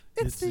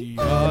It's the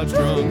Odd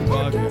Drunk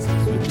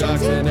Podcast with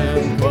Jackson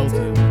and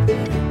Colton.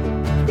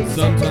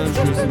 Sometimes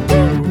Tristan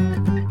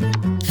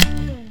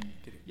too.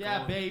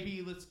 Yeah,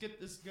 baby, let's get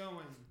this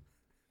going.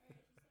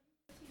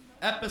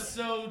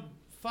 Episode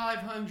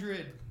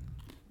 500.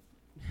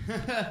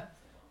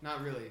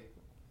 Not really.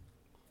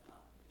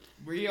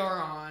 We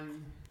are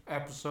on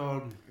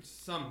Episode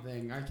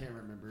something. I can't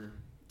remember.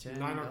 10,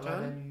 9 or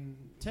 11,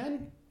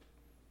 10?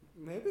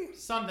 maybe?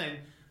 Something.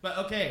 But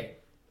okay.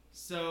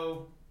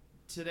 So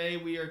today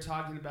we are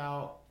talking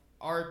about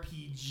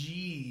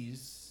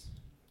RPGs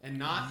and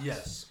not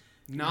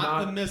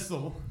Not the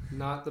missile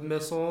Not the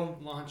missile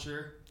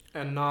launcher.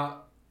 and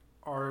not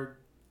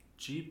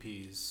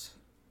RGPs.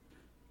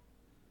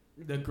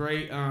 The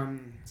great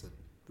It's a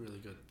really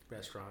good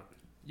restaurant.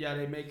 yeah,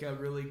 they make a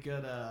really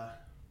good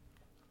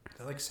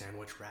They like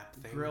sandwich wrap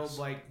things. grilled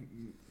like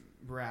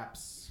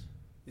wraps.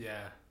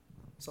 Yeah.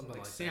 Something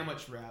like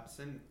sandwich wraps,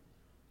 and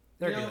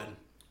that. They're you know, good.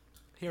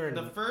 Here in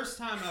the first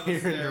time I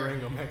was here in there,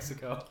 Durango,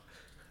 Mexico.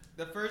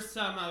 the first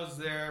time I was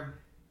there,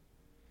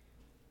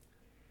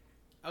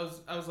 I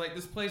was like,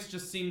 this place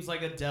just seems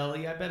like a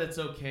deli. I bet it's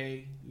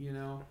okay, you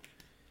know.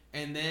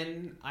 And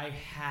then I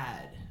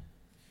had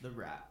the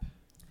wrap,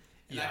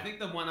 and Yeah. I think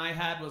the one I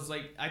had was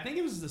like, I think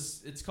it was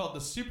this. It's called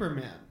the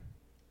Superman,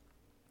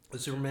 The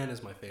Superman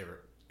is my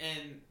favorite.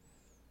 and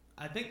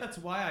I think that's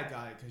why I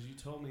got it, because you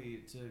told me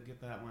to get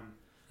that one.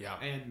 Yeah.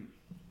 And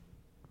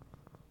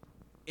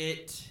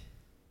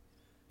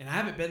I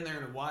haven't been there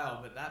in a while,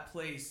 but that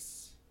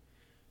place,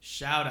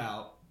 shout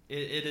out,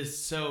 it is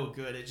so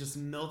good. It just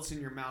melts in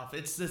your mouth.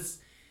 It's this,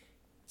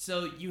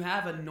 so you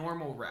have a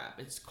normal wrap.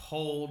 It's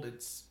cold.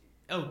 It's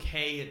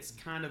okay. It's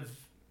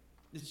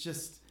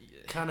just.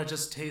 Kind of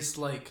just tastes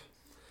like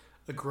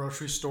a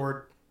grocery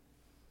store.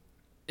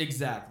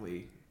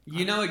 Exactly.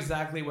 You know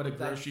exactly what a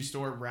grocery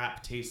store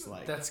wrap tastes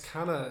like. That's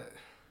kind of.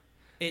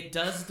 It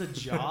does the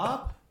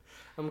job.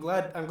 I'm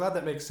glad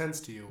that makes sense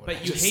to you.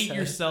 But you hate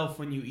yourself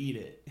when you eat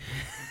it.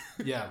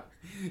 Yeah.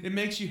 It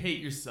makes you hate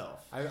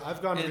yourself.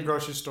 I've gone to the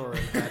grocery store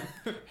and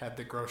had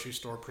the grocery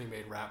store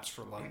pre-made wraps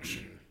for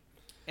lunch.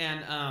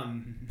 And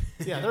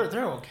Yeah,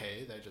 they're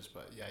okay.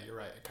 But yeah, you're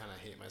right. I kind of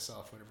hate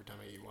myself every time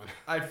I eat one.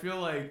 I feel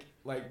like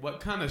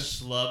what kind of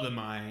schlub am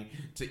I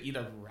to eat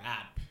a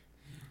wrap?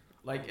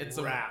 Like it's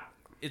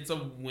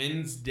a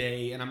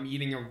Wednesday and I'm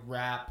eating a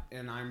wrap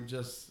and I'm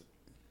just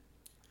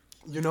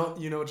You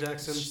know,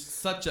 Jackson.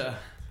 such a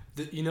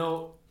You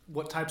know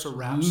what types of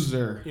wraps?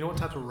 loser. You know what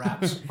types of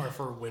wraps are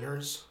for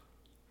winners?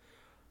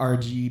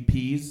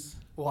 RGPs.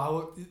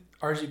 Well,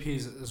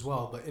 RGPs as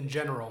well, but in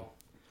general,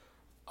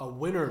 a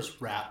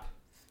winner's wrap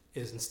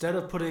is, instead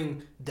of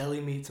putting deli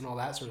meats and all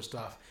that sort of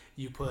stuff,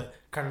 you put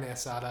carne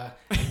asada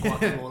and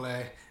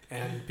guacamole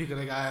and pico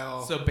de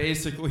gallo. So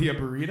basically a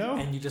burrito?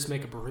 And you just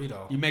make a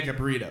burrito. You make a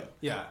burrito.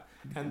 Yeah,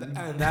 and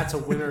that's a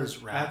winner's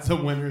wrap. That's a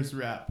winner's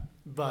wrap.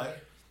 But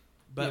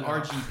you know.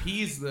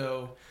 RGPs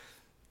though,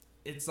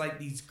 it's like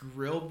these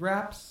grilled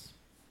wraps.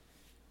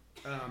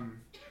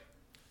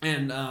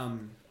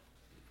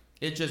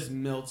 It just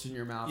melts in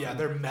your mouth. Yeah,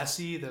 they're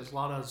messy. There's a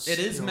lot of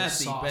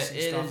messy, sauce but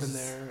and stuff in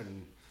there,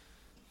 and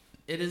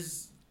it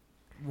is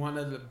one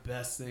of the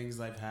best things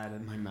I've had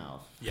in my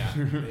mouth. yeah,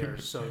 they are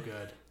so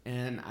good.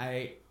 And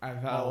I've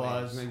had a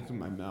lot of things in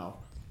my mouth.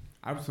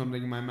 I have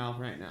something in my mouth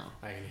right now.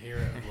 I can hear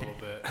it a little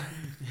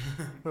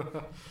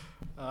bit.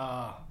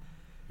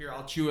 Here,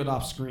 I'll chew it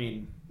off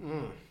screen.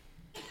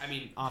 I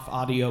mean, off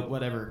audio,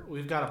 whatever.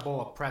 We've got a bowl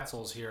of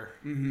pretzels here,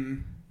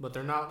 but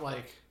they're not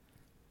like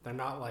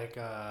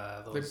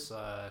those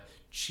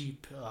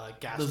cheap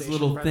gas Those station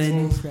little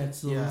pretzels. thin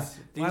pretzels. Yeah,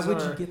 Why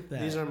would you get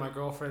that? These are my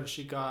girlfriend.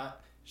 She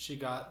got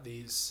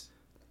these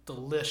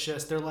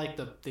delicious.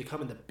 They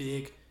come in the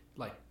big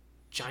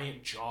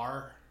giant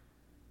jar,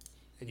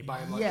 and you buy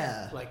them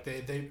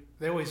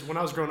they always, when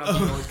I was growing up,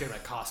 you always get them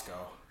at Costco.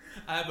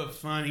 I have a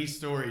funny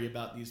story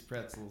about these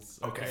pretzels.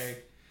 Okay.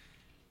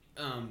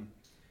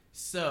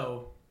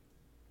 So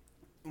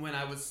when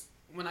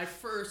I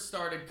first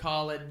started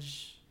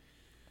college,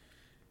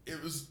 it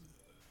was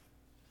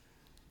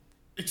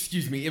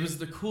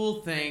the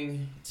cool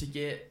thing to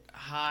get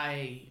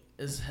high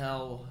as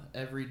hell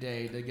every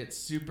day, to get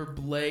super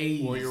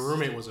blazed. Well, your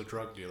roommate was a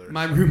drug dealer.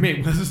 My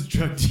roommate was a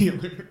drug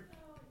dealer.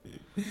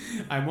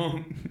 I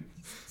won't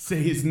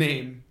say his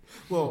name.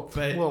 Well,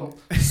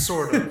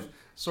 sort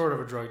of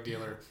a drug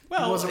dealer.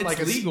 Well, he wasn't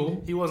it's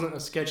legal. He wasn't a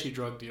sketchy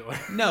drug dealer.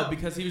 No,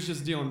 because he was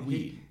just dealing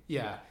weed.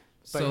 Yeah,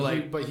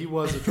 But but he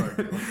was a drug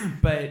dealer.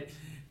 But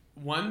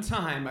one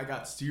time I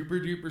got super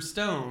duper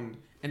stoned,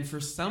 and for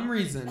some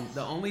reason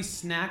the only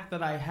snack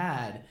that I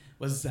had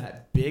was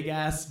that big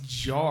ass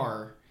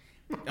jar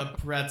of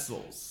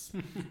pretzels.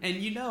 And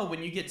you know,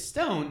 when you get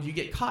stoned, you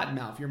get cotton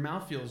mouth. Your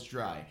mouth feels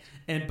dry.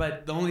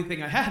 But the only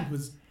thing I had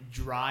was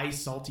dry,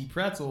 salty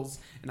pretzels,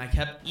 and I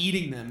kept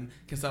eating them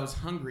because I was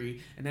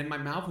hungry. And then my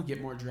mouth would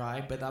get more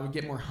dry, but I would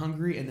get more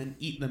hungry and then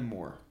eat them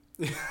more.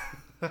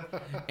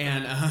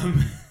 And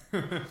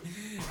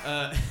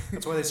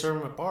That's why they serve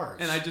them at bars.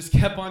 And I just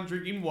kept on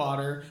drinking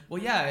water.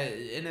 Well, yeah,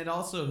 and it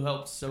also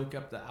helps soak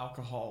up the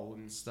alcohol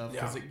and stuff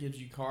because it gives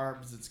you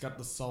carbs. It's got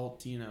the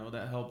salt,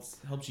 that helps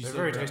you. They're soak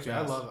very it up tasty.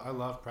 fast. I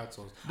love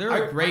pretzels.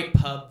 They're a great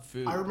pub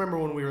food. I remember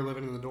when we were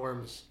living in the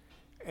dorms,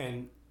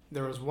 and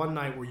there was one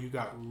night where you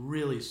got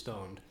really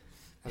stoned,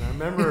 and I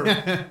remember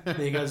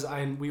because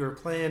we were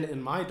playing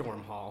in my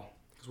dorm hall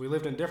because we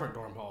lived in different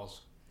dorm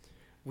halls.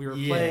 We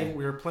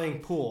were playing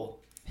pool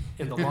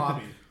in the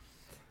lobby,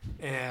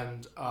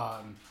 and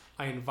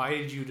I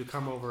invited you to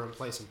come over and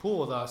play some pool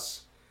with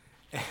us,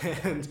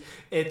 and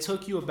it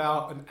took you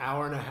about an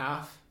hour and a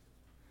half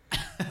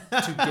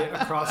to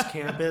get across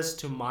campus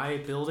to my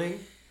building.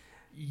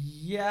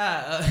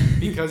 Yeah.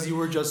 Because you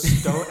were just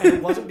stoned, and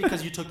it wasn't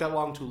because you took that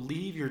long to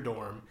leave your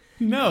dorm.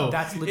 No.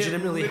 That's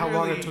legitimately how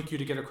long it took you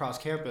to get across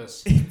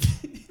campus.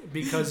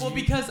 Because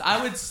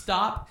I would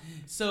stop.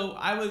 So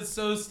I was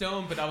so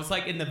stoned, but I was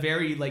like in the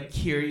very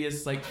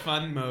curious,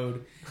 fun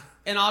mode.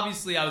 And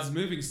obviously I was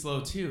moving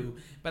slow too,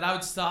 but I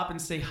would stop and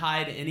say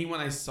hi to anyone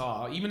I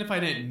saw. Even if I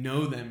didn't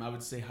know them, I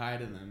would say hi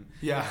to them.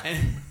 Yeah.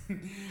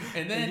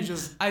 And then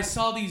I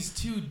saw these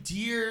two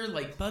deer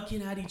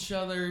bucking at each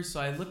other, so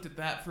I looked at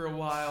that for a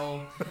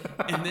while.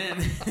 And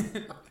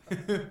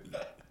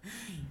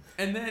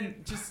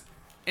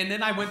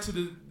then I went to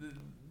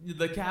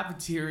the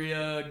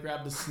cafeteria,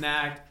 grabbed a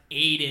snack,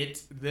 ate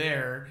it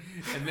there,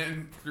 and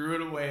then threw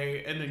it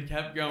away, and then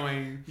kept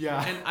going.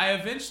 Yeah. And I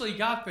eventually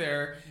got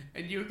there,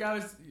 and you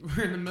guys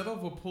were in the middle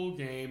of a pool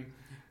game,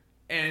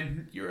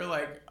 and you were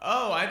like,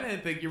 "Oh, I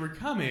didn't think you were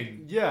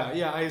coming."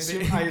 Yeah. I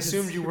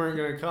assumed you weren't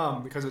gonna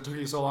come because it took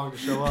you so long to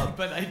show up.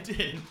 But I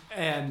did.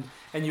 And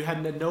you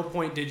had at no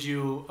point did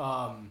you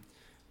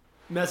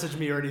message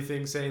me or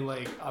anything saying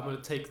I'm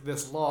gonna take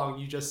this long.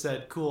 You just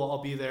said, "Cool,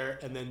 I'll be there,"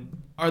 and then.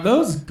 Are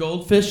those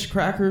goldfish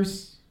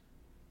crackers?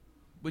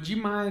 Would you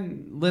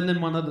mind lending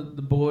one of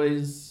the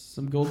boys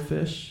some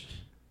goldfish?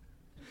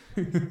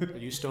 Are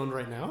you stoned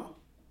right now?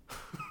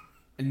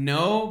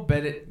 No,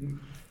 but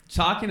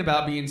talking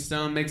about being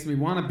stoned makes me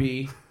want to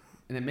be,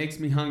 and it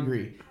makes me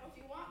hungry. Well,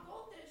 if you want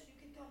goldfish, you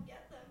can go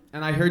get them.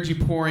 And I heard you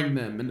pouring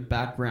them in the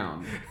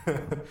background.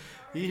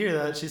 You hear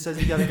that? She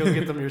says you gotta go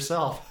get them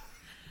yourself.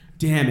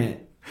 Damn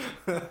it.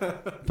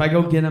 If I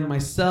go get them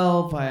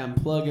myself, I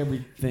unplug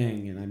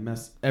everything and I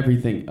mess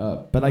everything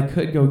up. But I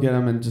could go get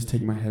them and just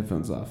take my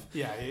headphones off.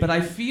 Yeah. But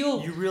I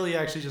feel... You really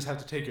actually just have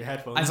to take your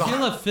headphones off. I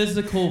feel a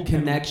physical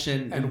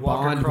connection and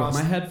bond with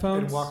my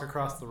headphones. And walk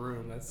across the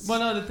room. That's... Well,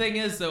 no, the thing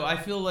is, though, I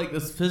feel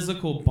this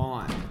physical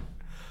bond.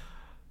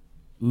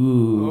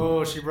 Ooh.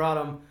 Oh, she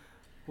brought them.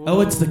 Ooh.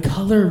 Oh, it's the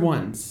color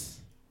ones.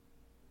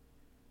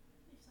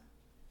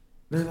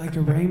 They're like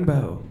a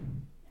rainbow.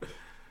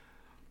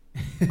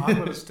 I'm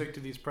going to stick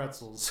to these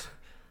pretzels.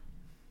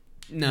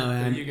 No,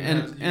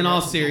 in all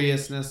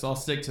seriousness, I'll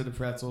stick to the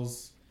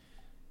pretzels.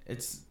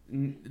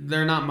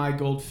 They're not my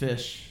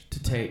goldfish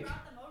to take.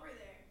 Brought them over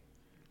there.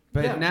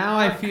 But yeah, now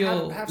I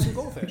feel... Have some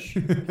goldfish.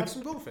 Have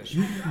some goldfish.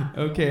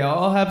 Okay,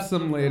 I'll have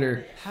some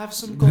later. Have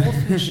some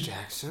goldfish,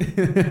 Jackson.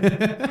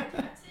 Goldfish.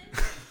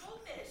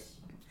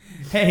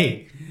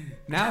 Hey,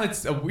 now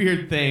it's a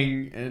weird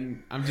thing,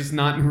 and I'm just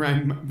not in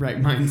right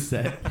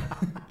mindset.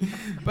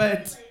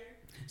 But...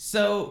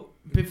 So,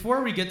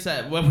 before we get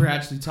to what we're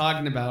actually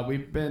talking about,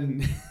 we've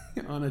been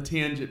on a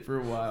tangent for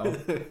a while.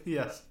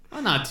 Yes.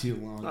 Well, not too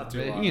long. Not too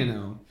but,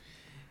 long.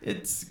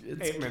 It's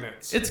 8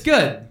 minutes. It's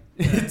good.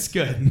 Yeah. It's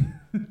good.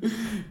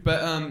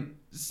 But,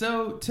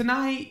 so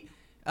tonight,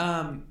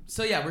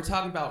 we're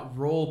talking about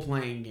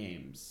role-playing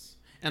games.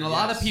 And a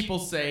lot of people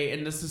say,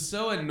 and this is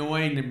so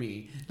annoying to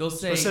me, they'll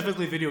say...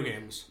 Specifically video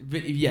games.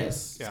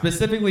 Yes. Yeah.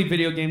 Specifically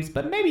video games,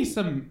 but maybe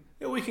some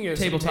we can get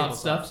tabletop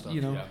some stuff,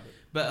 Yeah.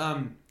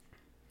 But,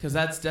 because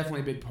that's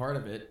definitely a big part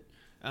of it.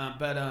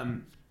 But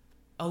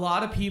a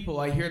lot of people,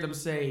 I hear them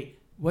say,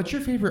 "What's your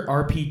favorite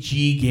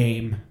RPG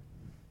game?"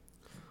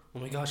 Oh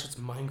my gosh, it's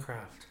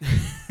Minecraft.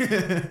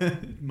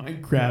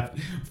 Minecraft.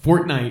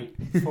 Fortnite.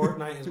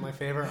 Fortnite is my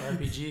favorite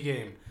RPG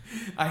game.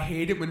 I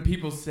hate it when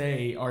people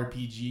say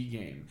RPG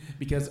game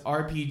because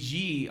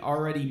RPG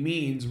already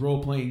means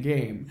role-playing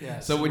game.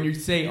 Yes. So when you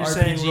say You're RPG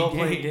saying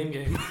role-playing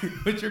game.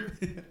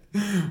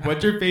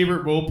 what's your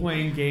favorite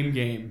role-playing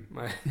game?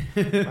 My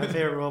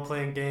favorite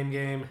role-playing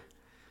game.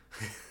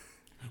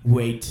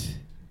 Wait,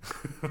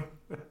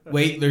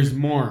 there's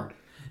more.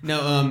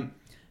 No,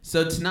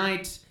 so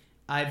tonight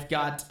I've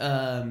got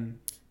a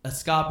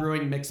Scott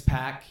Brewing mix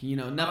pack.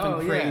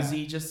 Nothing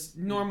crazy, just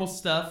normal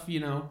stuff.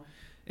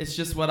 It's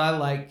just what I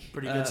like.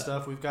 Pretty good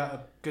stuff. We've got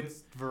a good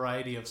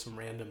variety of some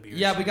random beers.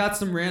 Yeah, we got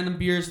some random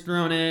beers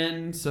thrown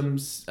in.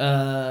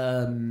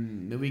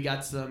 We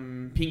got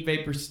some Pink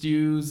Vapor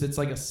Stews. It's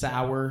like a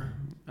sour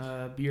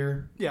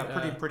beer. Yeah,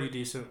 pretty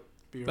decent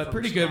beer. But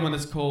pretty good when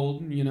it's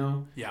cold,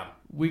 Yeah.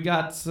 We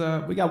got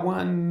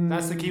one.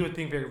 That's the key with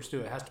Pink Vapor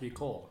Stew. It has to be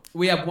cold.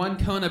 We have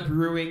one Kona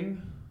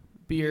Brewing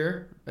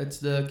beer. It's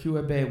the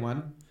Kua Bay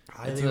one.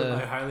 I It's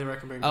highly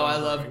recommend. Oh, I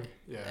Golden love- Brewing.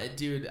 Yeah.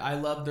 Dude, I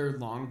love their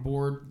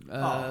longboard.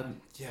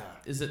 Yeah.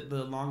 Is it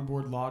the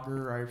longboard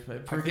lager? I I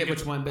forget think which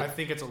it's- one, I but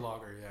think it's a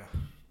lager.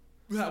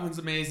 Yeah. that one's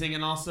amazing.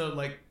 And also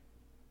like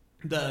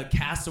the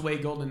Castaway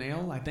Golden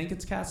Ale. I think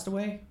it's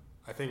Castaway.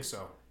 I think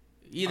so.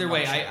 Either I'm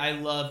way, not sure. I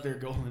love their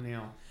Golden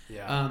Ale.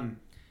 Yeah.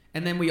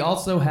 And then we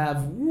also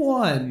have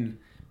one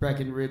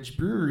Breckenridge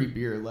Brewery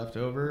beer left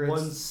over.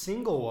 One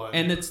single one.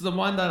 And it's the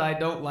one that I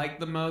don't like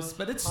the most,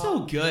 but it's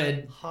still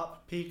good.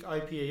 Hop Peak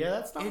IPA. Yeah,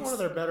 that's not It's- one of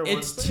their better It's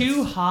ones. but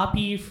too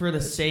hoppy for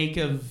the sake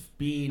of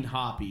being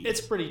hoppy. It's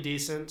pretty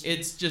decent.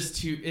 It's just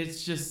too.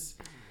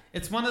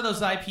 It's one of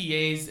those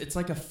IPAs. It's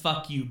like a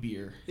fuck you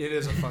beer. It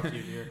is a fuck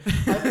you beer.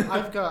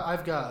 I've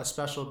got a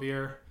special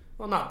beer.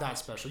 Well, not that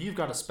special. You've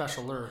got a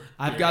specialer.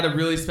 I've beer. got a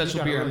really special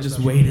got a beer. really I'm just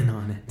special waiting beer.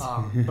 on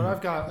it. But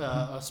I've got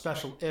a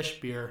special-ish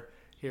beer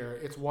here.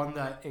 It's one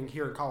that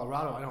here in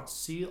Colorado I don't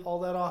see all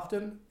that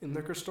often in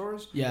liquor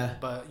stores. Yeah,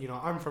 But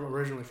I'm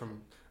originally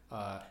from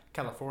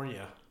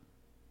California.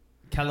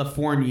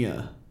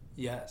 California,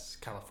 Yes,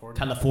 California.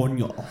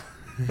 California,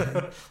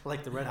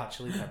 Like the Red Hot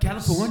Chili Peppers.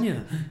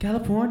 California,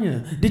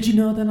 California. Did you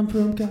know that I'm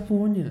from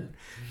California?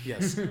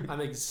 Yes,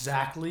 I'm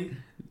exactly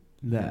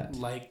That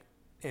like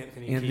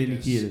Anthony Anthony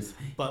Kiedis, Kiedis.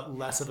 but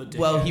less of a dickhead.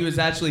 Well, he was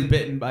actually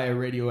bitten by a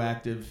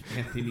radioactive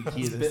Anthony I was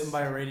Kiedis. bitten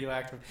by a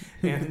radioactive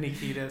Anthony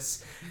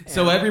Kiedis.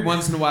 So and every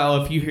once in a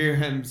while, if you hear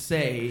him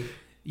say,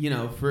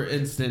 for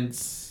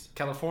instance,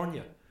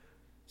 California.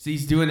 so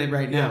he's doing it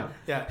right now.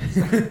 Yeah.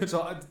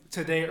 So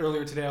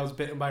earlier today, I was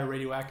bitten by a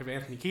radioactive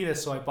Anthony Kiedis,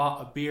 so I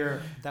bought a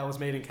beer that was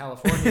made in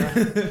California.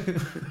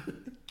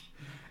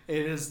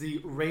 It is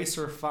the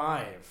Racer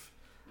 5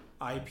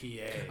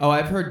 IPA. Oh,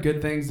 I've heard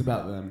good things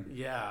about them.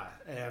 Yeah,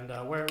 and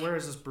where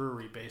is this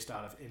brewery based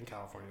out of in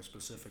California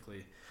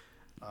specifically?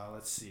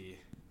 Let's see.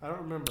 I don't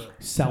remember.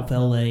 South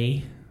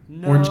LA.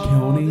 No, Orange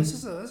County? This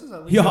is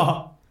at least. Yeah.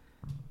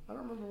 I don't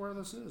remember where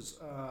this is.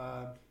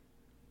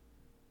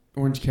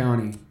 Orange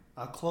County.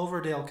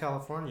 Cloverdale,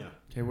 California.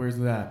 Okay, where's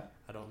that?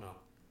 I don't know.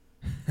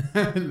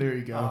 There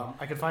you go.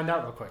 I can find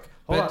out real quick.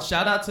 Hold But on.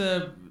 shout out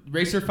to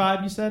Racer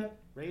 5, you said?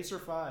 Racer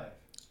 5.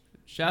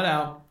 Shout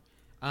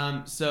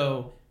out.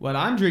 So what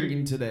I'm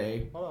drinking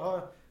today, Hold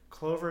on.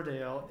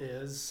 Cloverdale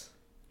is.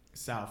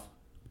 South.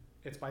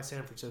 It's by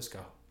San Francisco.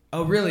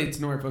 Oh, really? It's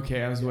north.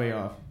 Okay, I was way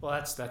off. Well,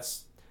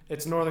 that's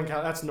it's Northern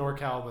Cal. That's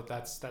NorCal, but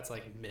that's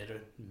like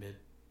mid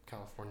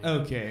California.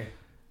 Okay.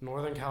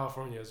 Northern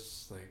California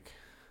is like,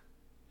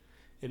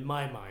 in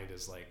my mind,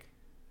 is like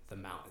the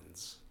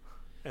mountains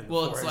and the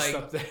Well, it's forest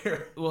like- up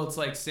there. Well, it's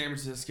like San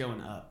Francisco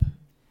and up.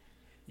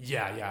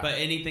 Yeah. But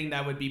anything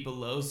that would be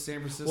below San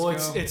Francisco. Well,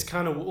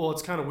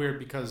 it's kind of weird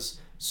because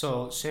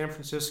San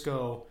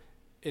Francisco,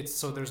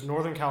 there's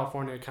Northern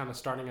California kind of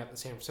starting at the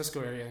San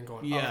Francisco area and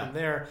going up Yeah. from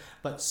there,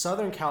 but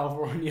Southern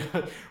California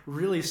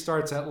really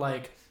starts at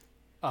like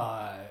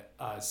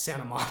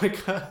Santa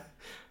Monica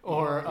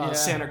or Yeah.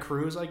 Santa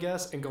Cruz, I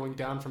guess, and going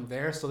down from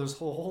there. So there's a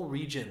whole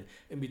region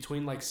in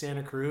between like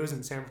Santa Cruz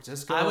and San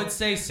Francisco. I would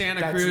say Santa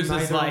That's Cruz is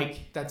neither- like.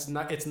 it's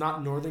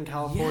not Northern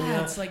California.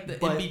 Yeah, it's like the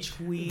but in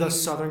between. The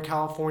Southern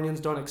Californians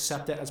don't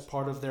accept it as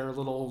part of their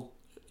little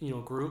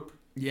group.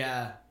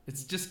 Yeah,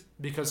 it's just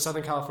Because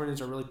Southern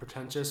Californians are really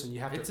pretentious, and you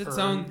have it's to. its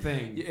earn- own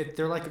thing.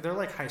 They're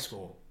like high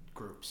school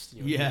groups.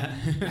 Yeah.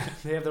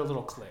 They have their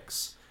little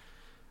cliques.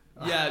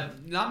 Yeah,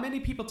 not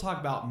many people talk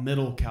about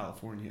Middle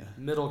California.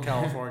 Middle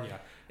California.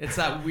 It's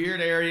that weird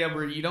area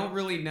where you don't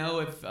really know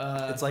if.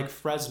 It's like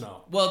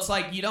Fresno. Well, it's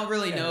like you don't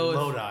really And know.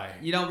 Lodi.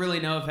 You don't really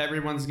know if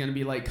everyone's gonna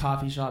be like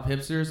coffee shop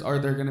hipsters or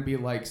they're gonna be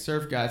like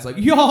surf guys, like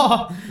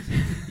yeah.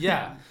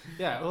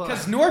 Yeah. Well,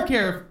 Because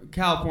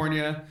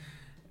California,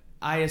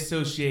 I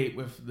associate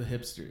with the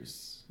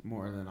hipsters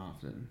more than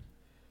often.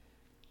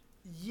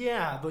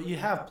 yeah, but you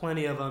have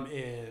plenty of them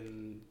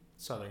in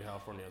Southern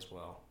California as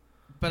well.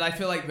 But I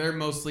feel like they're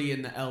mostly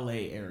in the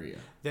LA area.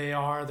 They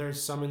are.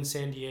 There's some in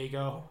San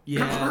Diego.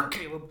 Yeah.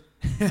 Caleb.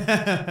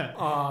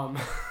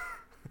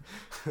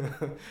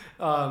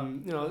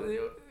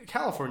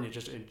 California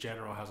just in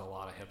general has a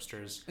lot of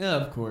hipsters. Yeah,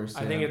 of course.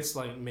 I yeah. think it's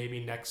like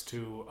maybe next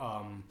to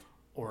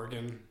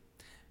Oregon.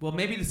 Well,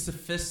 maybe the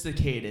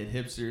sophisticated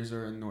hipsters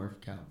are in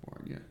North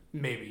California.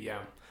 Maybe, yeah.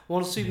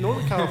 Well, see,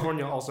 Northern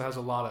California also has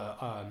a lot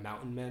of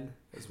mountain men.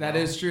 As That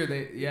well. is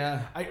true.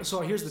 Yeah.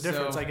 So here's the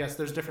difference. So- I guess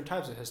there's different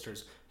types of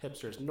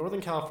hipsters.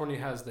 Northern California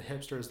has the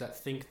hipsters that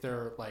think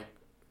they're like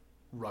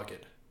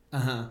rugged,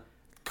 Uh-huh.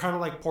 kind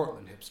of like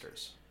Portland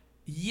hipsters.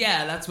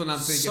 Yeah, that's what I'm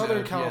thinking. Southern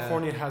of,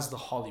 California has the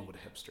Hollywood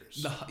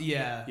hipsters.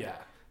 Yeah. Yeah,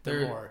 they're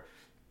They're- more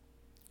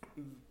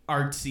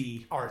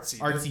Artsy. artsy.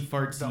 Artsy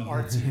fartsy. The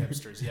artsy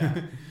hipsters.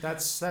 Yeah,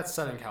 that's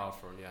Southern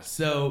California.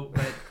 So,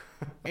 but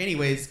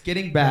anyways,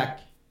 getting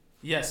back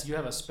Yes, you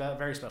have a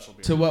very special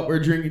beer. to what we're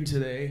drinking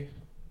today.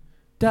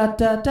 Da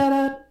da da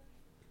da.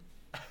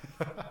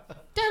 Da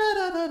da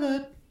da da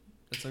da.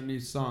 That's our new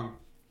song.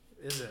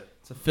 Is it?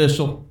 It's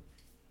official.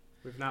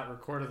 We've not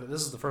recorded it.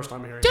 This is the first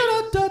time hearing Da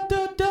it. da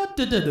da da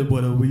da da da.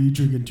 What are we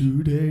drinking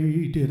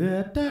today?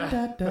 Da da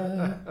da da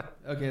da.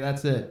 Okay,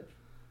 that's it.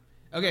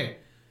 Okay,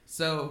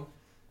 so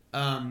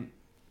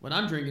what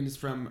I'm drinking is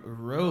from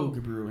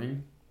Rogue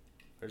Brewing,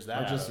 There's or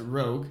that. just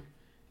Rogue,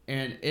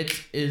 and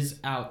it is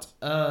out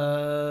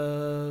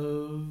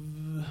of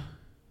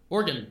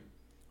Oregon,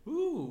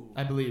 Ooh,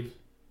 I believe.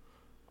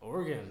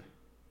 Oregon.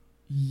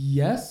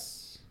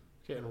 Yes,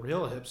 Getting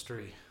real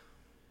hipstery.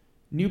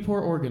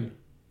 Newport, Oregon.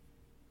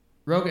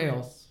 Rogue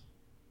Ales,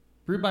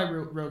 brewed by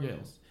Rogue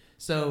Ales.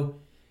 So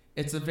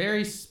it's a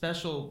very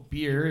special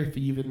beer, if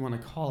you even want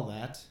to call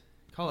it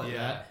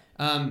Yeah.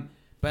 that.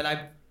 But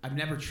I've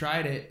never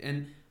tried it,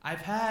 and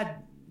I've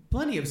had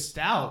plenty of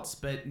stouts,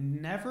 but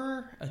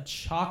never a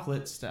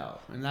chocolate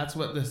stout, and that's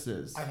what this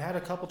is. I've had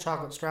a couple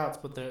chocolate stouts,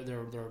 but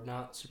they're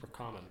not super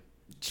common.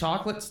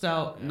 Chocolate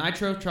stout, Yeah.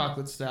 nitro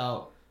chocolate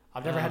stout,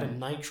 I've never had a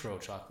nitro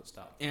chocolate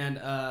stout. and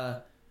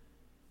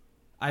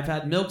I've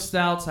had milk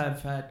stouts,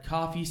 I've had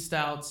coffee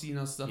stouts,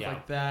 stuff Yeah.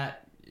 like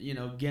that.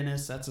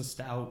 Guinness, that's a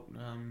stout.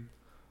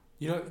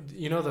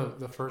 You know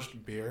the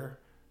first beer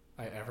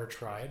I ever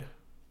tried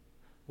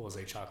was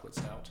a chocolate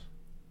stout.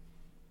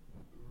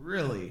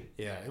 Really?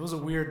 Yeah, it was a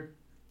weird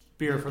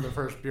beer for the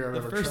first beer I've The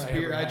ever first tried.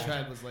 beer ever I had.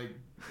 tried was like,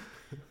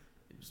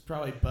 it was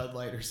probably Bud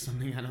Light or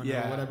something. I don't know.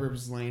 Yeah. Whatever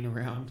was laying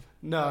around.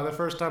 No, the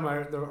first time or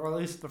at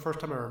least the first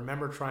time I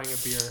remember trying a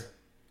beer.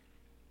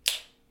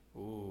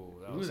 Ooh,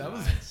 that was that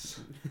was- nice.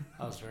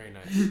 That was very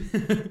nice.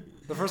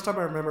 The first time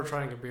I remember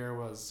trying a beer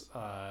was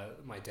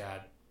my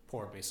dad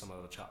poured me some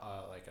of the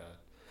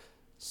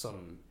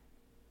some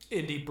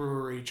indie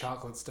brewery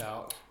chocolate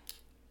stout.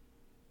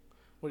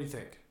 What do you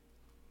think?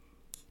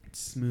 It's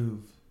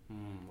smooth.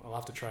 I'll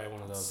have to try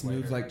one of those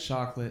Smooth later. like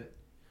chocolate.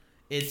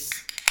 It's.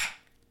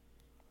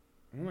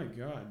 Oh my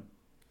god.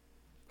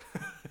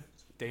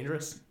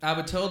 Dangerous? I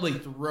would totally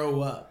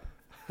throw up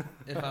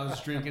if I was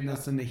drinking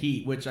this in the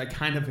heat, which I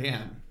kind of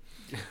am.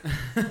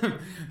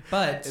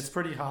 But It's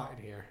pretty hot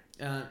in here.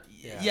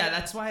 yeah,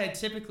 that's why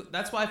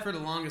that's why for the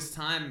longest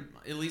time,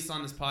 at least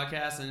on this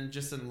podcast and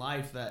just in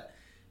life, that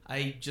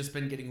I just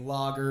been getting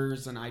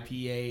lagers and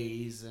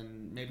IPAs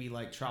and maybe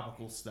like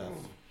tropical stuff.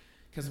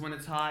 Because when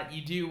it's hot,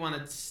 you do want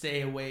to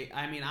stay away.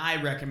 I mean,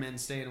 I recommend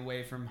staying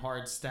away from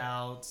hard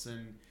stouts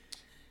and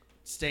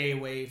stay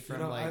away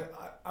from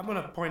I'm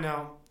gonna point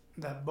out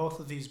that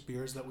both of these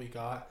beers that we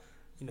got,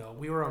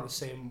 we were on the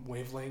same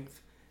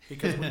wavelength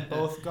because we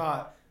both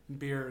got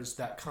beers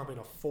that come in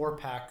a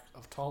 4-pack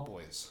of Tall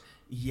Boys.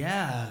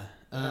 Yeah.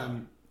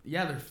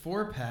 Yeah, they're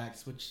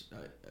 4-packs, which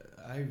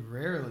I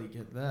rarely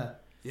get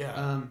that.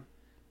 Yeah.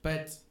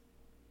 But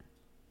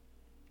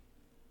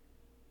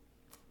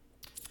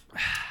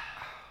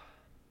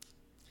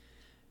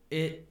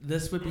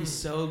this would be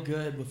so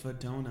good with a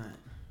donut.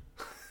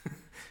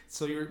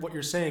 So what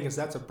you're saying is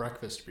that's a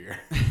breakfast beer.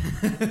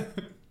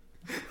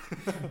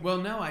 Well,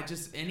 no,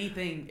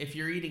 if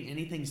you're eating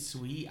anything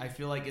sweet, I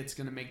feel like it's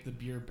going to make the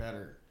beer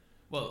better.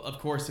 Well, of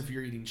course, if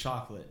you're eating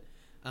chocolate.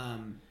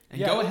 And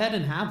Yeah, go well- ahead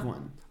and have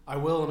one. I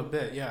will in a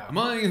bit, yeah. I'm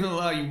only going to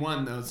allow you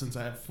one, though, since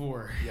I have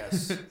 4.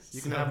 Yes.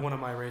 You can So- have one of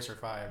my Racer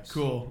 5s.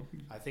 Cool.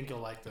 I think you'll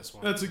like this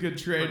one. That's a good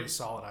trade. Pretty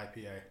solid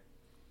IPA.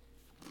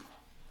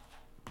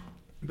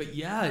 But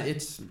yeah,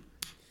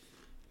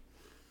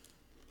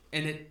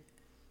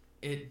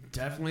 it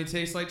definitely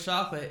tastes like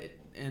chocolate,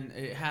 and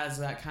it has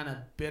that kind of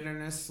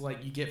bitterness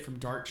like you get from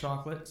dark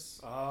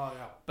chocolates. Oh,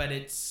 yeah. But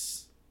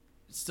it's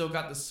still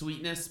got the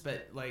sweetness,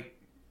 but like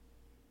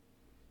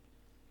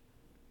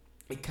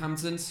it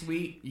comes in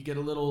sweet. You get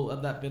a little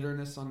of that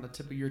bitterness on the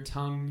tip of your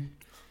tongue.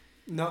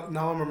 No,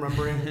 now I'm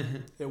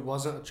remembering it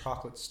wasn't a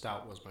chocolate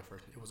stout was my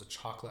first. It was a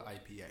chocolate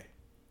IPA.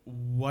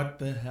 What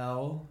the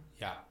hell?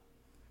 Yeah.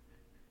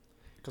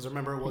 Because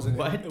remember, it wasn't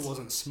What? it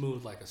wasn't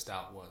smooth like a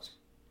stout was.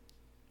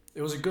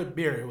 It was a good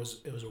beer. It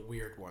was a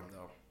weird one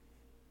though.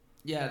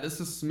 Yeah, this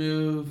is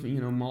smooth,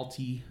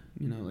 malty,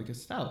 like a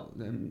stout.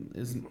 And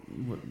isn't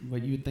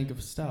what you would think of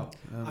a stout.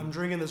 I'm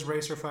drinking this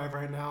Racer 5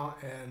 right now,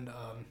 and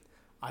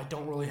I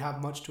don't really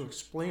have much to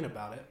explain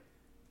about it,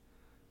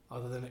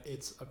 other than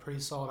it's a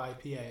pretty solid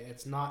IPA.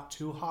 It's not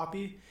too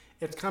hoppy.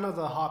 It's kind of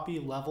the hoppy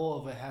level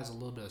of it has a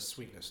little bit of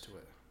sweetness to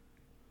it,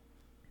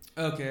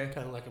 Okay.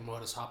 kind of like a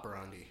Modus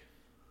Operandi.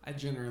 I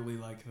generally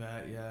like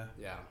that, yeah.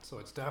 Yeah, so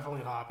it's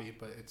definitely hoppy,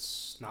 but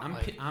it's not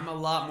I'm a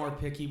lot more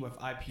picky with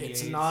IPAs.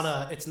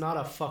 It's not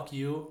a fuck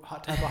you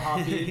hot type of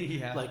hoppy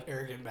Yeah. like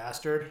Arrogant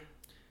Bastard.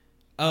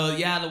 Oh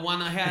yeah, the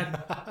one I had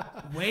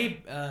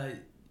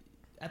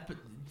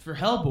for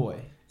Hellboy.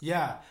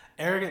 Yeah,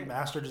 Arrogant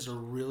Bastard is a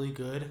really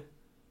good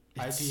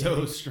It's IPA,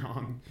 so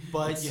strong.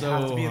 but it's you so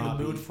have to be in the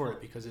hoppy. mood for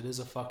it because it is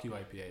a fuck you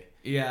IPA.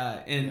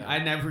 Yeah, and Yeah. I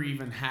never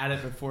even had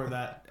it before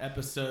that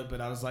episode,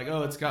 but I was like,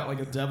 oh, it's got like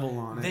a devil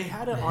on it. They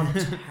had it on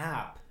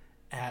tap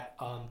at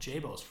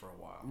Jabo's for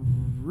a while.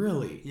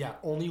 Really? Yeah,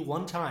 only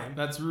one time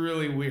That's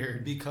really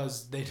weird.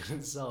 because they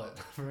didn't sell it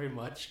very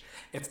much.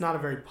 It's not a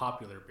very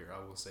popular beer,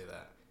 I will say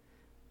that.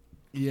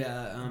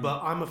 Yeah.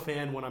 But I'm a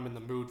fan when I'm in the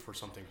mood for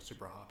something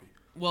super hoppy.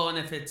 Well, and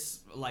if it's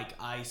like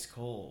ice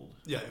cold.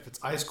 Yeah, if it's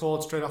ice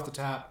cold straight off the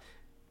tap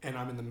and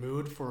I'm in the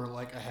mood for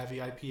like a heavy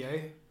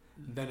IPA,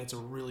 then it's a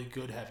really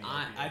good heavy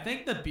IPA. I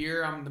think the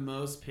beer I'm the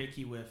most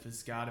picky with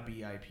has got to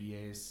be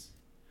IPAs.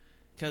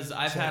 Because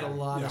I've had a Same.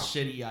 lot Yeah. of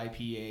shitty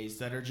IPAs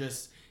that are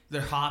just, they're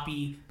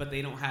hoppy, but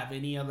they don't have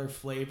any other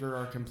flavor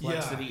or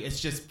complexity. Yeah. It's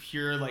just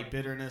pure like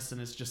bitterness,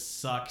 and it just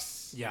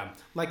sucks. Yeah,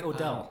 like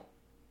Odell.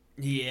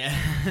 Yeah.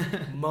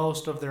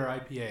 Most of their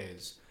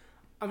IPAs.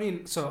 I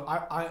mean, so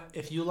I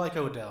if you like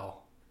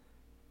Odell,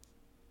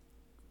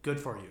 good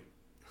for you.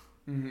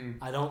 hmm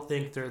I don't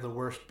think they're the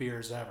worst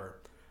beers ever,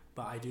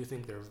 but I do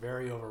think they're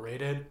very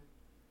overrated,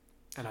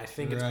 and I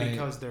think it's Right.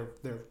 because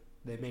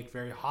they make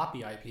very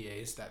hoppy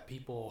IPAs that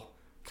people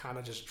kind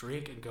of just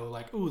drink and go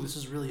like, "Ooh, this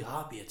is really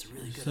hoppy. It's a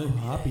really good So IPA."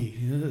 hoppy.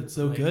 Yeah, it's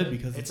so Like, good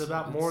because It's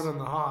about more than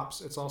the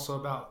hops. It's also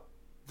about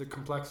the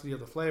complexity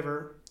of the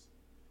flavor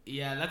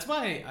Yeah, that's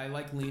why I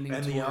like leaning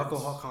and towards the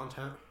alcohol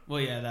content. Well,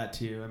 yeah, that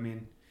too. I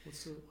mean,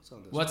 What's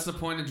on this? what's the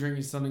point of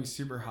drinking something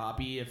super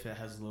hoppy if it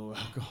has low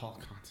alcohol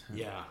content?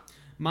 Yeah,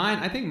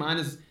 I think mine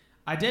is.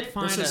 I did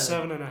find this is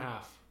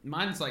 7.5.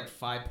 mine's like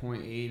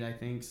 5.8, I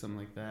think, something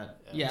like that.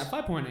 Yeah, Yeah, it's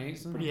 5.8.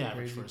 something Pretty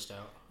average crazy. for a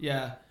stout.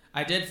 Yeah,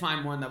 I did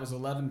find one that was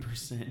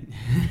 11%.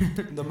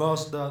 The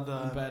most but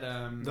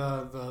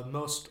the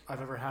most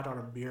I've ever had on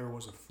a beer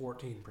was a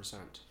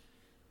 14%.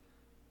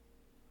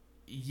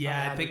 yeah,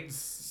 I had think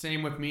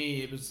same with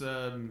me. It was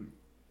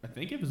I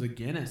think it was a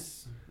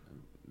Guinness.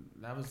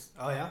 That was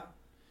Oh yeah,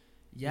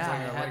 yeah.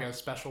 It's I like, had- a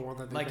special one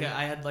that they Like made.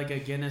 I had like a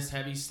Guinness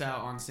heavy stout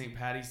on St.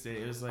 Patty's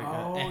Day. It was like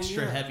Oh, an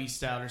extra yeah. heavy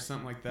stout or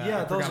something like that.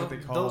 yeah, I those forgot are, what they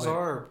call those it.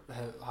 are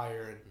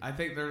higher in I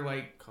think they're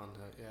like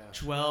content. Yeah.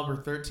 12 or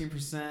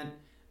 13%.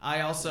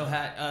 I also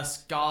had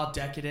Ska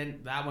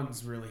Decadent. That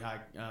one's really high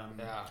Yeah.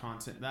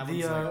 content. That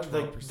The one's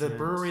like 12%. the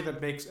brewery that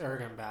makes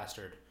Arrogant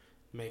Bastard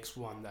makes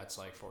one that's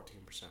like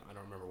 14%. I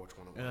don't remember which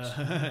one it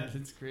was.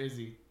 That's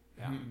crazy.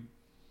 Yeah. Hmm.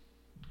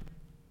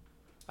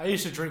 I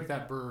used to drink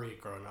that brewery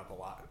growing up a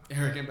lot.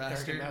 Arrogant Bastard.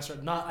 Arrogant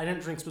Bastard. Not, I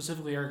didn't drink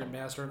specifically Arrogant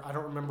Bastard. I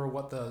don't remember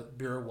what the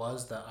beer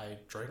was that I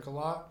drank a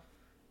lot.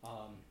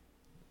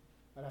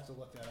 I'd have to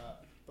look that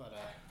up. But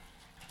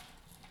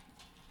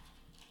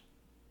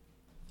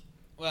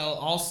Well,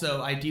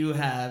 also, I do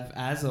have,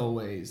 as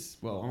always,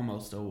 well,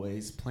 almost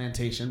always,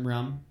 plantation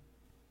rum.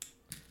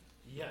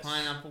 yes,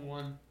 Pineapple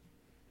one.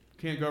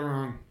 Can't go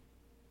wrong.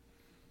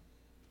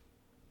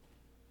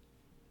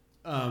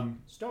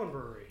 Stone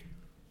Brewery.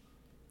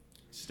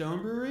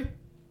 Stone Brewery?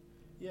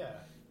 Yeah,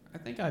 I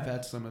think I've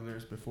had some of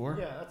theirs before.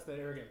 yeah, that's the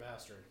Arrogant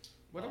Bastard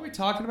What are we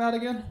talking about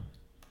again?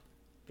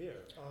 beer.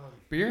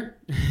 Beer?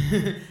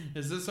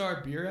 Is this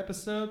our beer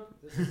episode?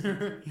 This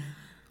is,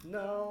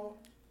 no,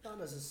 not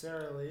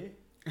necessarily.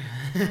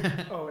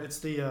 Oh, it's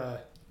the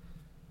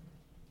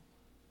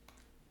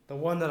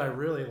one that I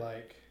really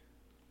like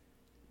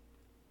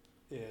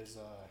is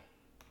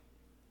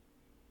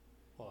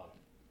hold on.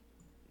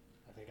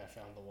 I think I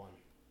found the one.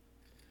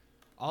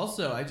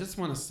 Also, I just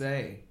want to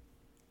say,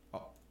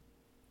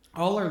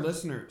 all our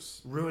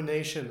listeners,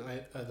 Ruination.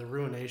 The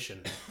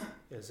Ruination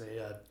is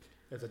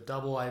a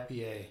double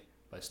IPA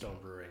by Stone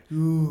Brewing.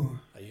 ooh,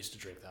 I used to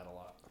drink that a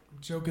lot.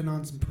 I'm choking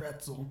on some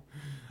pretzel.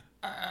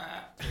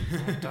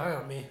 Don't die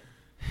on me.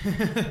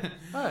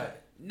 Alright.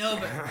 No,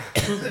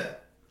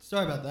 but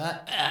sorry about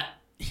that.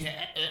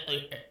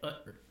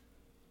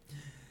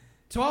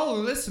 To all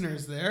the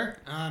listeners there,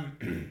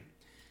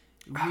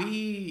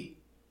 we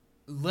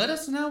let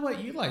us know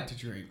what you like to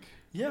drink.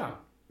 Yeah.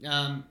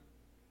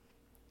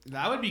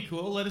 That would be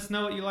cool. Let us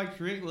know what you like to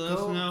drink. Let us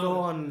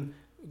know.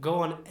 Go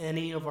on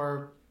any of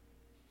our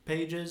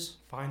pages,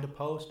 find a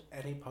post,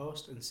 any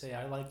post, and say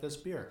I like this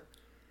beer.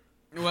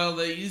 Well,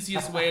 the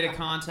easiest way to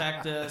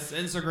contact us,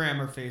 Instagram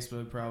or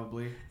Facebook,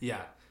 probably.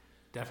 Yeah,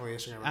 definitely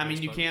Instagram. Or I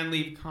mean, you Facebook. can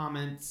leave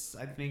comments.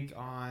 I think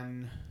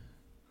on.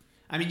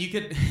 I mean, you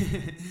could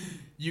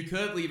you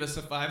could leave us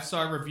a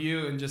 5-star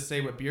review and just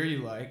say what beer you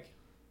like.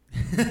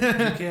 You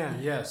can,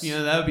 yes. You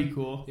know, that would be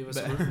cool. Leave us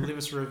But- leave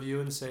us a review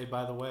and say,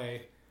 by the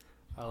way,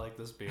 I like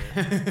this beer.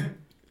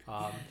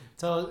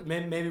 So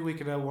maybe we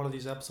could have one of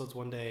these episodes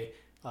one day.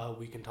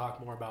 We can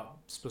talk more about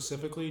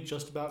specifically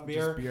just about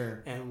beer. Just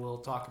beer. And we'll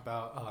talk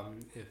about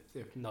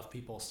if enough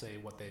people say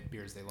what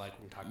beers they like.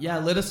 We can talk. Yeah,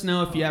 about. let us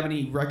know if you have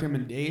any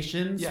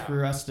recommendations Yeah.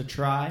 for us to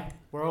try.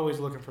 We're always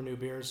looking for new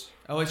beers.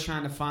 Always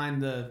trying to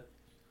find the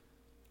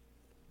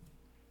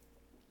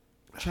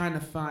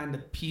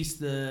piece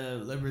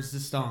de la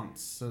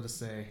resistance, so to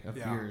say, of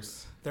Yeah.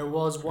 beers. There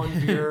was one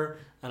beer,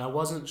 and I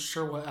wasn't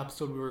sure what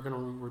episode we were going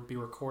to be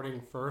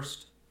recording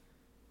first,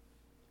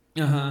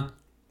 Uh-huh.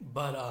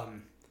 but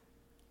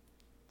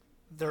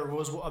there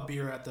was a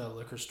beer at the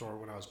liquor store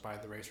when I was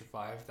buying the Racer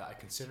 5 that I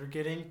considered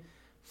getting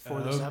for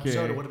this Okay.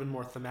 episode. It would have been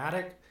more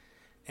thematic,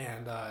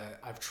 and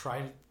I've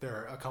tried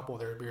a couple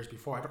of their beers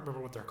before. I don't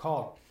remember what they're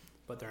called,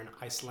 but they're an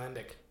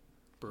Icelandic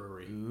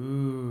brewery,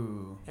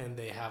 Ooh. and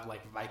they have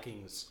like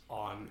Vikings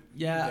on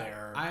Yeah,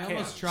 their I cans.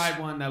 almost tried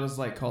one that was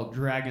like called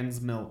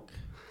Dragon's Milk.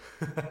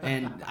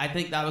 And I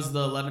think that was the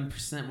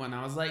 11% one.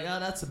 I was like, oh,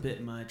 that's a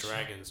bit much.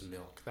 Dragon's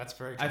Milk. That's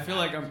very I feel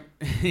like dramatic.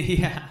 I'm,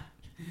 yeah,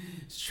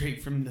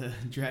 straight from the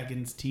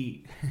dragon's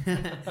teat.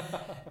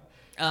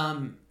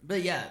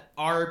 But yeah,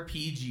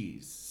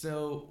 RPGs.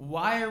 So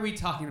why are we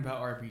talking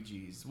about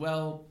RPGs?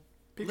 Well,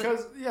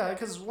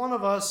 because one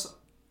of us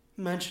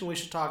mentioned we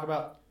should talk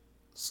about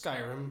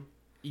Skyrim,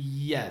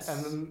 Yes.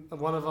 and then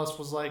one of us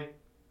was like,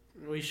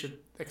 we should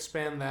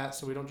expand that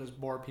so we don't just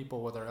bore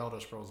people with our Elder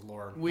Scrolls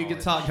lore. we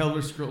could knowledge. talk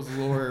Elder Scrolls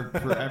lore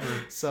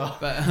forever. So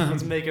But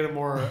let's make it a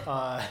more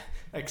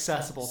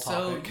accessible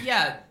topic. So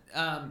yeah,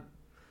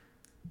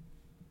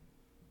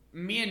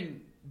 me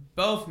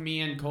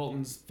and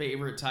Colton's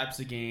favorite types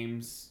of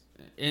games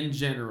in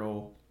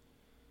general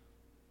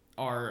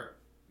are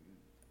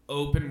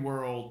open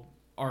world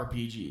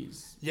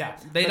RPGs. Yeah,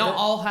 They but don't that-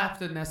 all have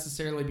to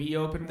necessarily be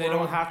open They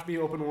world. don't have to be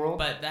open world,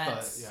 but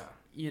that's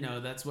yeah.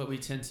 that's what we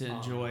tend to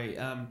enjoy.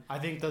 I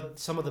think that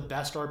some of the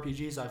best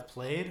RPGs I've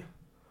played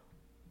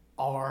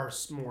are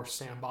more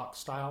sandbox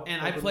style.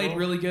 And I open played world.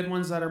 really good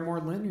ones that are more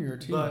linear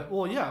too. But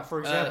well, yeah. For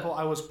example,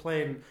 I was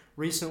playing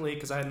recently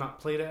because I had not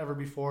played it ever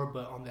before,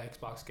 but on the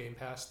Xbox Game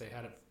Pass they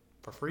had it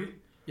for free.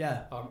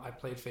 yeah. I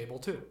played Fable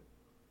 2.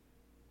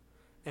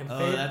 And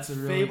That's a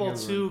really Fable good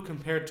 2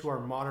 compared to our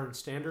modern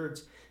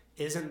standards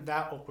isn't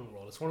that open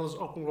world. It's one of those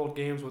open world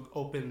games with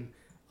open,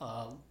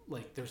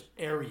 like there's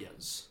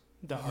areas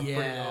that are pretty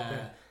open,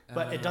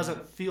 but it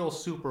doesn't feel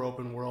super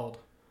open world.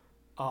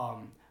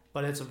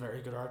 But it's a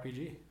very good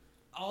RPG.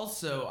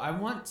 Also, I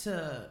want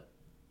to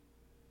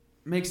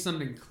make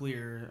something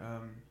clear,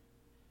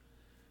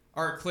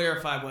 or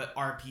clarify what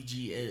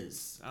RPG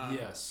is.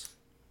 Yes.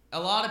 A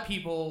lot of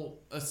people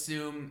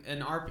assume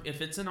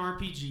if it's an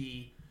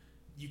RPG,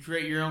 you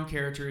create your own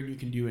character and you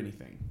can do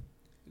anything.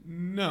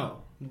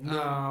 No.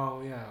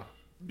 No, yeah.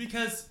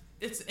 Because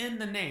it's in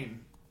the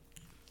name.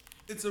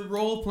 It's a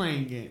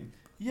role-playing game.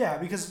 Yeah,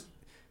 because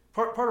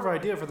part of our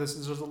idea for this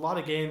is there's a lot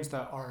of games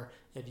that are,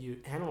 if you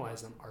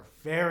analyze them, are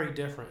very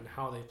different in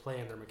how they play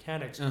and their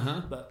mechanics,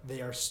 Uh-huh. but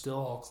they are still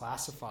all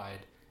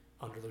classified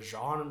under the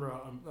genre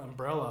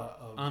umbrella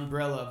of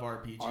Umbrella of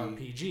RPG.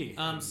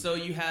 RPG. So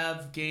you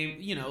have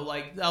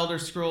like Elder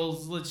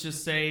Scrolls, let's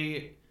just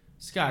say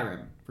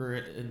Skyrim, for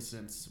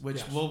instance, which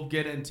Yes. we'll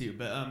get into.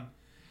 But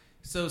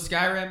so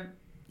Skyrim,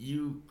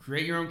 you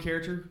create your own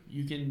character.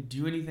 You can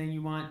do anything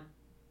you want.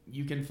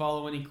 You can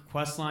follow any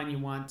quest line you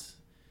want.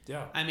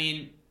 Yeah. I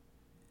mean,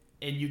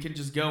 and you can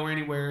just go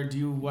anywhere and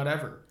do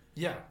whatever.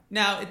 Yeah.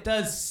 Now, it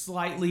does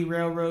slightly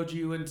railroad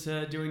you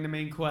into doing the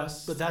main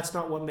quest. But that's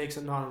not what makes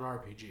it not an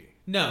RPG.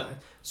 No.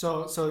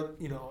 So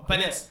But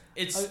again,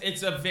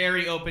 it's a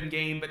very open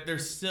game, but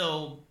there's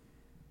still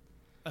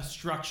a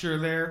structure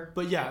there.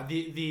 but yeah,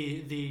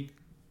 the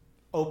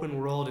open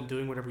world and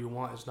doing whatever you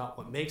want is not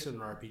what makes it an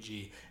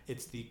RPG.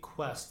 It's the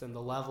quest and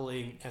the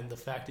leveling and the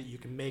fact that you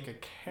can make a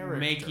character.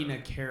 Making a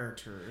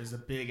character is a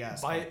big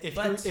aspect.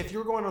 If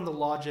you're going on the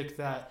logic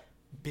that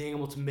being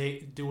able to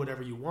do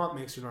whatever you want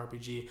makes it an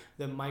RPG,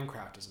 then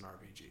Minecraft is an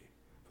RPG.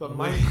 But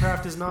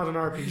Minecraft is not an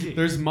RPG.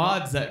 There's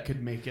mods that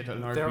could make it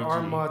an RPG. There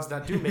are mods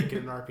that do make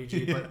it an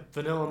RPG, but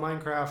vanilla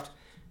Minecraft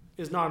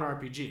is not an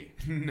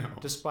RPG, No.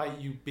 despite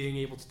you being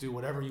able to do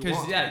whatever you Because,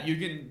 want. yeah, you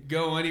can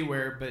go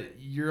anywhere, but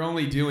you're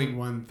only doing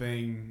one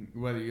thing,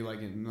 whether you like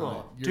it or not.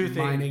 Well, You're two things.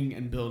 mining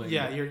and building.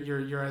 Yeah,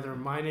 you're either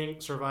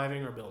mining,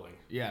 surviving, or building.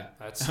 Yeah.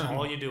 That's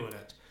all you do in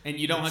it. And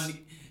you don't It's- have...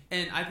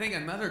 And I think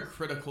another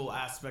critical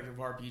aspect of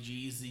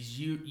RPGs is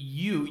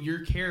your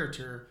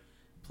character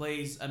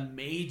plays a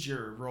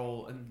major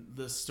role in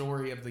the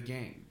story of the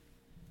game.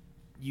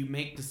 You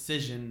make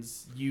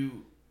decisions,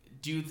 you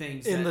do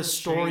things In that the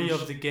story change-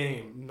 of the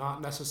game,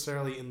 not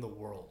necessarily in the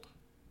world.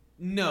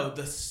 No,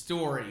 the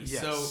story.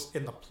 Yes,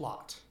 in the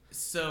plot.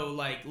 So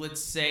like,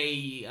 let's say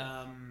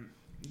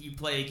you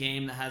play a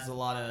game that has a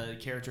lot of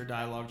character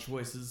dialogue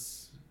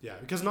choices. Yeah,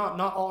 because not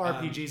all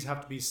RPGs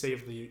have to be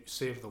save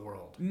the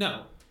world.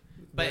 No,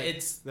 but There-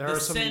 it's There the are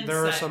some sense there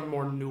are that some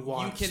more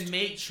nuanced. you can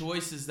make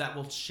choices that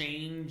will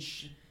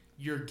change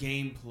your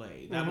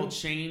gameplay. That will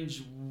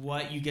change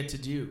what you get to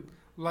do.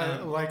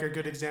 like a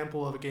good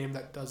example of a game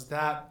that does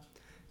that.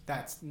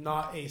 That's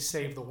not a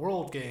save the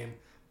world game,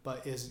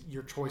 but is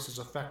your choices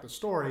affect the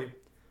story.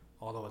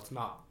 Although it's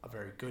not a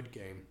very good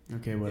game.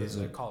 Okay, is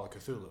Call of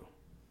Cthulhu.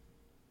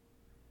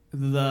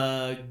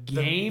 The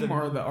game the-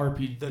 or the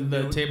RPG, the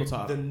new-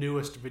 tabletop? The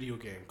newest video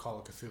game, Call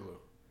of Cthulhu.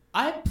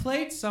 I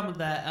played some of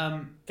that.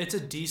 It's a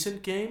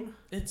decent game,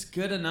 It's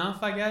good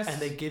enough, I guess. and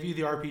they give you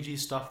the RPG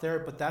stuff there,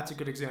 but that's a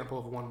good example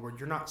of one where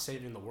you're not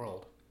saving the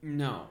world.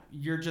 No,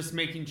 you're just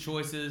making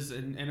choices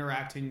and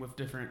interacting with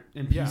different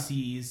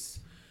NPCs.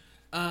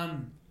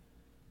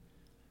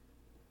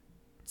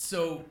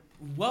 So,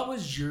 what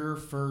was your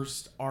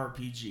first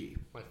RPG?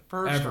 My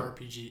first Ever.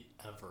 RPG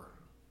ever.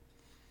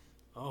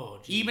 Oh,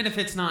 geez. Even if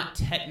it's not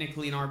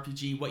technically an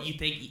RPG, what you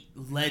think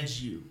led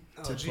you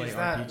to play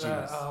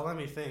RPGs? Let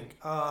me think.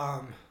 I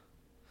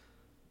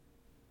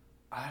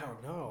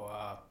don't know.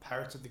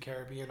 Pirates of the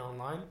Caribbean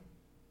Online?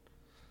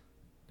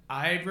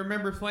 I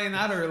remember playing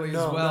that early as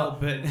No, well, no.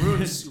 but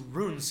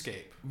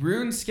RuneScape.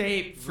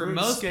 RuneScape for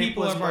most RuneScape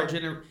people was of our my-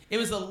 generation, it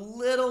was a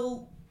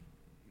little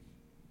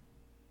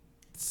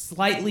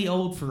slightly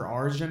old for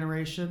our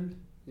generation.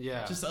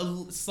 Yeah. Just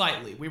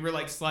slightly. We were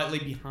like slightly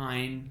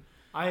behind.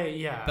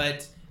 But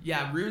But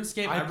yeah,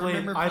 RuneScape. I I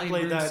remember playing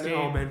played that in RuneScape.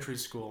 elementary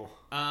school.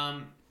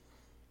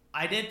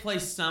 I did play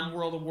some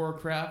World of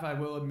Warcraft, I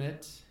will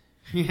admit.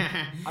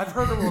 I've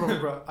heard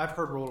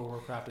World of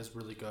Warcraft is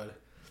really good.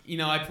 You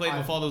know, I played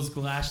with all those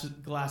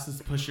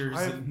glasses pushers.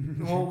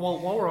 Well,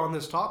 while we're on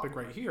this topic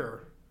right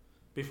here,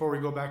 before we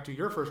go back to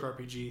your first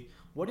RPG,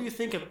 what do you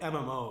think of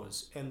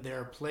MMOs and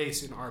their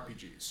place in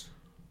RPGs?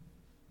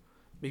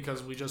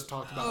 Because we just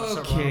talked about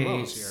several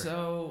MMOs here.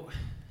 So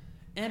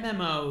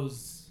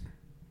MMOs,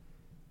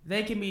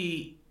 they can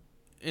be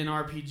an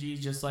RPG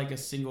just like a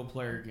single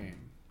player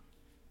game.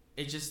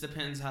 It just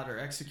depends how they're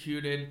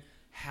executed,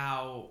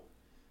 how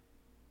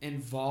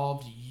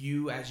involved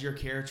you as your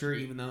character,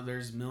 even though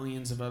there's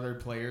millions of other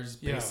players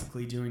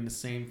basically doing the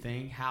same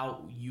thing,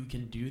 how you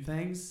can do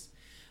things.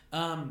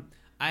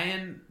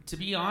 And to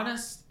be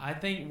honest, I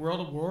think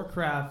World of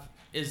Warcraft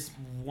is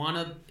one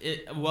of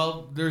it.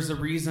 Well, there's a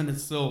reason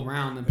it's still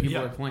around and people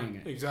are playing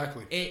it.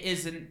 Exactly. It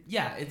isn't.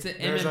 Yeah, it's an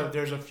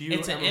there's a few.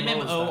 It's an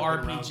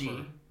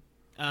MMOs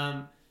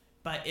MMORPG.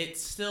 But it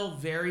still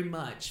very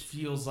much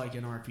feels like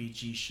an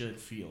RPG should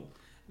feel.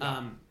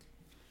 Yeah.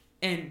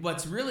 And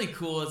what's really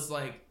cool is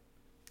like,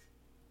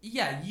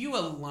 yeah, you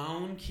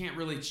alone can't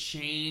really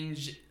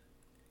change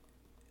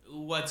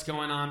what's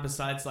going on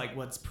besides like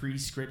what's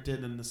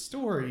pre-scripted in the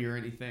story or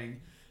anything.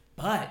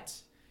 But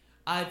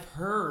I've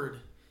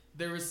heard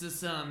there was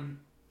this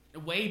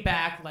way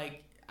back,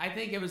 like I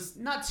think it was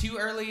not too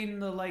early in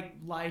the like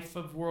life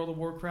of World of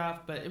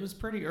Warcraft, but it was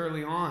pretty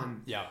early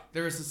on. Yeah.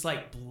 There was this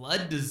like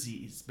blood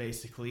disease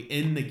basically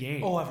in the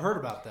game. Oh, I've heard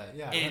about that.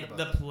 Yeah. And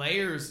the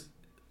players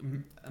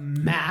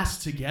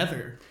massed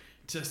together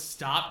to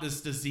stop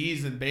this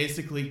disease and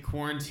basically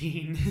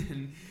quarantine.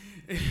 And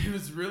it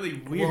was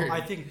really weird. Well,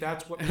 I think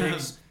that's what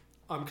makes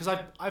because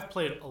I've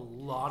played a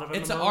lot of MMOs.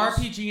 It's an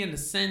RPG in the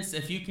sense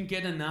if you can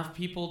get enough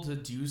people to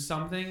do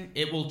something,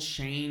 it will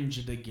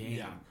change the game.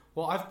 Yeah.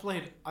 Well, I've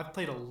played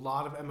a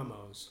lot of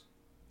MMOs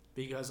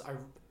because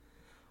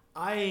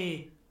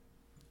I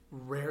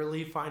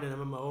rarely find an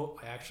MMO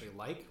I actually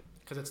like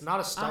because it's not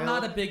a style. I'm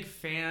not a big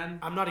fan.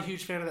 I'm not a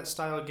huge fan of that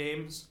style of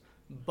games,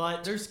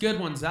 but there's good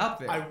ones out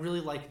there. I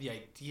really like the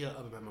idea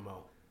of an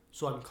MMO,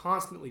 so I'm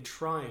constantly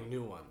trying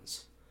new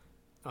ones.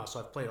 So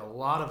I've played a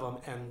lot of them,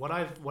 and what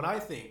I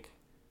think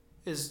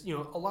is, you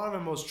know, a lot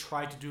of MMOs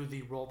try to do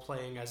the role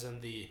playing, as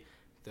in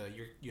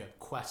you have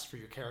quests for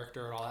your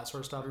character and all that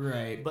sort of stuff.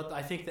 Right. But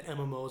I think the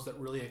MMOs that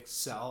really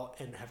excel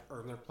and have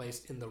earned their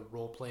place in the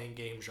role playing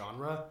game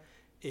genre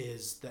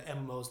is the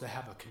MMOs that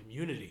have a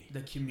community.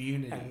 The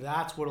community. And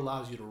that's what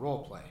allows you to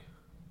role play.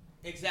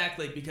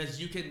 Exactly, because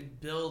you can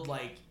build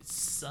like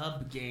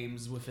sub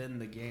games within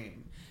the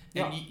game.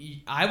 And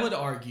I would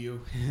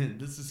argue,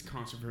 this is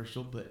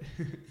controversial, but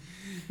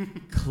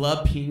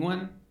Club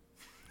Penguin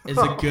is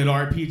a good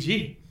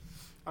RPG.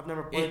 I've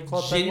never played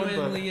Club Penguin. It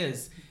genuinely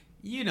is.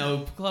 You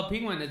know, Club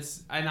Penguin,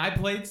 and I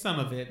played some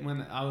of it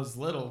when I was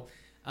little.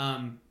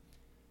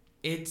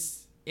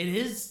 It's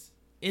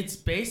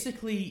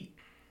basically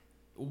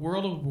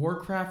World of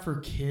Warcraft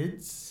for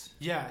kids.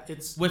 Yeah,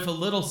 it's with a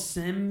little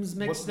Sims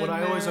mixed in. What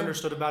I always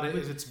understood about it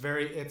is it's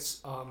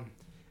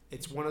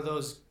one of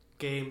those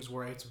games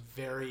where it's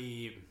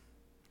very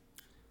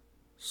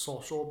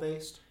social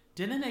based.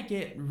 Didn't it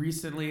get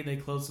recently? They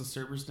closed the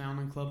servers down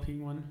on Club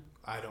Penguin.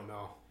 I don't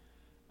know.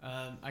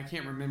 I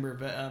can't remember,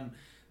 but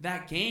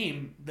that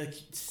game, the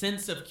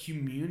sense of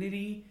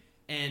community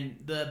and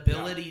the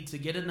ability to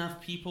get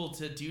enough people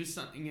to do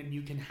something, and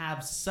you can have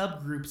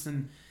subgroups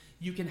and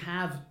you can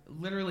have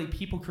literally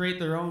people create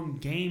their own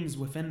games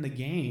within the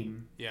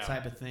game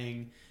type of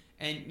thing.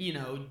 And, you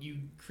know, you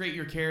create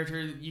your character,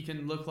 you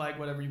can look like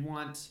whatever you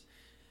want.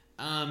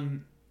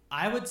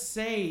 I would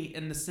say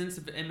in the sense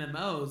of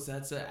MMOs,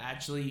 that's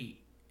actually,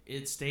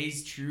 it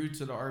stays true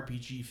to the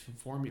RPG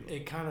formula.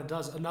 It kind of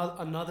does.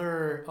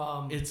 Another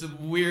it's a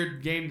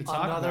weird game to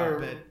talk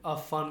about. But a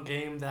fun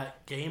game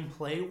that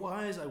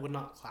gameplay-wise I would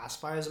not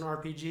classify as an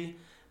RPG,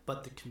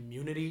 but the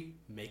community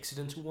makes it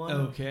into one.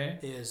 Okay.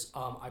 Is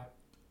I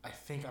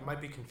think I might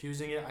be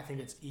confusing it. I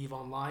think it's EVE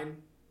Online.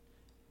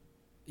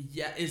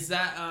 Yeah, is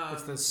that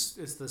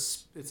it's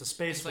a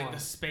space one. Like the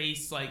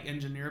space like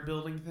engineer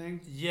building thing?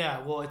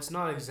 Yeah, well, it's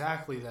not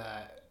exactly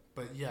that,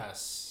 but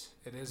yes,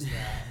 it is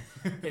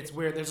that. It's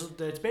weird.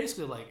 It's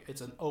basically like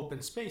it's an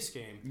open space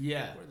game.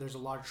 Yeah. Where there's a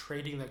lot of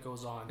trading that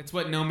goes on. It's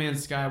what No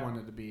Man's Sky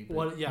wanted to be.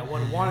 What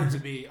it wanted to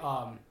be.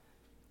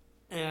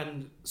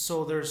 And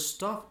so there's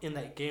stuff in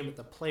that game that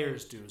the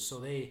players do. So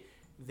they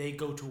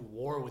go to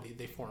war with you.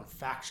 They form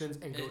factions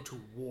and go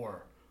to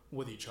war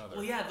with each other.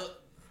 Well, yeah,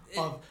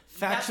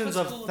 factions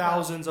of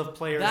thousands of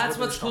players. That's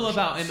what's cool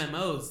about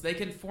MMOs. They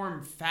can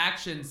form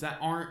factions that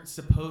aren't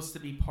supposed to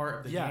be part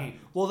of the game.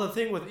 Well, the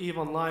thing with EVE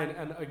Online,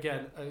 and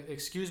again,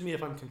 excuse me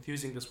if I'm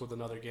confusing this with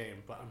another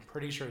game, but I'm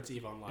pretty sure it's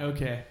EVE Online.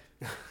 Okay.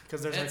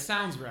 Because that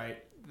sounds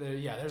right.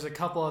 There's a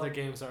couple other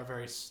games that are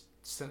very.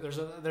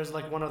 There's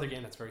like one other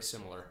game that's very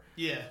similar.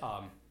 Yeah.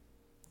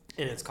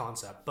 In its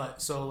concept,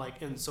 but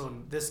in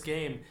this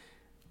game,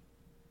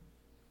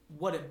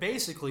 what it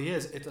basically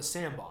is, it's a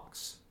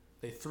sandbox.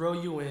 They throw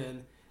you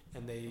in,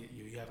 and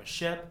you have a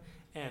ship,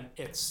 and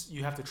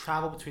you have to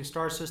travel between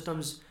star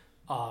systems.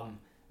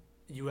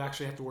 you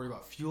actually have to worry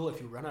about fuel if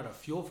you run out of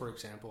fuel, for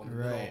example. In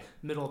the Right.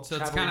 middle So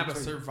it's traveling kind of a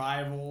between-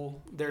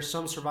 survival. There's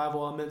some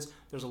survival elements.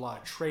 There's a lot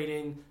of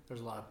trading.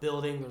 There's a lot of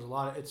building.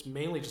 It's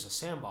mainly just a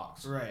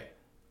sandbox. Right.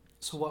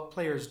 So what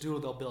players do,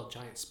 they'll build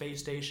giant space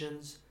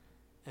stations,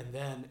 and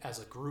then as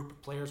a group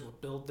of players will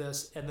build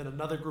this, and then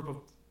another group of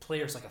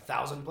players, like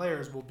 1,000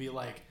 players, will be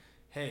like,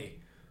 hey,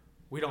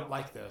 we don't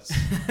like this.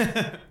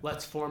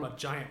 Let's form a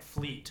giant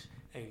fleet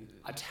and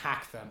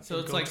attack them. So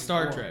and it's go like to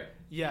Star war. Trek.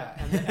 Yeah,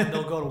 and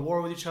they'll go to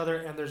war with each other.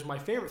 And there's my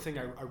favorite thing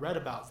I read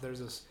about. There's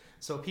this.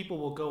 So people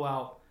will go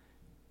out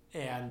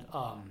and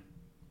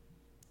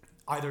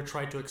either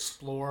try to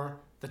explore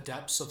the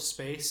depths of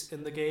space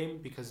in the game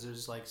because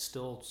there's like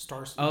still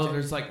stars. Oh,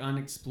 there's like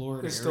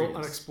unexplored there's areas. still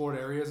unexplored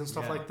areas and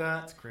stuff Yeah, like that.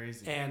 That's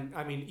crazy. And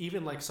I mean,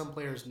 even like some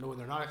players know when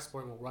they're not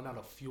exploring will run out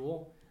of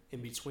fuel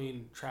in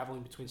between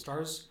traveling between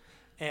stars.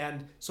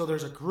 And so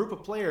there's a group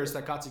of players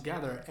that got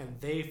together and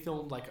they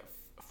formed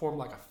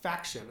like a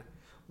faction.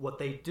 What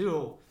they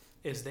do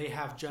is they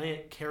have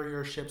giant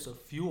carrier ships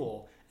of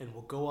fuel and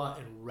will go out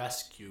and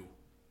rescue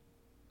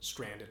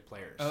stranded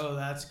players. Oh,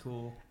 that's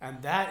cool. And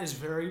that is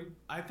very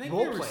I think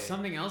Role there was playing.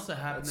 something else that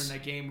happened That's- in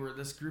that game where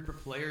this group of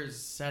players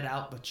set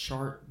out to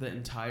chart the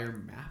entire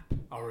map.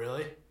 Oh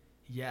really?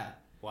 Yeah.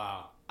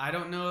 Wow. I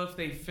don't know if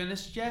they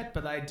finished yet,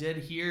 but I did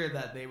hear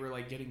that they were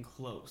like getting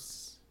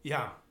close.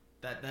 Yeah.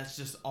 That's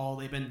just all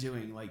they've been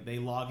doing. Like they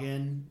log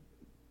in,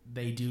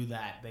 they do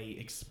that, they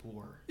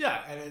explore.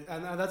 Yeah,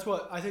 and that's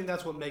what I think.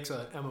 That's what makes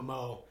a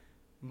MMO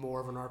more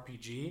of an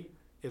RPG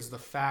is the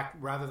fact,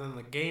 rather than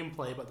the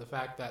gameplay, but the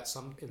fact that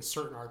in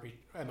certain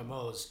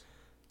MMOs,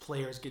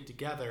 players get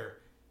together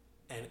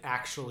and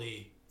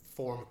actually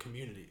form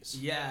communities.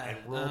 Yeah.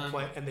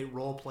 And they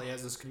role play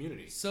as this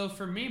community. So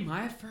for me,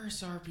 my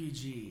first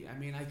RPG, I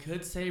mean, I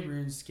could say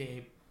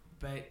RuneScape,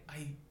 but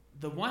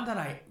the one that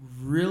I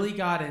really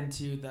got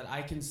into that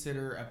I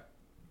consider a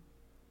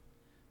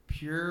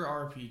pure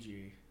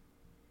RPG,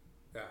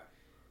 Yeah.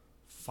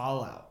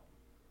 Fallout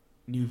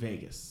New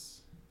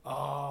Vegas.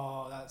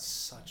 Oh, that's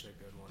such a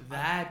good one.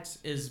 That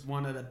is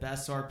one of the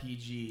best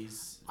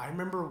RPGs I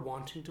remember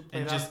wanting to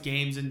play and that. just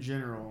games in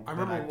general. I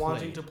remember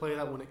wanting to play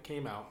that when it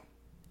came out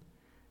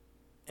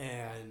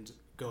and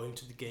going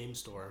to the game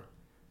store,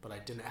 but I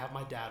didn't have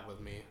my dad with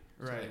me,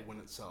 so Right. they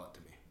wouldn't sell it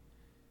to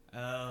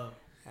me. Oh.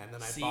 And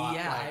then I See, bought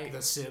yeah, like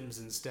The Sims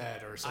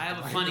instead or I something. have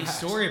a like funny that.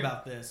 story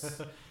about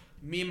this.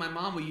 Me and my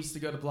mom, we used to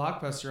go to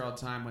Blockbuster all the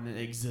time when it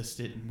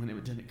existed and when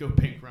it didn't go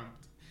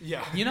bankrupt.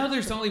 Yeah. You know,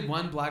 there's only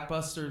one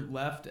Blockbuster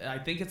left. I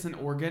think it's in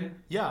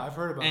Oregon, Yeah, I've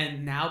heard about it.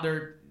 and now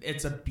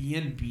it's a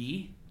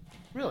B&B.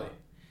 Really?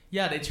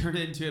 Yeah, they turned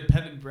it into a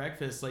bed and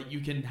breakfast. Like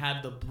you can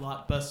have the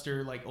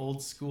Blockbuster like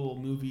old school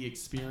movie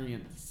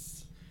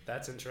experience,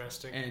 That's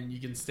interesting. and you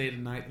can stay the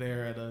night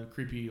there at a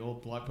creepy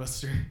old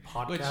Blockbuster.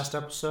 Podcast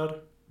episode?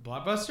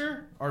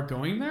 Blockbuster are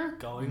going there?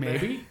 Going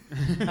maybe.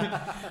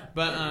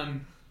 But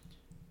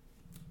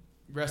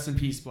rest in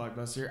peace,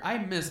 Blockbuster. I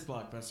miss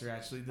Blockbuster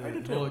actually. I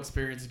do The whole too.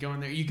 experience of going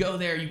there. You go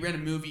there, you rent a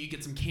movie, you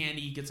get some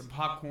candy, you get some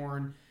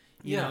popcorn.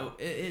 You Yeah. know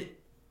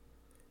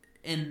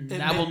and It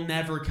that made- will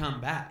never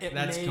come back.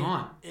 That's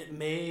gone. It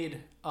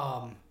made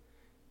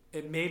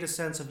a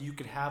sense of you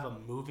could have a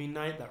movie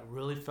night that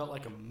really felt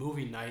like a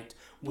movie night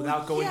without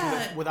Well, going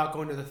yeah. without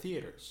going to the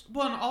theaters.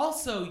 Well, and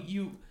also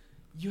you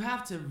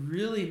have to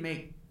really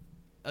make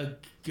a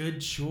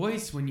good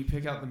choice when you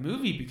pick out the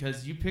movie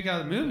because you pick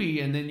out the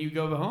movie and then you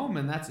go home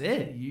and that's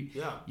it.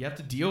 Yeah. You have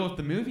to deal with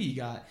the movie you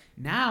got.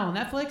 Now,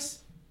 Netflix,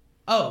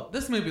 oh,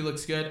 this movie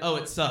looks good. Oh,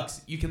 it sucks.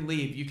 You can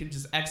leave. You can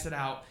just exit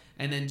out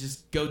and then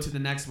just go to the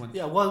next one.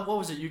 Yeah, what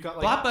was it? You got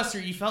like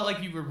Blockbuster, you felt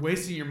like you were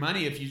wasting your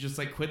money if you just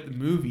like quit the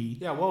movie.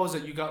 Yeah, what was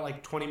it? You got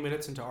like 20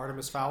 minutes into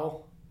Artemis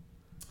Fowl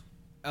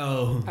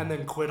Oh. and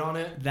then quit on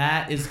it?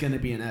 That is going to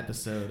be an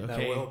episode,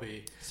 okay? That will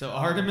be. So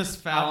Artemis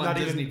Fowl on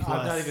Disney Plus.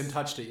 I've not even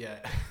touched it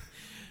yet.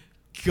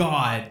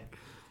 God.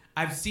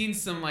 I've seen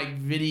some like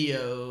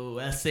video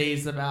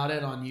essays about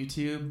it on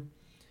YouTube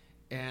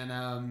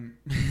and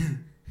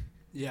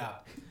Yeah.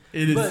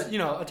 it is But, you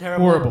know, a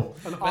terrible horrible.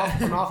 an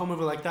awful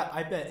movie like that,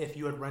 I bet if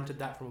you had rented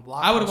that from a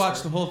Blockbuster, I would have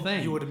watched the whole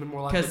thing. you would have been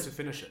more likely 'Cause- to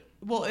finish it.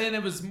 Well, and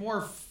it was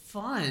more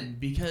fun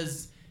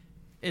because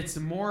it's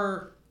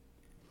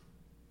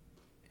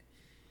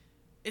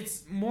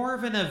more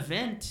of an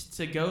event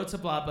to go to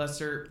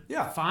Blockbuster,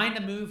 Yeah. find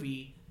a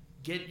movie,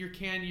 get your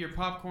candy, your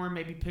popcorn,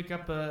 maybe pick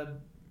up a,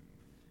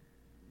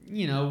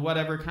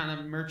 whatever kind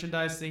of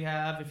merchandise they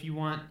have if you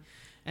want,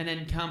 and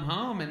then come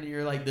home and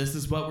you're like, this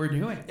is what we're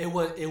doing. It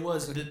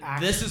was an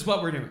This is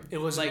what we're doing. It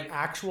was like an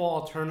actual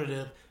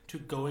alternative to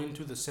going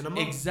to the cinema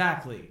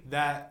exactly.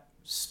 that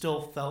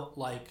still felt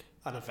like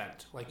an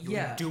event. Like you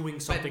were doing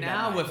something But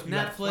now that night. with You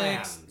had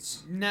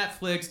Netflix,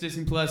 plans.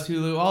 Disney Plus,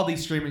 Hulu, all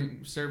these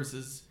streaming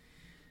services,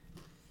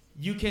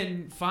 you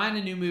can find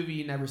a new movie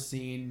you've never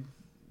seen.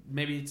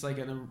 Maybe it's like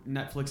a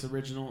Netflix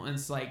original, and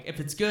it's like if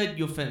it's good,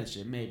 you'll finish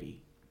it,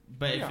 maybe.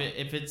 But Yeah.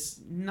 if it's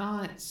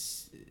not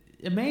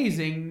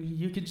amazing,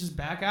 you could just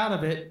back out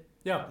of it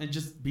Yeah. and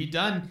just be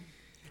done.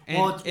 And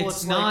Well, it's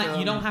it's like, not.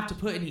 You don't have to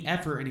put any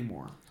effort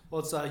anymore.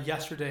 Well, it's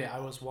yesterday I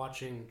was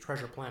watching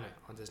Treasure Planet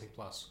on Disney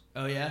Plus,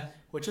 Oh yeah.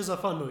 which is a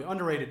fun movie,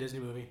 underrated Disney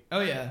movie. Oh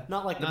yeah.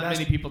 Not like the Not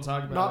best, many people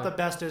talk about not it. the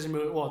best Disney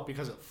movie. Well,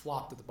 because it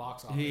flopped at the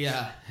box office.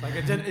 Yeah. Like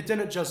it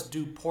didn't just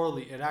do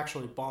poorly. It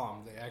actually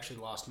bombed. They actually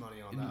lost money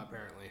on that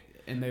apparently.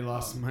 And they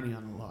lost money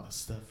on a lot of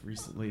stuff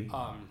recently.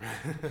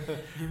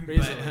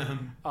 Recently.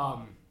 But,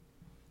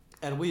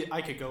 And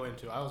I could go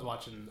into. I was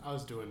watching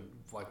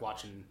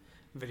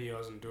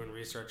videos and doing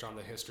research on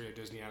the history of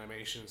Disney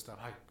animation and stuff.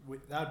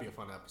 That would be a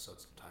fun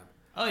episode sometime.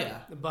 oh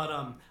yeah. But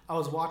I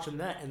was watching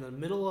that in the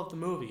middle of the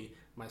movie.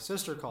 My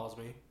sister calls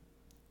me,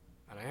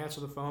 and I answer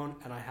the phone,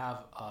 and I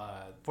have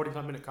a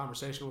 45-minute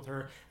conversation with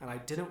her, and I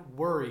didn't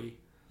worry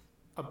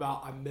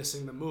about I'm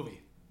missing the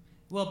movie.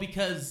 Well,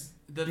 because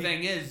the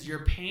thing is,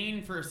 you're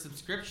paying for a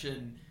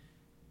subscription,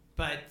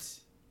 but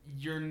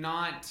you're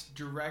not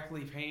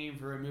directly paying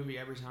for a movie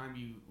every time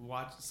you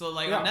watch. So,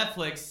 like on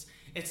Netflix,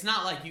 it's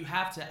not like you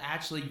have to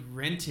actually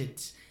rent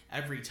it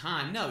every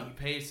time. No, you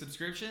pay a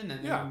subscription,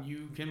 and then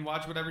you can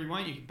watch whatever you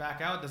want. You can back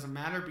out. It doesn't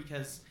matter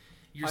because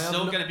you're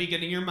still going to be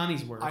getting your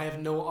money's worth. I have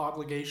no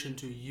obligation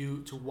to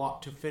you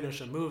to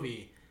finish a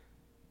movie.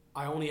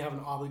 I only have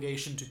an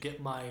obligation to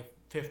get my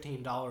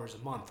 $15 a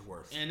month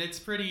worth. And it's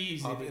pretty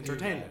easy of to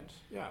entertainment.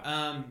 do that.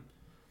 Yeah.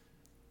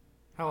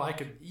 Hell, I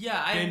could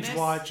I binge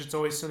watch It's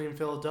Always Sunny in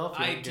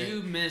Philadelphia. I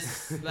do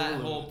miss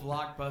that whole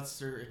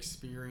Blockbuster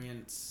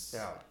experience.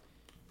 Yeah.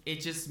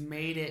 It just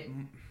made it.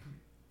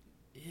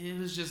 It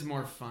was just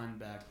more fun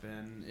back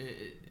then.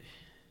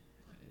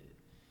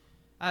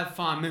 I have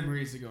fond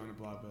memories of going to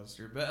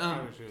Blockbuster, but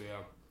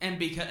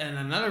and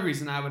another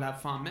reason I would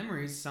have fond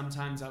memories.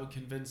 Sometimes I would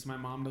convince my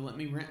mom to let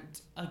me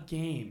rent a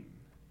game.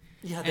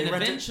 Yeah, they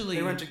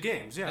rented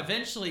games. Yeah.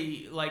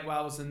 Eventually, like while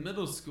I was in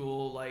middle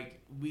school,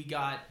 like we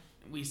got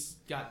this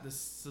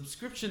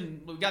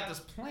subscription. We got this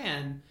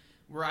plan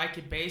where I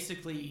could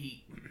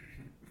basically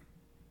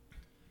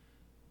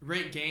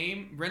rent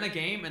a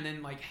game, and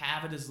then like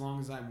have it as long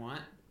as I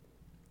want.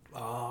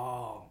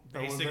 Oh,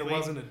 basically, there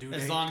wasn't a due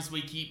date. As long as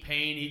we keep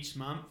paying each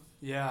month.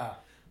 Yeah,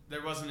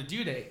 there wasn't a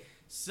due date.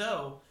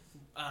 So,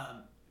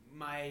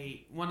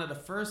 one of the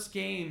first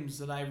games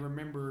that I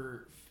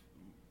remember,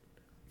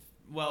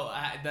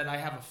 that I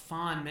have a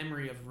fond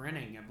memory of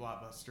renting at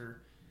Blockbuster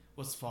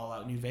was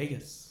Fallout New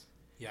Vegas.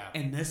 Yeah,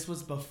 and this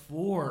was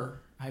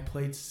before I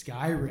played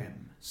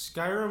Skyrim.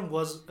 Skyrim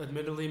was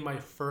admittedly my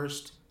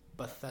first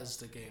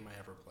Bethesda game I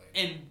ever played.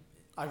 And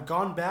I've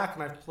gone back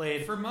and I've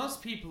played for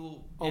most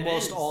people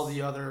almost all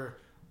the other.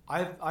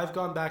 I've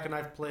gone back and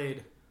I've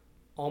played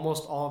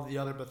almost all of the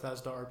other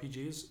Bethesda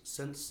RPGs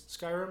since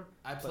Skyrim.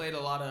 I played a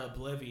lot of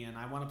Oblivion.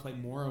 I want to play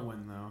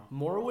Morrowind though.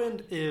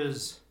 Morrowind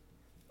is,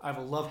 I have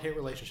a love-hate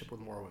relationship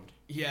with Morrowind.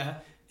 Yeah,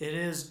 it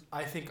is.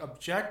 I think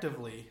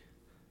objectively,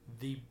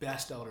 the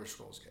best Elder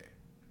Scrolls game.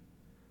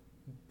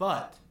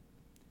 But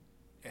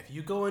if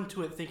you go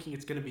into it thinking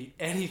it's going to be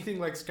anything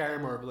like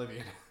Skyrim or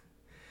Oblivion,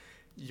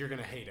 you're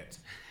going to hate it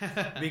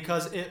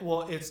because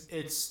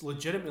it's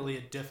legitimately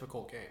a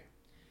difficult game.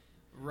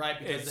 Right,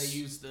 because they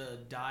use the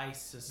die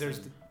system. You're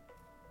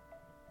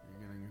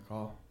getting a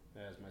call.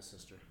 That's my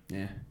sister.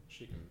 Yeah,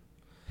 she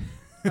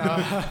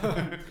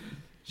can.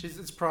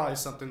 It's probably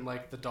something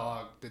like the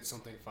dog did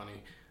something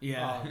funny.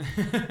 Yeah.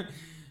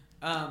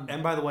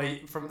 And by the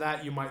way, from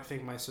that you might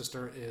think my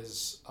sister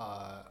is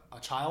a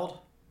child.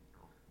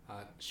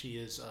 She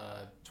is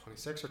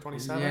 26 or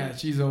 27. Yeah,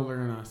 she's older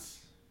than us.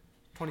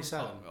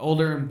 27.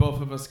 Older than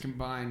both of us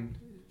combined.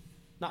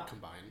 Not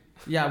combined.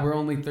 Yeah, we're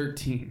only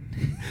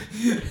 13.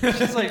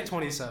 She's like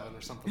 27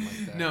 or something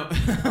like that.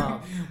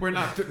 No, we're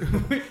not.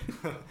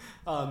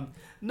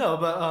 No,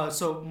 but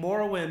so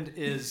Morrowind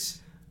is,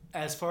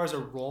 as far as a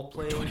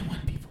role-playing... 21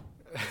 people.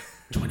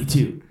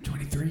 22.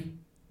 23?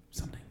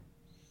 Something.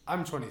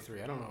 I'm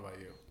 23. I don't know about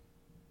you.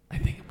 I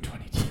think I'm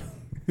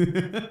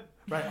 22.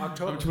 Right,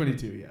 October. I'm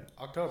 22, yeah.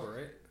 October,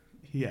 right?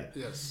 Yeah.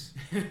 Yes.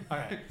 All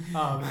right.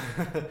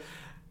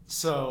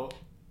 So...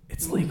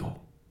 It's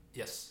legal.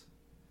 Yes.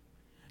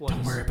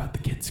 Don't worry about the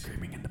kids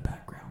screaming in the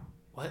background.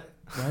 What?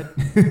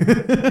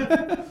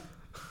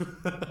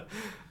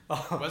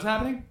 What's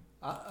happening?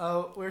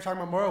 We were talking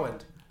about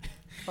Morrowind.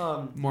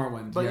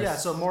 Morrowind, but yes. yeah,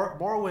 so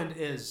Morrowind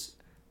is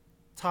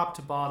top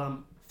to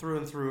bottom, through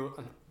and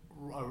through,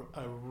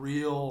 a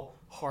real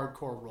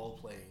hardcore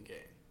role-playing game.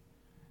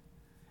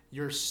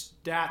 Your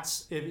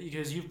stats,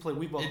 because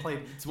we both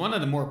played. It's one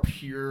of the more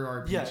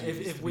pure RPGs. Yeah,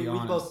 if we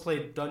both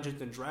played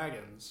Dungeons and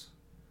Dragons,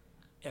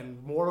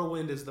 and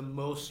Morrowind is the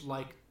most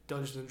like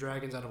Dungeons and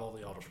Dragons out of all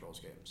the Elder Scrolls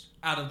games.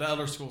 Out of the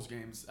Elder Scrolls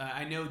games,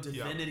 I know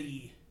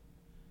Divinity.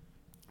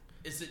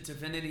 Yeah. Is it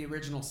Divinity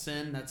Original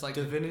Sin? That's like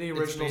Divinity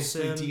Original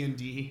Sin.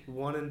 D&D.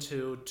 1 and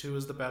 2. 2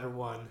 is the better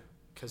one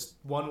because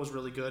 1 was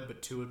really good,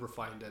 but 2 had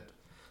refined it.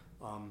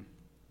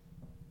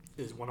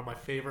 Is one of my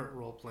favorite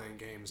role-playing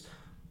games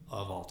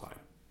of all time.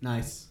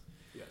 Nice.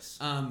 Yes.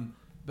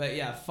 But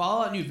yeah,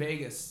 Fallout New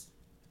Vegas.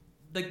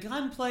 The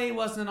gunplay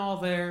wasn't all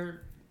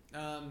there.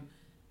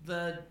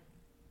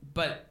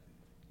 But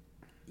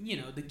you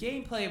know, the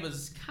gameplay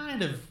was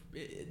kind of,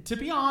 to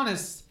be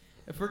honest,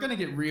 it if we're gonna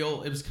get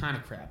real, it was kind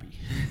of crappy.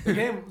 The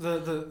game,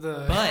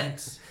 the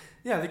But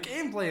yeah, the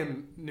gameplay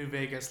in New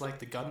Vegas, like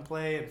the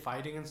gunplay and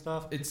fighting and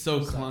stuff. it's so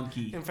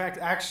clunky. In fact,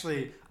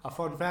 actually, a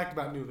fun fact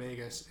about New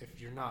Vegas,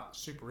 if you're not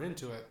super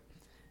into it,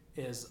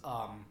 is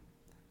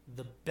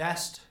the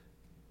best,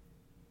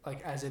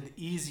 like as in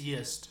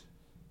easiest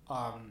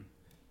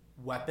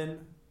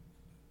weapon,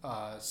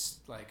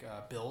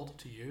 build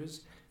to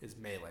use is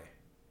melee.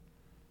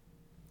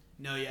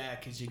 No, yeah,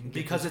 because you can get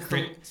Because those it's the-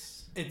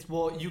 crits,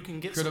 It's you can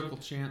get critical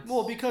chance.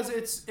 because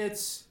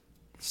it's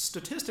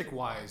statistic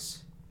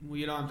wise. Well,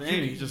 you don't have to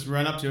aim. You just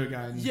run up to a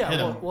guy and Yeah, hit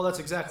him. well, that's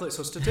exactly it.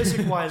 So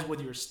statistic wise, with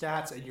your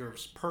stats and your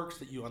perks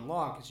that you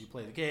unlock as you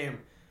play the game,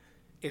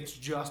 it's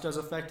just as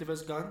effective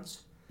as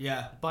guns,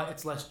 Yeah, but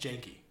it's less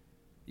janky.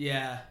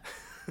 yeah.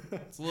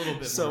 It's a little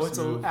bit So more it's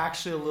smooth.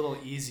 actually a little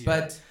easier.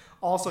 But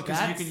also because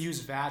you that's- can use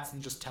VATS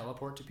and just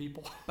teleport to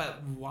people.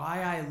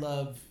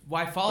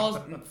 why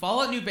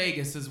Fallout New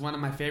Vegas is one of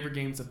my favorite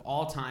games of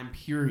all time.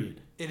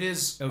 Period. It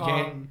is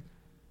Okay.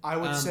 I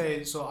would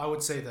say so. I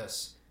would say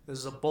this. This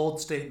is a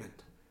bold statement.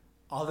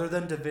 Other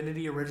than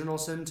Divinity: Original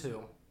Sin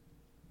 2,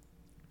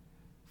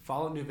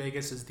 Fallout New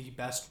Vegas is the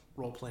best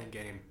role-playing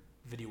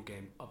video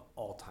game of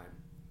all time.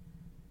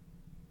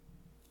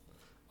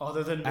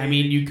 Other than I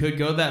mean, you could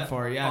go that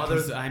far, yeah. Other-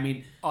 'Cause, I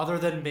mean, other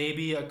than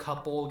maybe a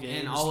couple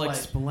games, and I'll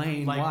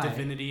explain like why.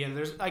 Divinity,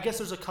 and I guess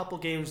there's a couple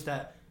games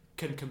that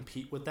can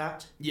compete with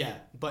that, Yeah.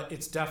 but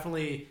it's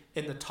definitely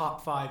in the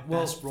top 5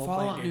 Well, best role-playing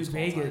Fallout New games of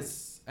all time.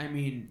 Vegas. I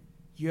mean,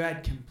 you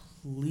had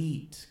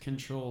complete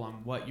control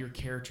on what your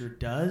character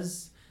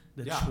does,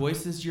 the Yeah.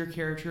 choices your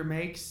character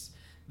makes,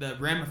 the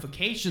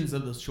ramifications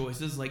of those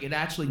choices. Like, it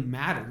actually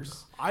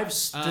matters. I've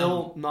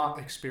still not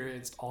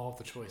experienced all of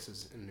the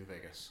choices in New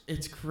Vegas.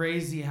 It's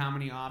crazy how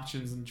many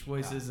options and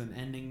choices and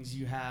endings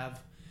you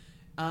have,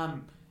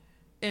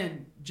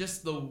 and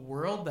just the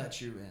world that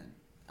you're in.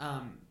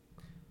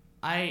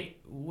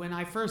 When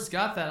I first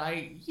got that,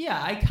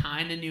 I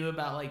kind of knew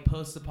about like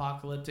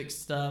post-apocalyptic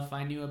stuff.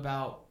 I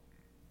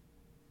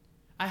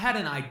had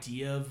an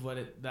idea of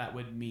what that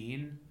would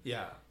mean,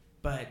 Yeah.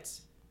 but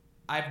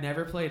I've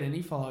never played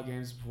any Fallout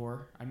games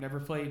before. I've never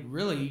played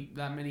really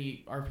that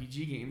many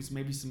RPG games.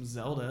 Maybe some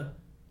Zelda.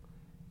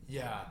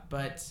 Yeah.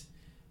 But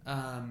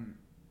and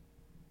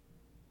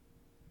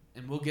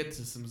we'll get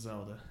to some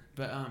Zelda,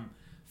 but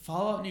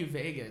Fallout New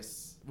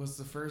Vegas was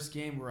the first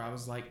game where I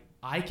was like,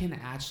 I can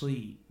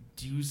actually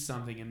do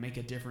something and make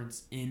a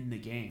difference in the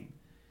game.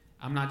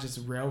 I'm not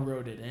just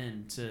railroaded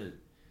into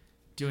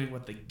doing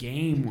what the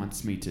game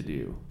wants me to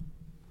do.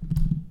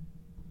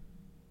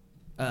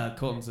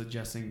 Colton's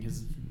adjusting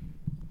his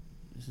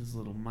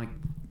little mic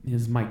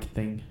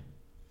thing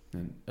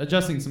and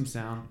adjusting some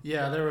sound.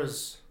 Yeah, there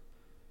was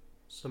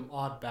some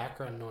odd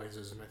background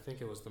noises, and I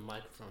think it was the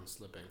microphone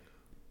slipping.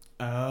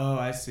 Oh,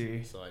 I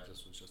see. So I was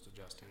just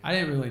adjusting. I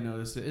didn't really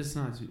notice it.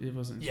 It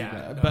wasn't too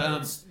bad. no,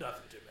 But it's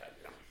nothing too bad.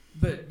 Yeah.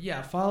 But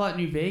yeah, Fallout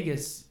New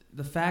Vegas,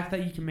 the fact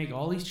that you can make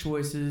all these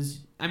choices.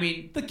 I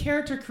mean, the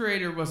character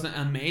creator wasn't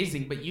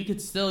amazing, but you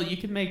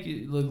could make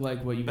it look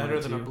like what you Better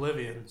wanted than to.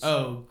 Oblivion's.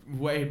 Oh,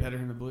 way better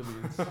than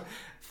Oblivion's.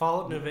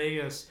 Fallout New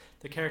Vegas,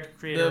 the character The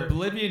creator.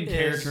 Oblivion is-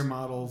 character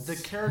models. The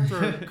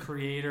character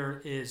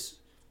creator is,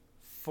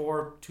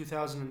 for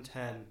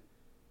 2010,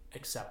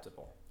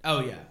 acceptable. Oh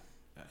yeah,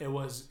 It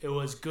was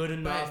good but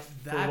enough.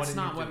 for that's it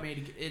not needed what to- made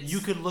it. It's, You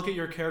could look at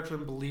your character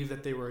and believe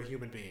that they were a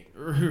human being,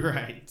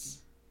 right.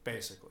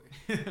 basically.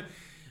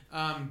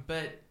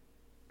 But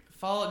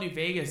Fallout New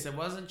Vegas, it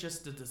wasn't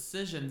just the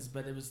decisions,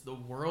 but it was the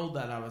world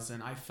that I was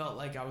in. I felt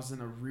like I was in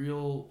a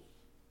real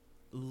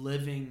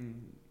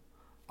living.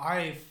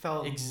 I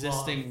fell in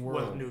Existing love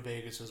world. with New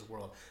Vegas's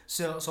world.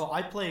 So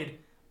I played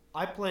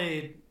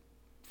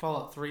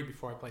Fallout 3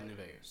 before I played New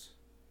Vegas.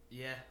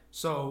 Yeah.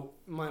 So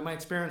my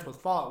experience with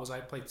Fallout was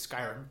I played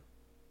Skyrim,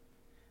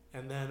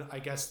 and then I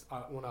guess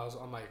when I was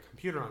on my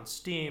computer on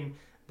Steam,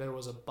 there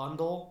was a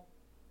bundle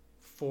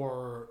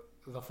for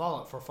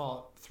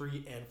Fallout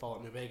 3 and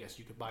Fallout New Vegas.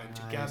 You could buy them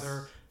Nice.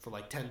 together for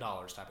like $10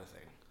 type of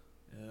thing.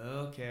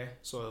 Okay.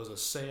 So it was a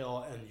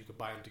sale, and you could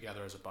buy them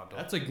together as a bundle.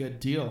 That's a good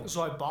deal.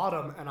 So I bought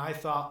them, and I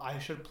thought I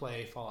should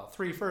play Fallout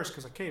 3 first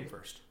because I came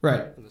first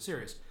Right. in the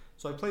series.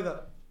 So I played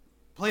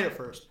it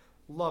first,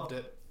 loved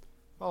it.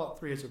 Fallout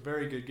 3 is a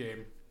very good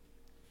game,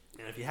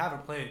 and if you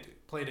haven't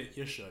played it,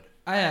 you should.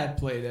 I had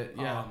played it.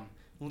 Yeah.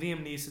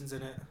 Liam Neeson's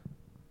in it,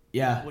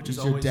 Yeah. which he's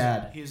is your always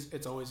dad. you're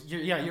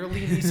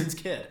Liam Neeson's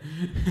kid.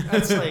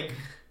 That's like,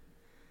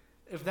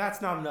 if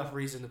that's not enough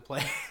reason to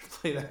play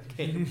that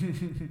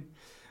game.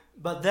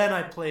 But then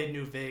I played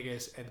New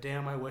Vegas, and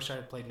damn, I wish I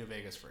had played New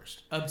Vegas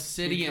first.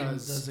 Obsidian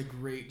Because does a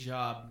great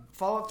job.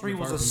 Fallout 3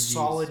 with was a RPGs.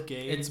 solid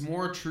game. It's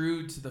more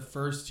true to the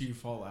first two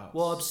Fallouts.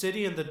 Well,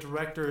 Obsidian, the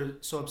director,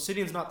 so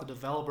Obsidian's not the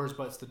developers,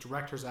 but it's the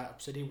directors at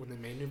Obsidian when they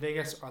made New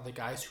Vegas are the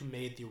guys who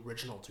made the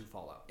original 2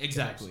 Fallout.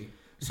 exactly.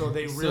 So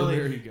they So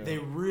there you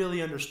go.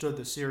 really understood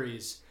the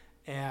series,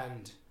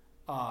 and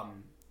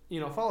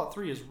Fallout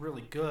 3 is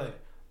really good,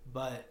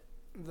 but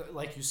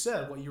like you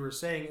said, what you were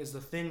saying is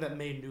the thing that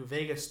made New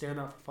Vegas stand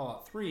out for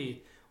Fallout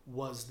 3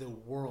 was the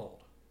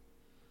world.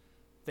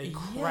 They Yeah,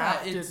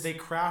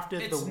 crafted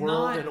it's the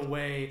world not- in a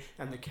way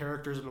and the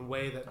characters in a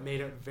way that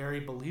made it very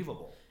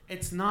believable.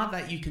 It's not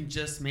that you can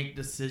just make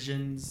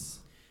decisions.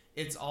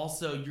 It's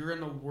also you're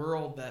in a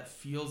world that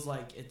feels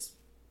like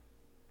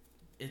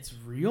it's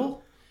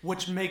real.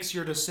 Which makes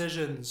your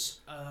decisions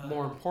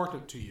more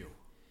important to you.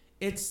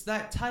 It's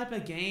that type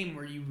of game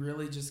where you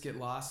really just get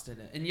lost in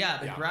it. And yeah,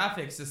 the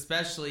graphics,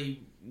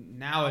 especially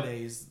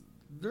nowadays,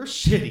 they're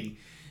shitty.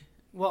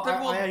 Well, They're-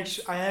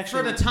 I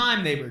actually For the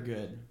time, they were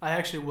good. I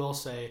actually will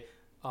say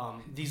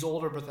these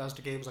older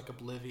Bethesda games like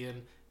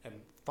Oblivion and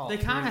Fallout They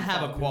kind 3, of have a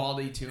Fallout New-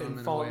 quality to them and in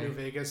a Fallout way. New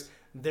Vegas.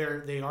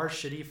 They are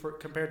shitty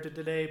compared to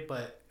today,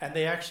 and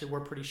they actually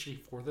were pretty shitty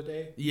for the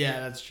day. Yeah,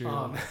 that's true.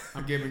 Um,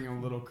 I'm giving them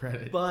a little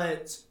credit.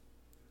 But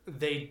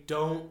they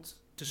don't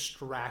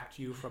distract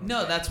you from. No,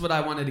 the game. that's what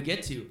I wanted to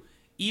get to.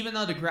 Even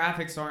though the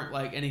graphics aren't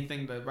like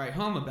anything to write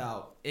home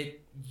about,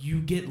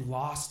 you get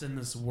lost in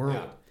this world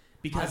Yeah.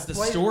 because I've the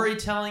played-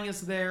 storytelling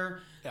is there,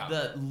 Yeah.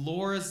 the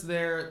lore is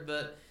there,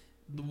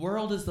 the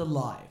world is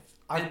alive,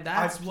 and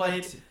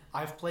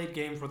I've played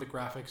games where the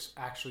graphics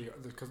actually,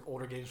 because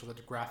older games where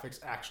the graphics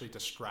actually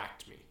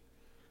distract me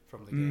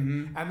from the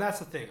game, Mhm. and that's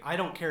the thing. I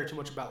don't care too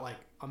much about like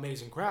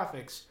amazing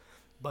graphics,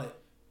 but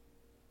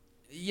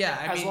Yeah,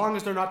 I as mean, long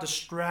as they're not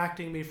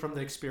distracting me from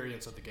the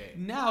experience of the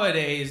game.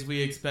 nowadays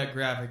we expect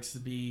graphics to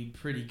be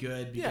pretty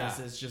good because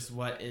Yeah. it's just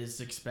what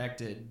is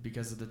expected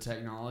because of the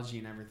technology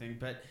and everything.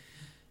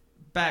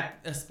 But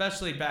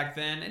especially back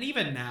then, and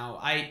even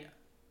now,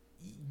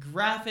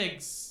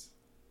 graphics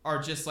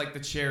are just like the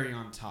cherry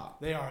on top.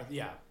 They are,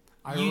 yeah.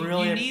 You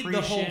need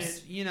the whole,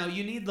 appreciate.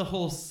 you need the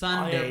whole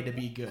Sunday to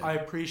be good. I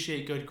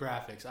appreciate good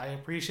graphics. I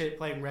appreciate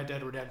playing Red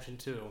Dead Redemption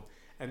 2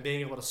 and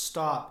being able to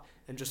stop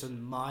and just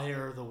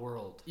admire the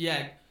world,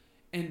 Yeah,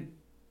 and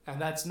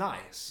that's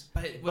nice.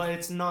 but with But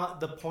it's not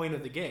the point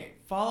of the game.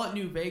 Fallout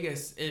New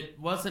Vegas, it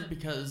wasn't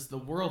because the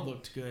world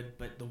looked good,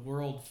 but the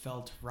world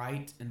felt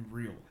right and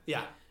real.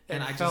 Yeah,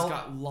 And it I felt-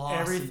 just got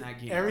lost in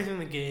that game. Everything in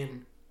the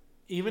game,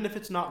 even if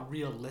it's not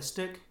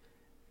realistic,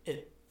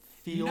 it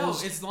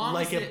feels as long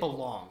like as it it-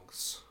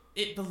 belongs.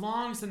 It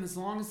belongs, and as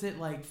long as it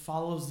like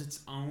follows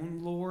its own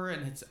lore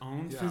and its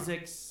own Yeah.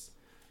 physics.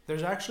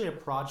 There's actually a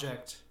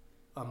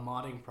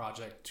modding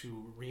project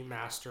to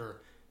remaster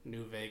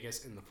New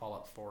Vegas in the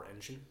Fallout 4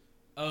 engine.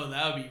 Oh,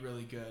 that would be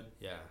really good.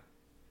 Yeah.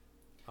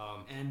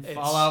 And It's-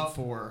 Fallout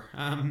 4,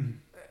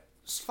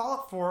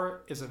 Fallout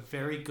 4 is a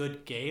very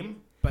good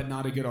game, but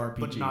not a good RPG.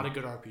 but not a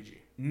good RPG.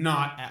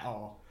 Not at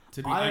all.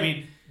 I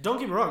mean, don't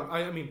get me wrong.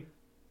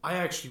 I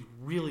actually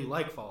really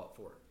like Fallout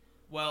 4.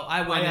 well,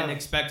 I went in have-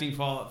 expecting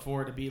Fallout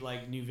 4 to be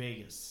like New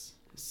Vegas.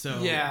 So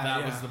Yeah, that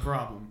yeah. was the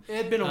problem. It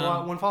had been a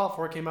while. Um, When Fallout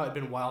 4 came out, it had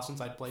been a while since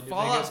I'd played New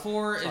Fallout Vegas.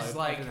 4 so is I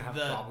like didn't have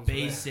the problems with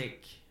it.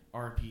 basic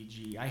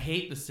RPG. I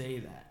hate to say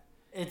that.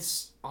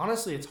 It's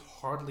honestly, it's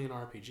hardly an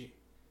RPG.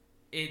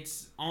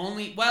 It's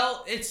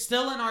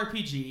still an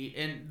RPG,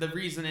 and the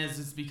reason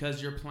is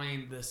because you're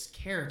playing this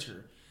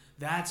character.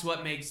 That's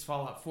what makes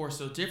Fallout 4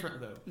 so different,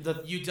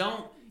 though. You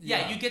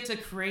Yeah. get to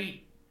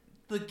create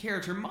the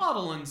character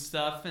model and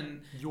stuff,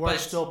 and You are but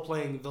still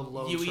playing the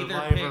lone you either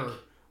survivor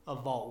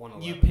of Vault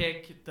 111. you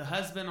pick the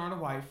husband or the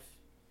wife.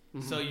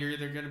 Mhm. So you're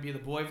either going to be the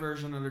boy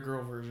version or the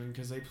girl version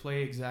because they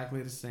play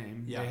exactly the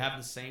same. Yeah. They have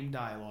the same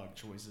dialogue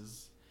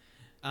choices.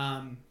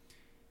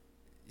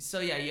 So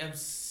yeah, you have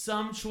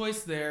some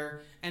choice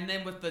there, and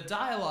then with the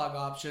dialogue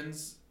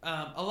options,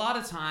 a lot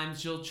of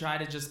times you'll try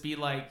to just be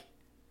like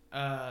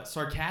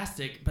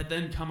sarcastic, but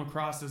then come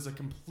across as a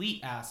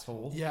complete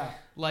asshole. Yeah.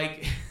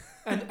 Like,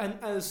 and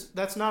as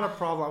that's not a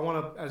problem. I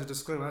want to, as a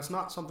disclaimer, that's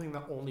not something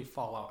that only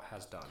Fallout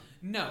has done.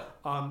 no,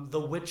 The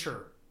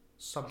Witcher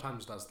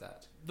sometimes does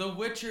that. The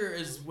Witcher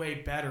is way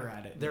better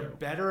at it. They're though.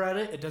 better at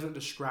it. It doesn't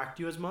distract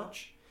you as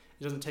much.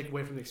 It doesn't take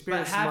away from the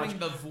experience But as having much.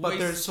 the voice, But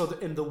there's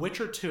in The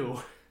Witcher 2,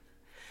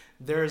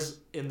 there's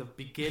in the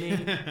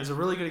beginning. There's a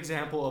really good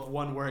example of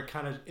one where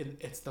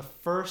it's the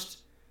first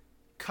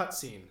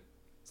cutscene.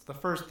 It's the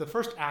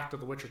first act of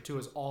The Witcher 2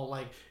 is all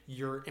like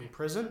you're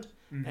imprisoned,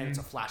 and it's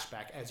a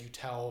flashback as you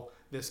tell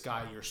this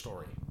guy your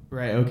story.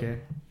 right?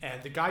 Okay.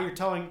 And the guy you're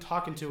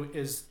talking to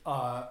is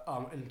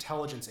an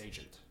intelligence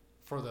agent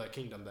for the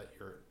kingdom that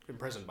you're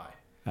imprisoned by.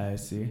 I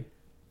see.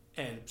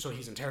 And so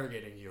he's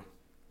interrogating you.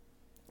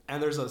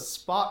 And there's a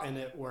spot in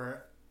it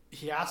where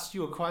he asks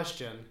you a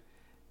question,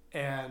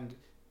 and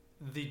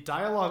the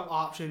dialogue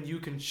option you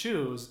can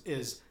choose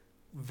is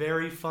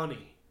very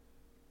funny.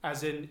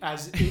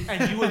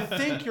 And you would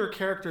think your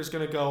character is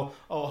going to go,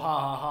 oh, ha,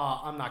 ha,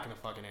 ha, I'm not going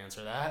to fucking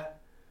answer that.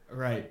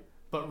 Right.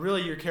 But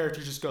really your character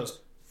just goes,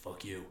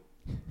 fuck you.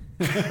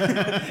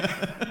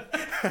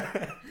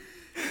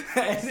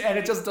 and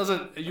it just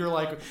doesn't, you're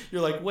like,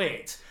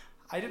 wait,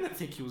 I didn't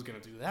think he was going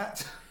to do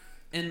that.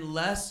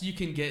 Unless you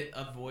can get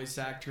a voice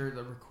actor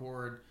to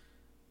record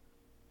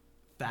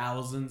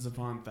thousands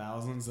upon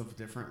thousands of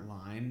different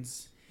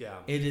lines, Yeah.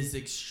 it is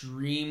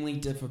extremely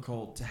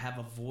difficult to have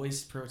a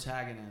voiced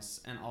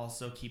protagonist and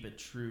also keep it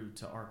true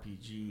to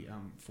RPG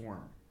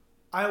form.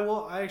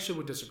 I actually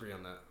would disagree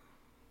on that.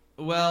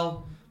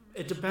 Well,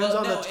 It depends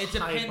on the type it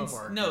depends. of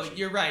RPG. No,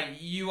 you're right.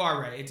 You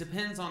are right. It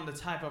depends on the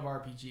type of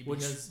RPG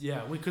because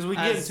because we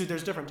get into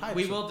there's different types.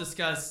 we will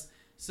discuss.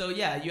 So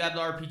yeah, you have the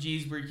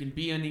RPGs where you can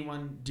be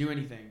anyone, do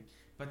anything,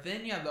 but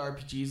then you have the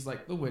RPGs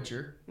like The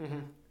Witcher,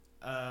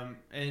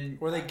 and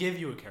where they give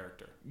you a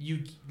character.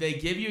 They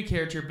give you a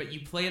character, but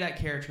you play that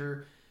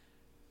character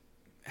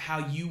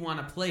how you want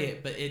to play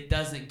it, but it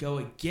doesn't go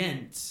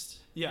against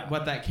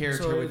what that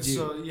character would do.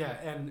 So yeah,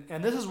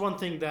 and this is one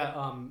thing that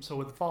so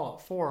with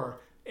Fallout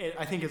 4,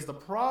 I think it's the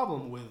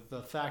problem with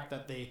the fact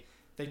that they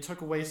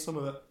took away some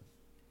of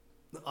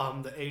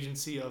the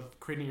agency of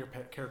creating your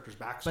character's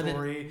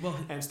backstory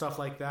and stuff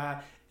like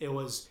that. It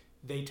was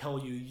they tell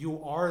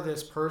you are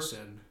this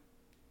person,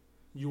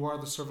 you are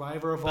the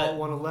survivor of Vault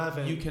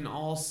 111. You can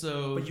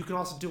also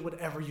do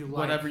whatever you like,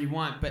 whatever you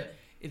want. But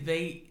if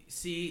they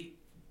see.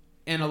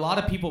 And a lot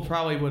of people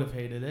probably would have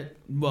hated it.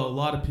 Well, a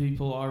lot of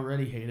people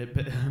already hate it,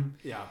 but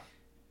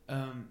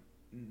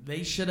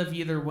they should have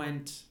either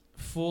went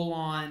full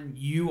on.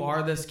 You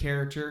are this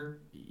character.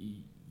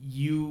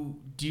 You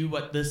do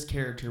what this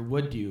character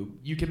would do.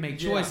 You can make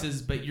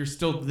choices, but you're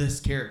still this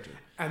character.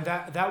 And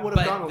that would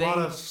have gotten a lot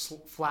of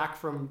flack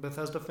from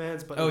Bethesda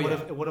fans, but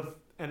it would have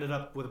ended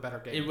up with a better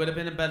game. It would have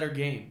been a better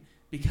game.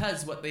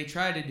 Because what they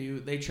tried to do,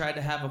 they tried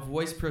to have a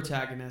voice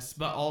protagonist,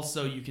 but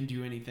also you can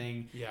do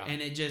anything. Yeah.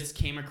 And it just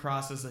came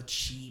across as a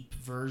cheap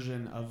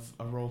version of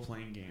a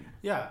role-playing game.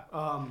 Yeah.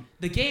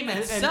 The game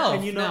itself.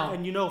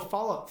 And you know,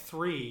 Fallout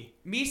 3.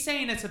 Me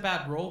saying it's a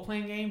bad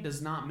role-playing game does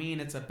not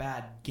mean it's a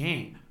bad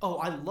game. Oh,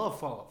 I love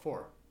Fallout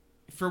 4.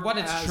 For what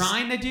it's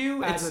trying to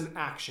do, it's an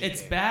action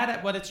It's game. bad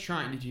at what it's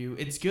trying to do.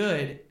 It's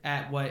good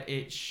at what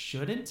it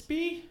shouldn't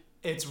be.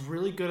 It's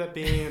really good at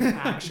being an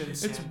action.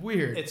 It's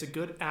weird. It's a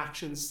good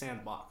action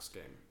sandbox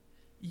game.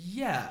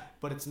 Yeah,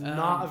 but it's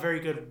not a very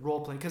good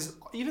role playing because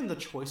even the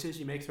choices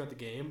you make throughout the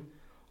game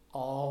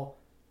all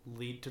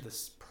lead to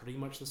this pretty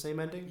much the same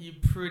ending. You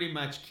pretty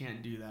much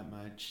can't do that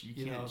much.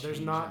 You can't.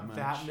 There's not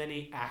that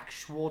many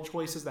actual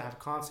choices that have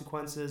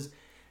consequences.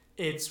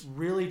 It's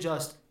really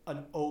just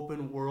an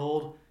open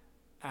world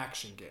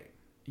action game.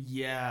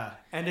 Yeah.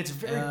 And it's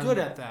very good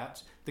at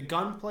that. The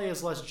gunplay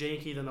is less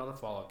janky than other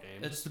Fallout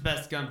games. It's the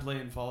best gunplay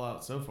in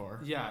Fallout so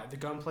far. Yeah, the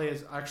gunplay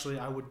is actually,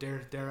 I would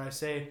dare I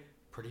say,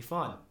 pretty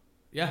fun.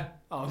 Yeah.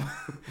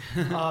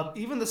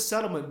 Even the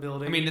settlement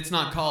building. I mean, it's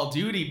not Call of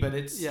Duty, but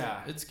it's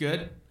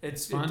good.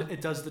 It's fun.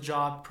 It does the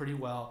job pretty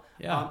well.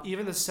 Yeah.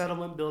 Even the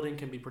settlement building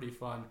can be pretty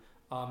fun.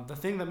 The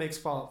thing that makes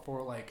Fallout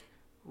 4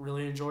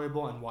 really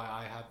enjoyable and why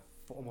I have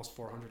almost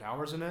 400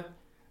 hours in it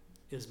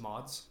is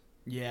mods.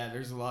 Yeah,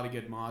 there's a lot of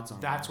good mods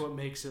on That's there. what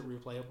makes it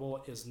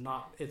replayable. It's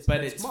mods.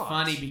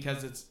 Funny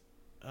because it's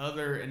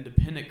other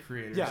independent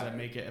creators that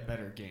make it a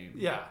better game.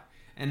 Yeah.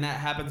 And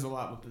that happens a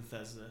lot with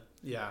Bethesda.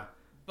 Yeah.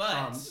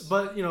 But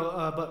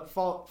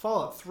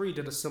Fallout 3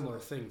 did a similar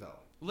thing though.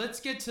 Let's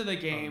get to the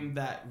game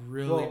that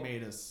really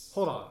made us.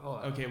 Hold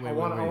on. Okay, wait. I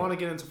want to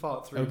get into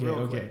Fallout 3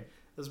 real quick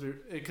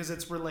because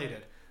it's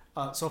related.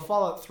 So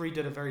Fallout 3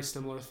 did a very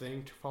similar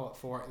thing to Fallout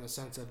 4 in the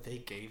sense that they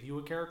gave you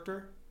a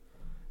character,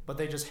 but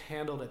they just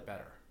handled it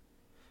better.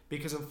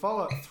 Because in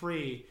Fallout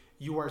 3,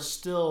 you are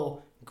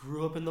still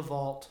grew up in the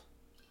vault.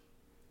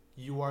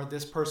 You are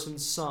this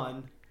person's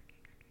son.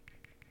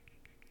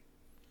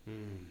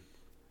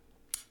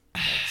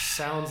 That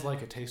sounds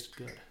like it tasted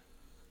good.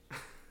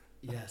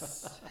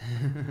 Yes.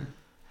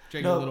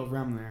 Drink a little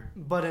rum there.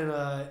 But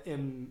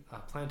in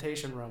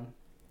Plantation Rum,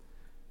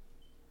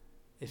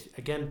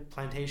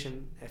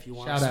 Plantation, if you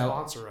want to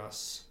sponsor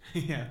us,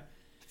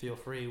 feel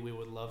free. We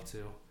would love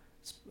to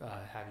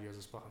have you as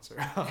a sponsor.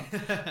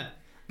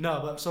 No,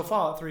 but so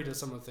Fallout 3 does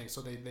some of the things.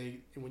 So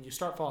they when you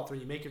start Fallout 3,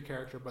 you make your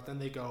character, but then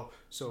they go,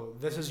 so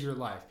this is your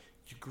life.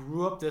 You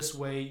grew up this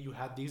way. You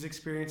had these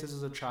experiences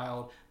as a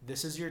child.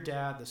 This is your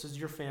dad. This is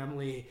your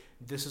family.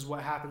 This is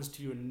what happens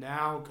to you.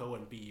 Now go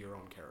and be your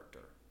own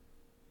character.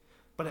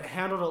 But it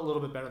handled it a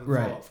little bit better than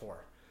Fallout 4.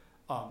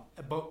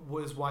 But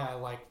was why I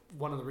like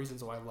one of the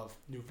reasons why I love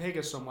New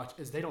Vegas so much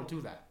is they don't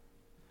do that.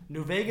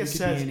 New Vegas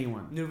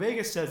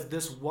says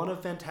this one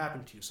event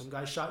happened to you. Some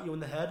guy shot you in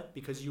the head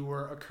because you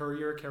were a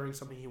courier carrying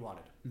something he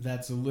wanted.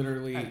 That's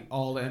literally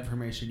all the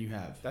information you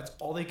have. That's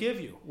all they give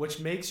you,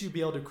 which makes you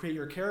be able to create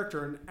your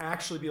character and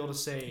actually be able to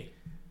say,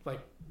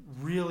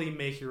 really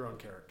make your own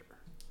character.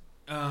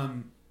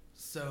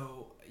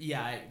 So,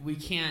 yeah, we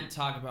can't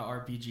talk about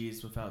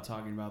RPGs without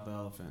talking about the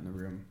elephant in the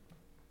room.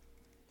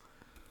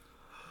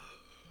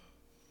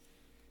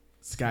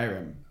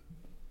 Skyrim.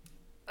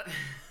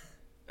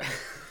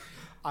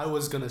 I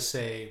was going to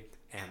say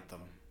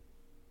Anthem.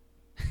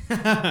 No,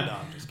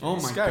 I'm just kidding. Oh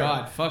my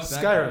god, fuck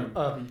that Skyrim.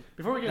 game.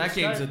 Before we get that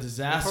game's a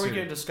disaster. Before we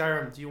get into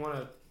Skyrim, do you want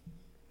to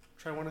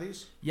try one of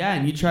these? Yeah,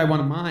 and you try one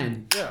of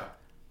mine. Yeah.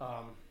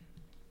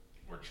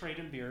 We're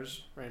trading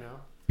beers right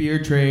now.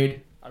 Beer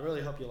trade. I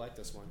really hope you like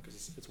this one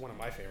because it's one of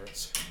my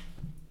favorites.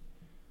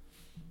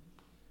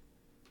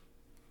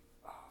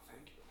 Oh,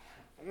 thank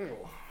you.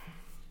 Ooh.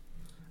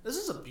 This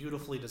is a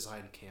beautifully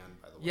designed can,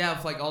 by the way. Yeah,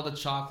 with all the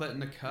chocolate in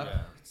the cup. Yeah.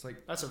 It's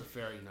like that's a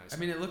very nice. I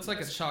mean, it looks like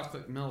a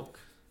chocolate milk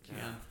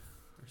can.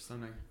 or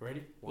something.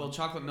 Ready? Well,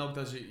 chocolate milk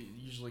does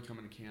usually come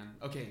in a can.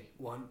 Okay.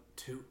 1,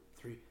 2,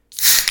 3.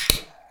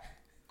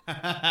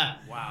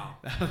 That Wow.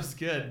 was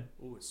good.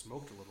 Ooh, it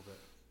smoked a little bit.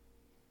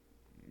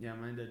 Yeah,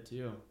 mine did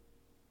too.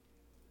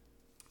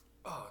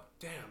 Oh,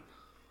 damn.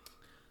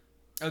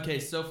 Okay,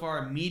 so far,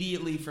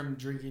 immediately from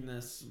drinking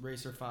this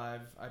Racer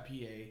 5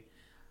 IPA,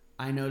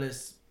 I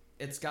notice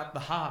it's got the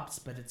hops,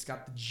 but it's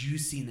got the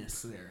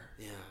juiciness there.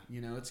 Yeah.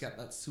 You know, it's got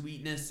that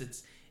sweetness.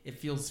 It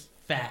feels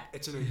fat.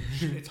 It's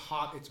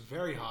hot. It's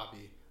very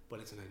hoppy, but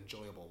it's an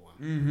enjoyable one.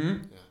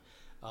 Mm-hmm.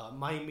 Yeah.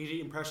 My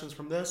immediate impressions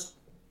from this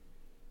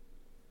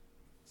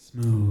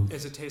Smooth.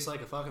 is it tastes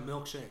like a fucking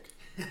milkshake.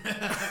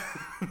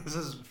 This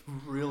is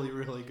really,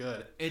 really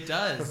good. It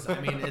does. I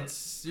mean, it's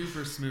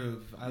super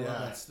smooth. I Yeah.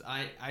 love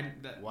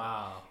that.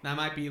 Wow. That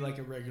might be like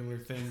a regular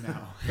thing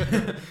now.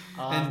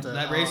 I'll And have to-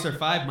 that I'll- Racer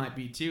 5 might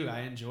be too.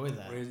 I enjoy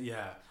that.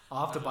 Yeah.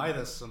 I'll have to buy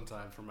this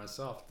sometime for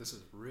myself. This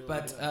is really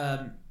But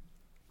good.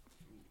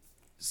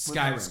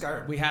 Skyrim.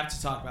 Skyrim. We have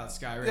to talk about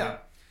Skyrim. Yeah.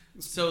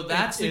 So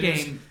that's the It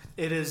is- game.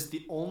 It is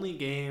the only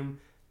game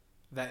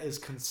that is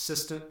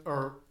consistent,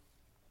 or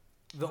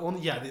it's the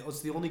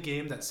only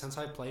game that since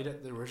I played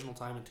it the original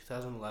time in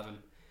 2011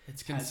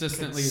 It's has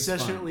consistently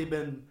consistently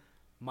been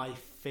my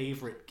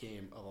favorite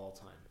game of all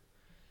time.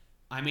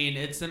 I mean,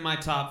 it's in my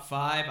top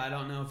 5. I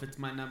don't know if it's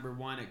my number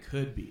 1. It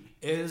could be.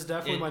 It is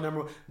definitely my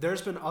number one.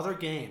 There's been other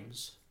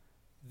games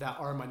that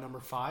are my number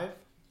 5,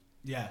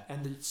 Yeah.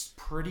 and it's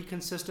pretty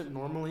consistent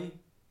normally.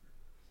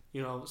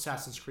 You know,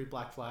 Assassin's Creed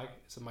Black Flag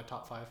is in my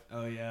top 5.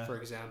 Oh yeah. For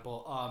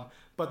example.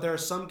 But there are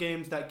some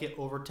games that get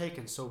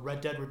overtaken. So Red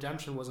Dead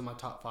Redemption was in my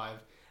top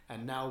 5,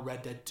 and now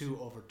Red Dead 2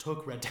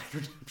 overtook Red Dead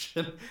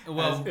Redemption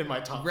Well, in my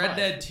top Red 5.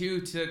 Dead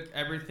 2 took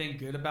everything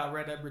good about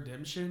Red Dead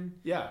Redemption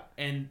Yeah.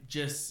 and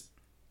just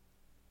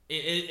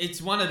it's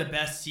one of the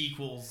best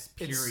sequels.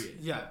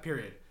 Period.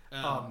 Period.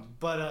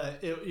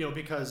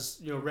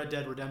 Because Red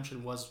Dead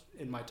Redemption was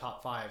in my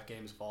top 5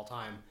 games of all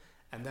time.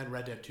 And then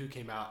Red Dead 2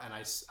 came out, and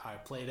I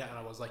played it, and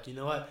I was like, you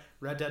know what?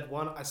 Red Dead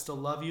 1, I still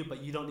love you,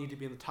 but you don't need to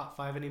be in the top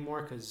 5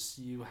 anymore because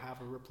you have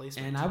a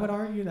replacement. And I would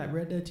argue that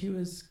Red Dead 2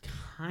 is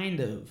kind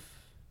of,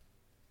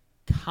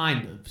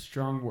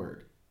 strong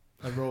word,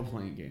 a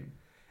role-playing game.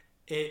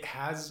 It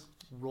has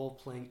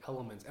role-playing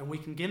elements, and we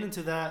can get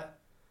into that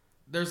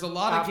There's a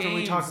lot of After we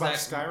games talk about that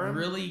Skyrim?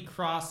 really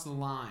cross the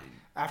line.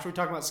 after we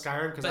talk about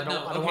Skyrim, because I But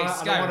don't no, okay, want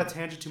Skyrim. to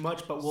tangent too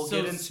much, but we'll so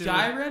get into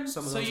Skyrim.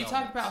 some of So those you talk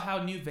elements. about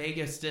how New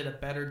Vegas did a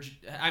better.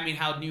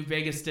 How New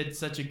Vegas did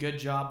such a good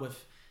job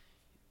with.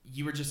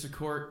 You were just a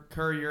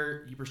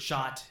courier. You were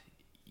shot.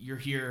 You're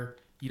here.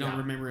 You don't Yeah.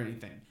 remember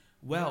anything.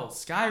 Well,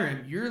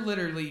 Skyrim, you're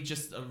literally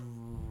just a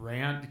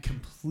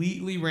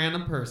completely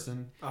random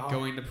person Uh-huh.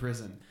 going to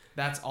prison.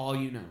 That's all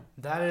you know.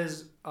 That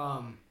is,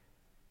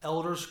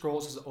 Elder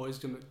Scrolls has always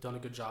done a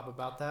good job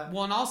about that.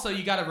 Well, and also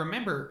you got to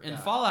remember in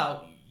Yeah.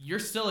 Fallout, you're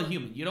still a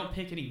human. You don't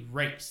pick any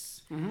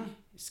race. Mm-hmm.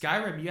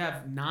 Skyrim, you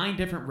have 9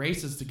 different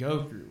races to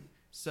go through.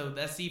 So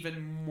that's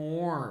even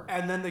more.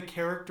 And then the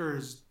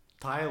character's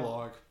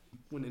dialogue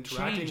when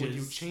interacting with you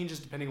Changes. changes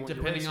depending on what your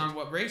Depending race on is.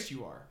 what race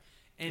you are.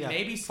 And Yeah.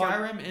 maybe Fun-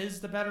 Skyrim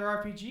is the better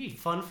RPG.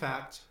 Fun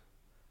fact,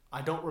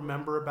 I don't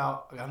remember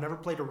I've never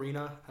played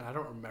Arena, and I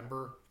don't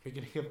remember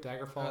beginning of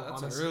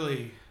Daggerfall.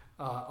 Early.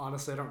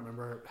 Honestly, I don't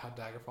remember how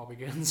Daggerfall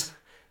begins.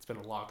 It's been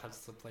a long time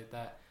since I played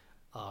that.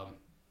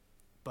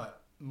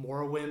 But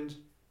Morrowind,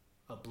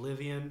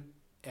 Oblivion,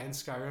 and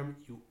Skyrim,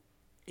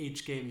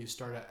 each game you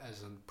start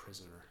as a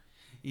prisoner.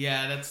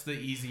 Yeah, that's the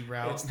easy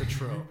route. It's the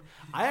trope.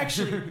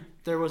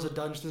 There was a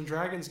Dungeons and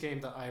Dragons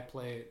game that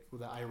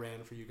I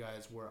ran for you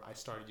guys where I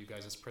started you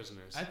guys as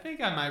prisoners. I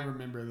think I might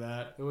remember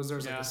that. There's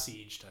like Yeah. a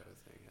siege type of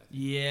thing. I think.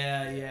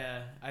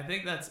 Yeah. I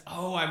think that's...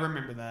 Oh, I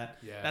remember that.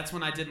 Yeah. That's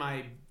when I did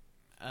my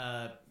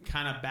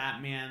kind of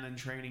Batman and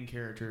training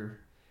character.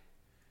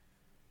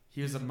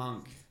 He was a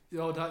monk.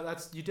 You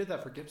did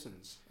that for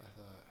Gibson's, I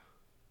thought.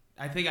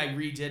 I think I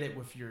redid it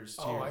with yours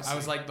too. Oh, I I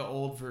was see. like the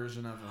old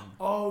version of him.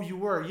 Oh, you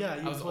were, yeah.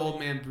 I was old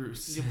man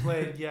Bruce. You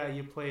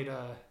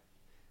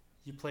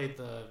played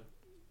the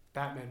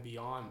Batman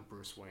Beyond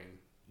Bruce Wayne.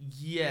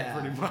 Yeah,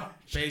 Pretty much.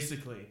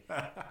 basically.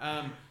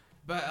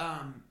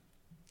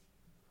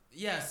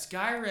 Yeah,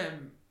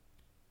 Skyrim.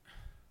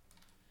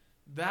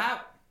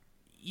 That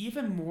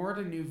even more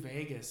to New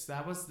Vegas.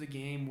 That was the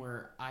game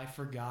where I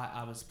forgot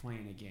I was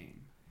playing a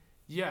game.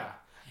 Yeah.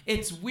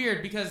 It's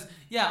weird because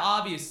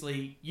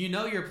obviously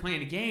you're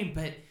playing a game,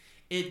 but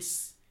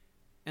it's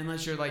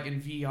unless you're like in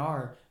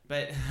VR.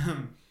 But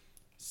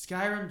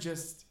Skyrim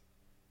just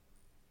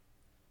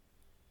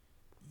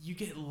you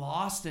get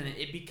lost in it.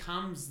 It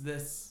becomes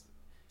this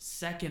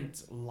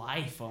second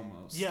life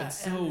almost. Yeah,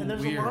 it's so and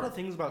there's weird. a lot of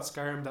things about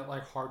Skyrim that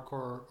like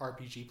hardcore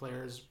RPG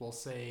players will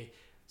say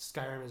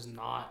Skyrim is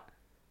not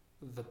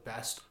the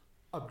best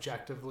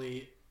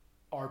objectively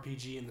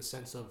RPG in the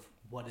sense of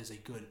what is a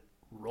good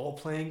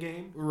role-playing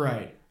game.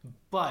 Right.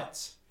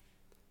 But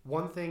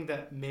one thing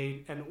that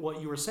made, and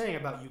what you were saying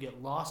about you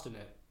get lost in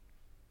it,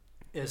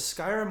 is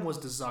Skyrim was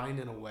designed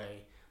in a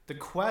way. The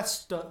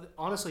quest,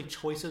 honestly,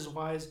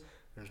 choices-wise,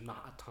 there's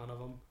not a ton of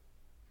them.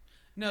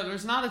 No,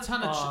 there's not a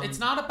ton of. It's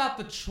not about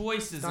the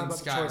choices It's not in about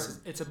the Skyrim. choices.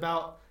 It's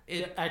about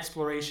the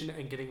exploration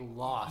and getting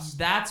lost.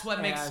 That's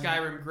what makes And-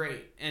 Skyrim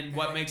great, and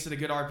what makes it a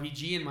good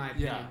RPG in my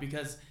opinion. Yeah.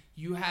 Because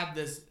you have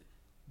this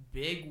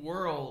big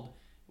world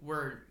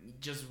where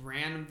just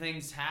random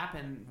things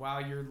happen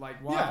while you're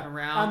like walking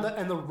around.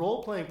 And the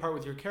role playing part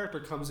with your character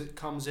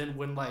comes in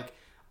when like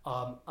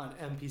an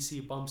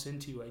NPC bumps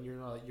into you and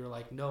you're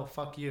like no,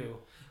 fuck you.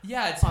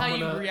 Yeah, it's how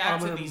you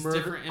react to these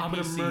different NPCs. I'm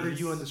gonna murder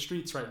you in the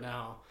streets right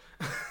now.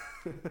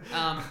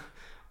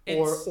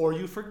 It's- or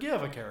you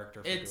forgive a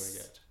character for doing it's-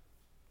 it.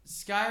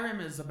 Skyrim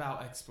is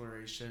about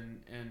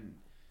exploration, and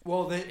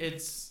Well,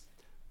 it's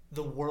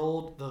the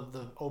world,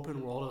 the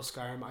open world of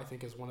Skyrim, I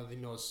think is one of the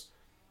most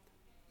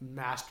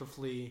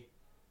masterfully.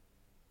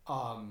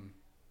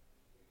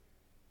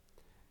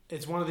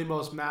 It's one of the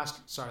most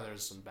Sorry,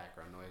 there's some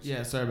background noise.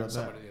 yeah. Sorry about that.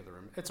 Somebody in the other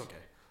room. It's okay.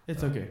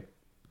 It's okay.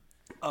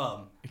 It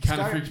kind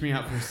of Skyrim- freaked me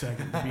out for a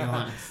second, to be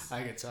honest.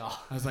 I could tell.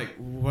 I was like,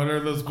 "What are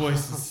those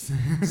voices?"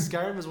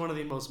 Skyrim is one of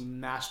the most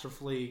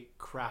masterfully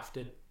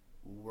crafted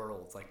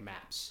worlds, like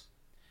maps,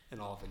 in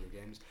all video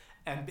games,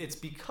 and it's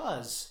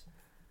because,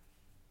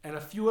 and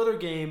a few other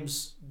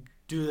games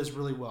do this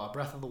really well.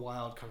 Breath of the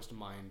Wild comes to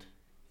mind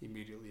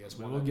immediately as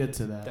well. We'll get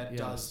to that. That yes.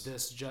 does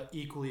this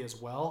equally as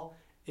well.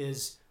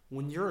 Is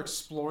when you're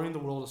exploring the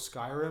world of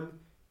Skyrim,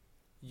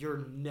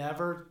 you're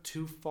never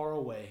too far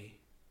away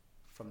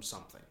from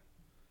something.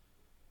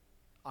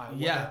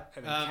 Yeah,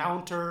 an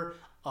encounter,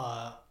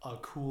 a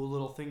cool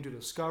little thing to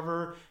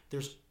discover.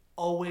 There's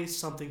always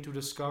something to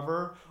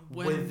discover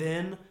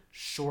within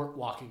short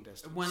walking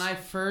distance. When I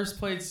first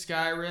played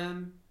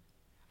Skyrim,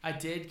 I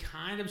did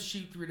kind of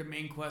shoot through the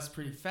main quest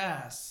pretty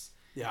fast.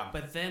 Yeah.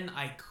 But then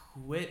I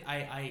quit.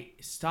 I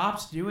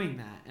stopped doing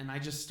that, and I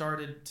just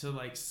started to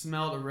like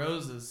smell the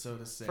roses, so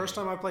to say. First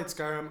time I played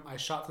Skyrim, I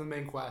shot through the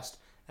main quest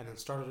and then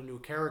started a new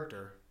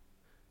character.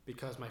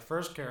 Because my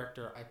first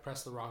character, I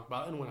pressed the wrong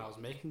button when I was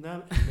making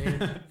them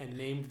and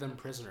named them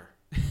Prisoner.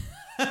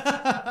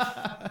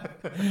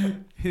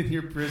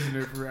 You're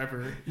prisoner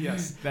forever.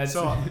 Yes. That's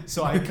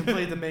So I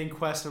completed the main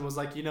quest and was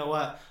like, you know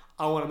what?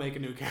 I want to make a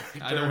new character.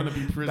 I don't want to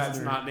be prisoner. That's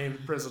not named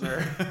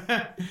Prisoner.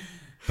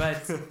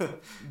 But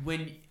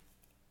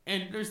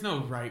and there's no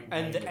right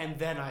way. and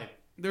then I.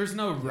 There's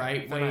no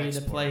right then I way to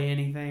explored. play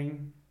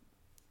anything.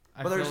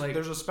 I But feel like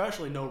there's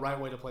especially no right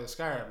way to play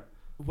Skyrim.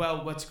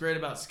 well, what's great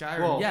about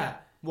Skyrim?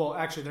 Well,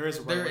 actually, there is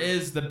a right There way.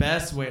 is the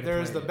best way to There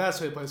play is the it.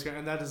 best way to play Skyrim,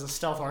 and that is a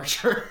stealth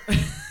archer.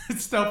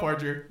 Stealth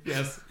archer,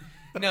 yes.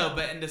 No,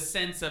 but in the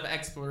sense of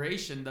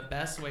exploration, the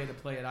best way to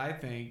play it, I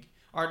think,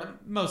 or the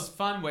most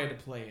fun way to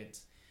play it,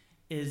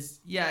 is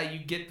you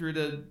get through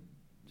the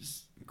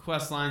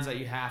quest lines that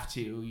you have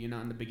to,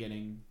 in the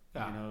beginning.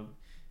 Yeah.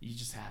 You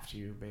just have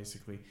to,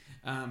 basically.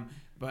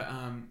 But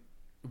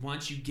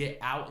once you get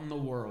out in the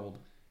world,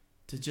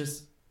 to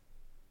just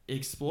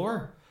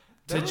explore,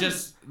 There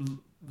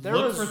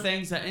look was- for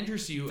things that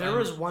interest you. There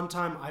was one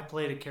time I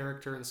played a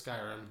character in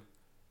Skyrim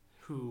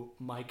who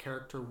my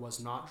character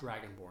was not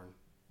Dragonborn.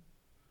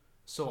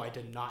 So I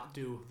did not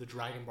do the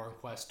Dragonborn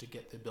quest to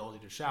get the ability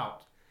to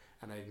shout.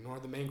 And I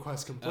ignored the main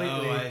quest completely.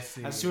 Oh, I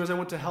see. As soon as I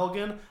went to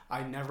Helgen,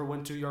 I never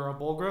went to Jarl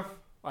Bolgraf.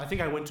 I think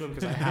I went to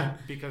him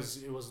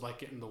because it was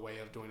like in the way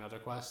of doing other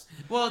quests.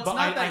 Well, it's But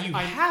not that you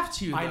have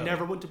to. I though.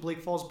 never went to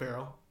Bleak Falls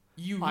Barrow.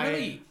 You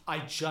really. I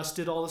just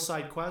did all the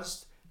side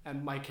quests,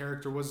 and my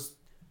character was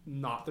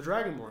not the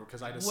Dragonborn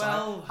because I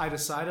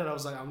decided I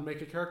was like, I'm gonna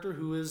make a character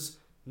who is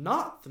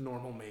not the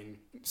normal main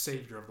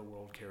savior of the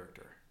world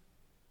character.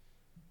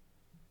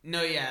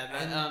 No,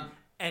 yeah,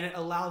 And it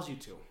allows you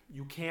to.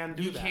 You can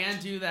do you that. can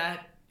do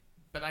that,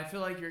 but I feel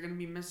like you're gonna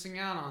be missing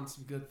out on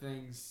some good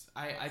things.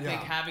 I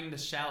think having the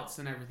shouts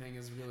and everything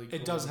is really cool.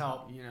 It does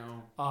help.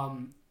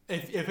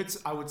 If it's,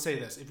 I would say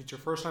this: if it's your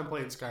first time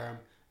playing Skyrim,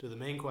 do the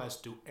main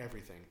quest, do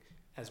everything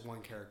as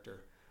one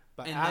character.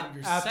 But And then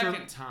your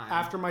second time,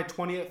 after my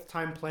 20th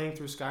time playing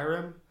through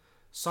Skyrim,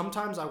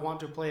 sometimes I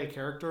want to play a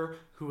character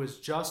who is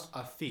just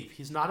a thief.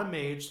 He's not a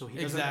mage, so he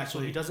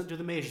doesn't do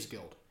the Mages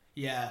Guild.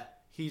 yeah,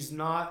 He's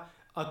not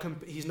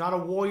a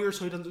warrior,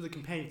 so he doesn't do the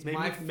companions. Maybe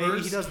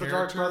he does the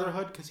Dark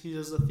Brotherhood because he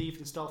is a thief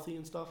and stealthy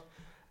and stuff.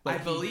 I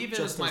But believe he it was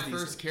just my does these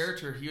first things.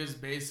 character. He was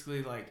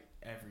basically like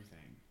everything.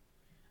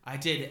 I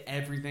did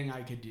everything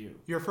I could do,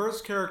 Your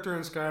first character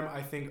in Skyrim,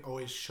 I think,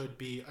 always should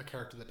be a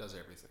character that does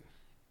everything.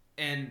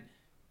 and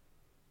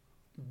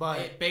But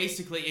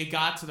it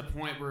got to the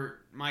point where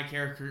my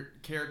character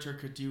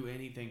could do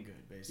anything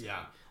good, basically.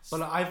 yeah,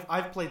 but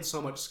I've played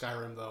so much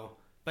Skyrim though.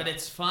 But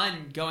it's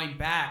fun going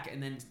back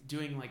and then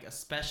doing like a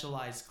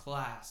specialized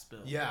class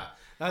build. Yeah,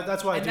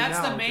 that's what I And do that's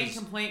now. the main 'cause-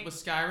 complaint with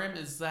Skyrim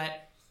is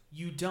that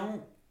you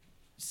don't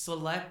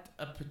select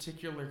a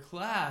particular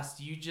class.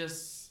 You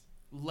just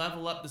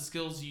level up the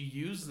skills you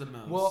use the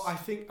most. Well, I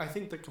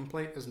think the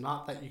complaint is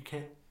not that you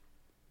can't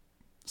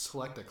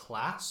select a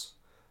class,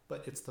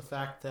 but it's the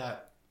fact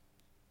that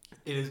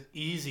it is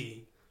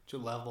easy to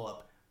level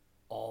up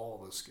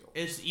all the skills.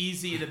 it's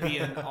easy to be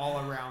an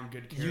all-around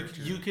good character.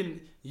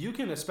 You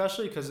can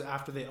especially because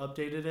after they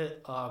updated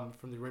it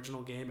from the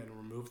original game and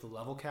removed the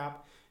level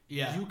cap,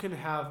 Yeah. You can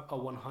have a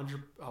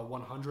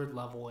 100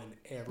 level in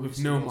every With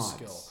no single mods.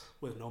 skill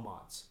with no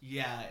mods.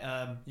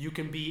 Yeah. You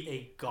can be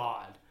a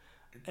god.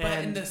 But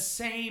in And- the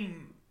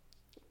same,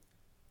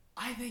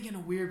 I think in a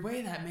weird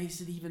way that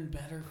makes it even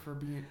better for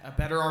being a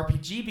better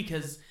RPG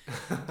because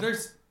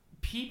there's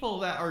people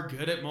that are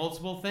good at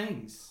multiple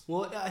things.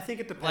 Well, I think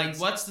it Like, depends.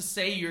 what's to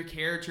say your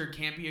character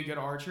can't be a good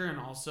archer and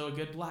also a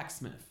good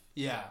blacksmith?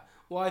 Yeah.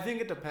 Well, I think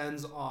it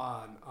depends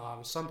on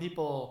some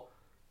people.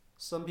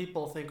 Some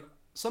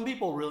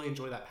people really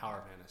enjoy that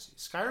power fantasy.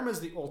 Skyrim is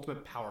the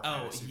ultimate power Oh,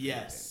 fantasy.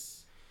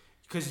 yes.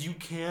 Because you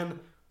can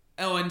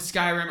Oh, and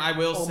Skyrim, I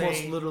will almost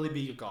say, literally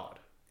be a god.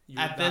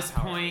 You're at that this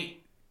powerful. point,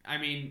 I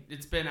mean,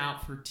 it's been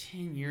out for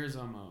 10 years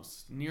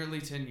almost.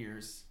 Nearly 10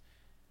 years.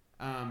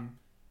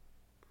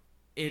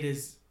 It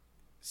is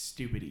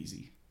stupid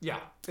easy. Yeah,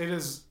 it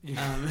is.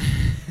 Um,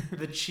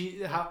 The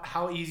cheese,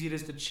 how easy it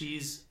is to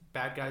cheese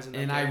bad guys in that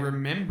and I game,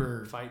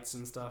 remember fights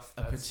and stuff.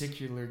 a That's-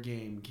 particular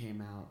game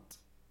came out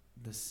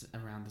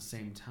around the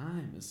same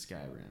time as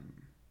Skyrim,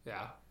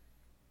 Yeah.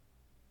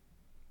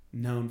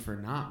 known for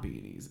not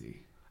being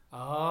easy.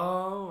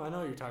 Oh, I know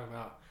what you're talking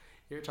about.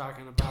 You're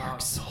talking about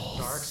Dark Souls.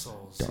 Dark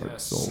Souls. Dark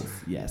yes. Souls,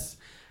 yes.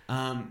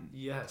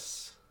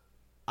 Yes.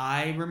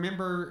 I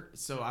remember.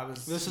 So I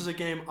was. This is a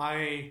game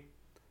I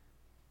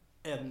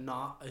am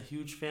not a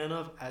huge fan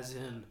of, as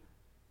in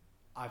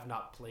I've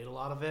not played a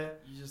lot of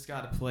it, You just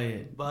got to play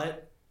it.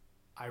 but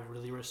I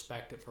really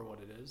respect it for what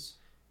it is.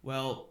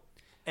 Well,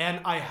 And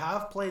I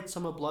have played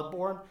some of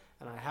Bloodborne,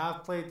 and I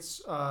have played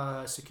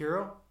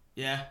Sekiro,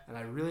 yeah. and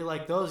I really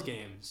like those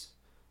games.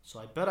 So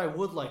I bet I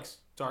would like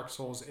Dark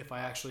Souls if I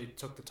actually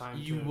took the time.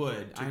 You to,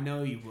 would. to- I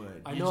know you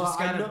would. I You know. just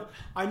gotta,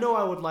 I know.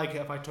 I would like it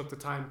if I took the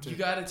time to. You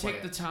got to play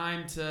take the it.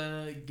 time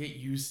to get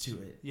used to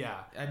it. Yeah,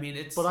 I mean,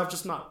 it's. but I've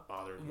just not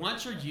bothered. with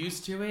Once it. you're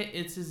used to it,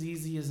 it's as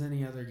easy as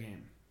any other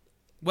game.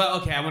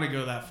 Well, okay, I want to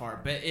go that far,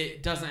 but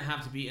it doesn't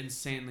have to be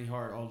insanely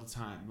hard all the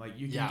time. Like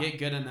you can Yeah. get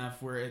good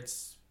enough where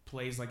it's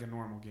plays like a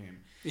normal game.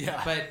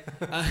 Yeah,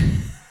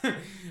 But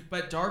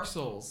but Dark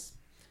Souls.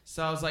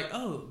 So I was like,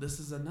 oh, this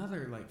is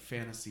another like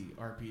fantasy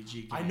RPG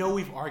game. I know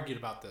we've argued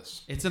about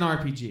this. It's an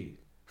RPG.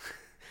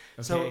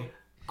 Okay. So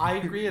I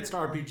agree it's an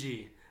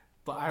RPG,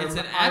 but it's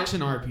an action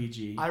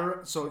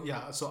RPG.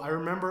 So I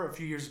remember a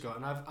few years ago,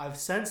 and I've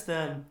since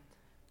then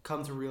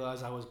come to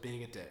realize I was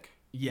being a dick.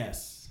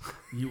 Yes,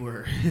 you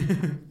were.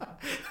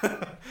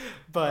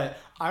 But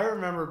I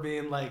remember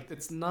being like,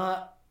 it's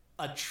not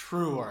a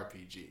true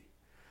RPG.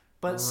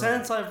 But Right.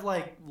 since I've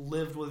like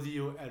lived with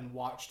you and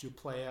watched you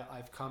play it,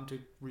 I've come to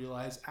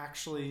realize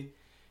actually,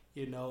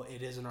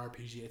 it is an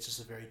RPG. It's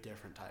just a very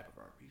different type of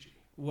RPG.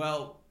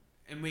 Well,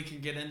 and we can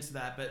get into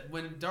that, but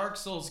when Dark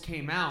Souls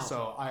came out,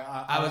 So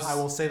I was- I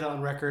will say that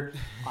on record.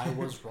 I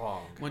was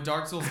wrong. when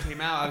Dark Souls came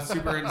out, I was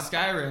super into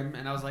Skyrim,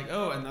 and I was like,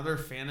 oh, another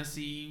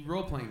fantasy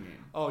role-playing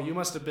game. Oh, you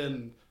must have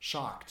been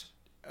shocked.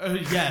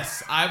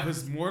 Yes, I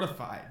was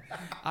mortified.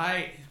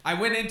 I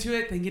went into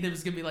it thinking it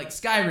was gonna be like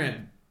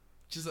Skyrim,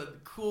 just a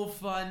cool,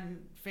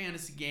 fun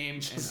fantasy game,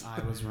 and I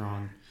was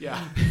wrong.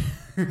 Yeah.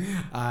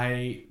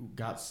 I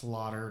got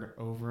slaughtered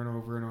over and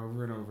over and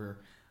over and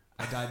over.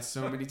 I died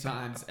so many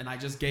times, and I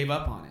just gave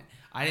up on it.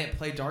 I didn't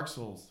play Dark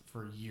Souls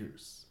for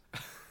years,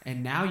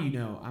 and now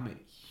I'm a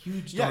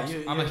huge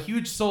I'm a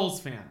huge Souls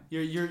fan.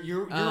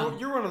 You're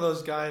one of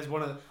those guys.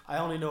 I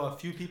only know a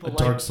few people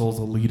Souls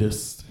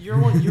elitist. You're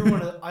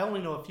one of. I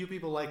only know a few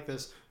people like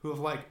this who have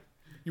like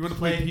You want to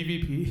play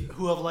PvP?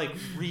 who have like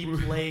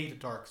replayed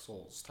Dark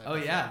Souls. Type Oh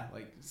of yeah,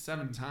 like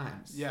 7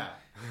 times. thing. Yeah.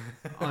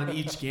 On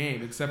each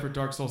game, except for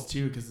Dark Souls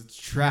 2 because it's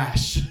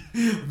trash.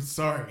 I'm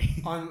sorry.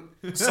 On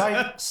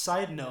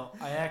side note,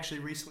 I actually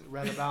recently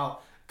read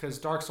about because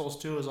Dark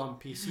Souls 2 is on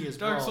PC as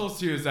well. Dark Souls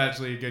 2 is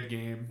actually a good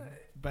game,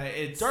 but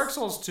it's Dark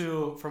Souls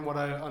 2, from what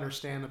I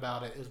understand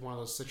about it, is one of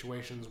those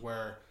situations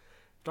where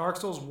Dark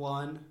Souls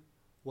 1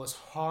 was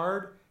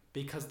hard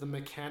because the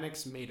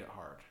mechanics made it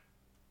hard.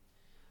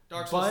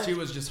 Dark Souls but- 2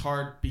 was just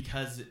hard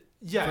because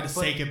Yeah, for the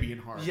sake of being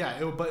hard.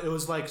 Yeah, but it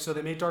was like so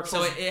they made Dark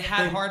So Souls. it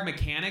had they- hard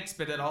mechanics,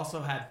 but it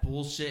also had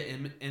bullshit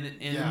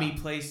enemy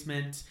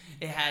placement.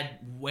 It had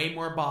way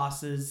more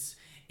bosses.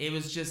 It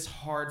was just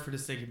hard for the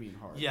sake of being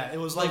hard. Yeah, it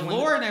was Like like when-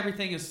 lore and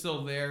everything is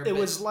still there. It but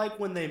was like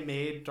when they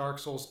made Dark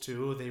Souls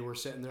 2, they were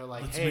sitting there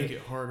like, let's hey, make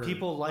it harder.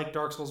 people like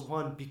Dark Souls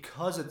 1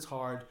 because it's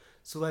hard,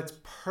 so let's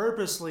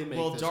purposely make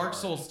Well, this Dark hard.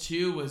 Souls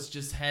 2 was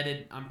just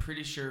headed, I'm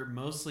pretty sure,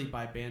 mostly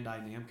by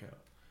Bandai Namco.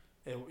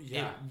 It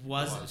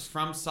Was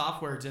From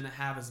Software didn't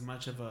have as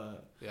much of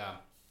a. Yeah.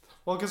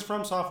 Well, because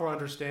From Software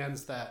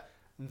understands that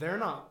they're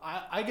not...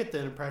 I get the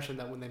impression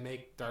that when they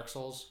make Dark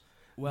Souls,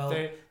 Well,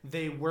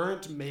 they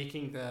weren't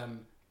making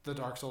them the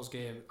Dark Souls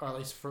game, or at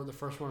least for the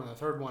first one and the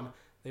third one,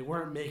 they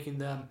weren't making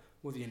them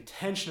with the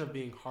intention of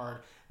being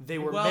hard. They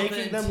were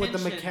making them with the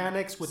intention-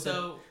 mechanics,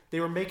 so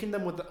they were making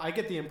them with the... I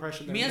get the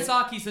impression that...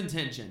 Miyazaki's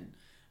intention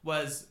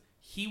was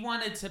he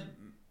wanted to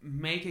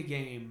make a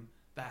game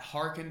that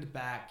harkened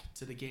back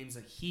to the games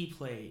that he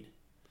played.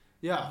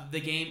 Yeah.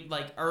 The game,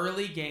 like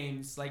early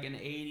games, like in the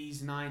 80s,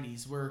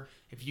 90s, where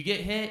if you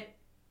get hit,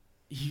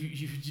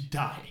 you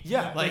die.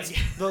 Yeah, like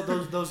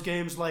those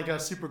games like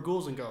Super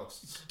Ghouls and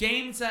Ghosts.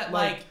 games that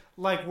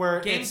Like where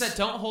games it's, that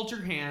don't hold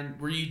your hand,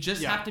 where you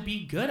just have to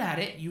be good at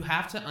it. You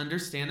have to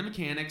understand the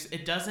mechanics.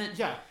 It doesn't.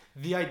 Yeah,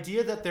 the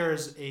idea that there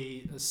is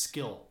a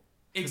skill.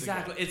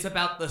 Exactly. It's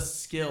about the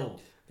skill.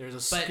 There's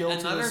a skill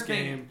to this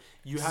game.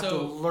 You have to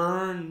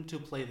learn to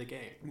play the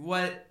game.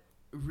 What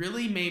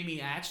really made me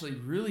actually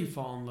really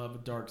fall in love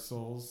with Dark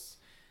Souls.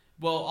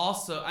 Well,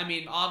 also, I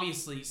mean,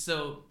 obviously,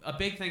 so a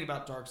big thing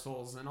about Dark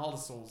Souls and all the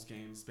Souls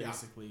games,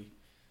 basically,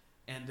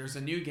 and there's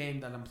a new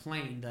game that I'm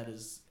playing that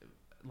is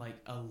like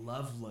a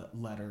love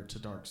letter to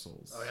Dark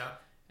Souls. Oh, yeah?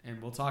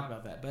 And we'll talk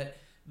about that. But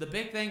the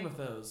big thing with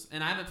those,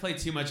 and I haven't played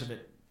too much of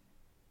it,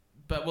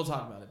 but we'll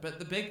talk about it. But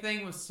the big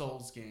thing with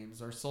Souls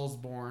games, or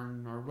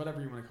Soulsborne, or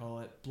whatever you want to call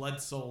it,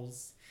 Blood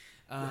Souls,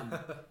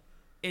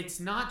 it's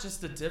not just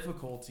the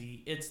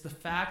difficulty, it's the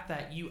fact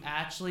that you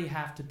actually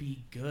have to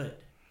be good.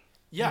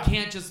 Yeah. You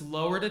can't just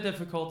lower the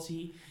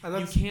difficulty. And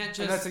you can't just.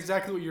 And that's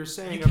exactly what you're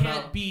saying you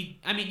can't be.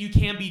 I mean, you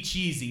can be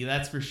cheesy.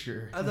 That's for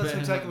sure. And that's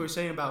exactly what you're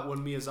saying about when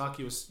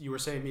Miyazaki was. You were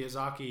saying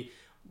Miyazaki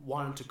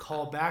wanted to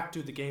call back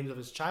to the games of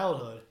his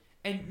childhood.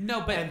 And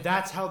no, but and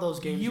that's how those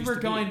games. You were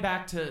going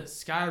back to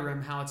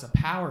Skyrim, how it's a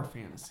power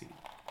fantasy,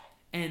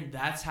 and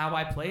that's how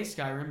I play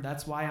Skyrim.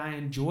 That's why I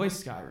enjoy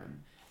Skyrim.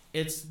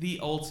 It's the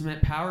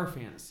ultimate power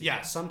fantasy.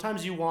 Yeah.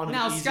 Sometimes you want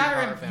now easy power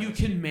Skyrim. fantasy. You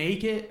can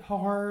make it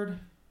hard.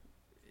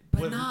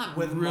 But not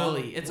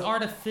really. It's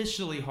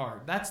artificially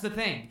hard. That's the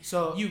thing.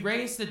 So you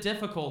raise the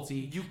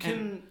difficulty. You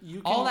can.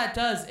 All that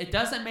does, it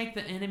doesn't make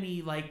the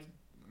enemy like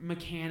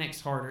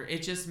mechanics harder.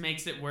 It just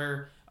makes it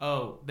where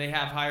they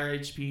have higher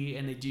HP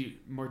and they do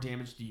more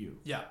damage to you.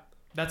 Yeah,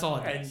 that's all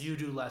it does. And you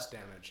do less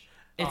damage.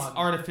 It's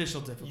artificial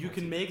difficulty. You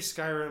can make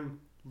Skyrim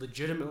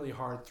legitimately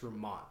hard through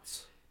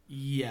mods.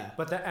 Yeah,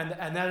 but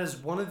that is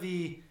one of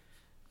the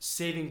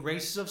saving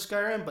graces of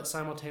Skyrim, but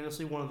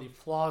simultaneously one of the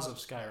flaws of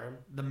Skyrim.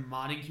 The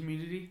modding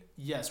community?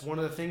 Yes, one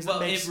of the things that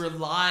makes... it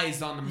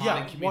relies on the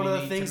modding community one of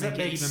the things to make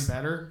it even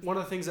better. One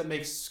of the things that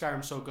makes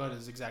Skyrim so good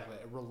is exactly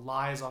it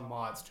relies on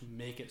mods to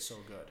make it so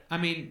good. I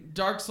mean,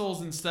 Dark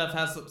Souls and stuff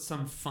has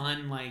some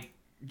fun, like,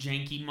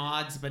 janky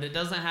mods, but it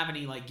doesn't have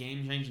any, like,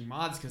 game-changing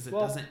mods because it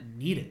doesn't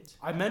need it.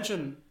 I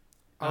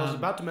was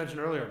about to mention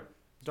earlier,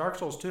 Dark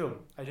Souls 2,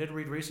 I did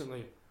read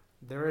recently,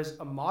 there is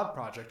a mod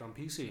project on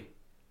PC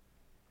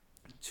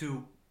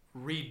to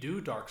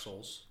redo Dark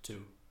Souls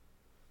 2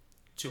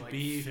 to like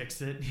be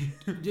fix it.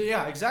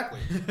 Yeah, exactly.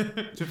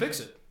 To fix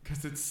it.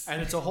 Because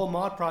it's a whole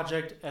mod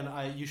project,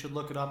 and you should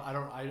look it up.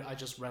 I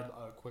just read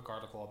a quick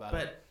article about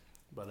it.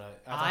 But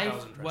I thought that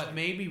was interesting. What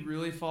made me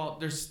really fall...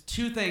 There's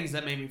two things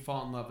that made me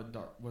fall in love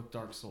with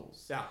Dark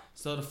Souls. Yeah.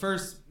 So the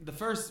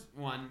first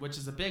one, which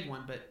is a big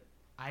one, but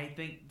I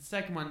think the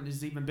second one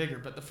is even bigger.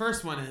 But the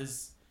first one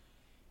is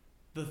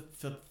the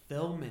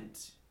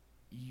fulfillment,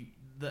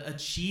 the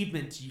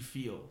achievement you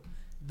feel,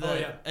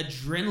 the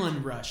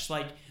adrenaline rush.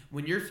 Like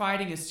when you're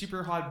fighting a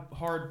super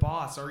hard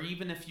boss, or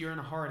even if you're in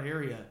a hard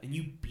area and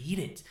you beat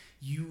it,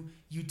 you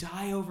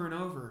die over and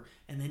over,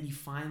 and then you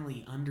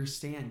finally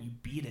understand you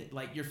beat it.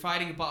 Like you're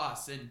fighting a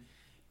boss and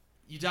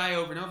you die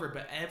over and over,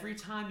 but every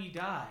time you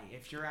die,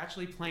 if you're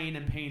actually playing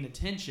and paying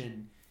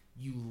attention,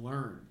 you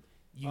learn.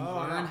 You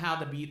learn how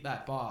to beat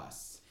that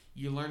boss.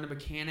 You learn the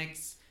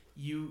mechanics.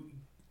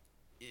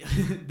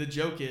 The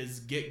joke is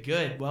get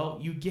good. Well,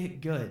 you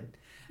get good.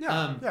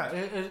 Yeah,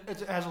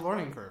 it has a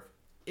learning curve.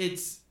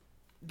 It's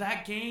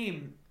that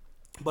game,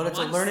 but it's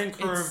a learning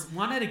curve. It's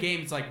one of the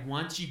games, like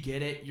once you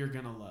get it, you're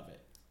gonna love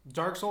it.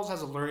 Dark Souls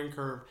has a learning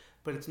curve,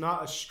 but it's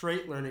not a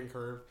straight learning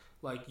curve.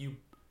 Like you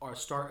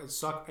start and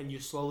suck and you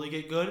slowly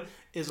get good.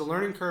 Is a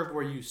learning curve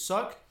where you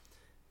suck,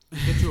 you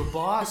get to a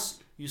boss,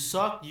 you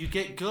suck, you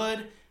get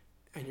good.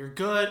 And you're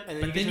good,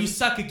 and then you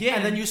suck again,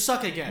 and then you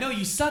suck again. No,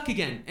 you suck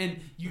again,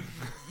 and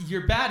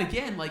you're bad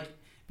again. Like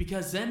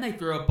because then they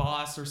throw a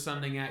boss or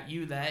something at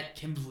you that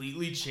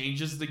completely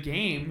changes the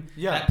game.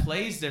 Yeah, that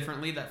plays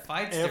differently, that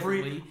fights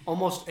differently.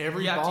 Almost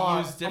every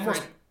boss,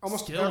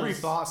 almost every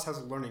boss has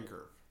a learning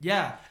curve.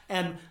 Yeah,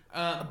 and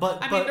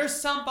I mean, there's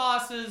some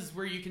bosses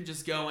where you can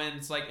just go in.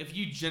 It's like if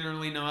you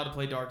generally know how to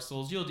play Dark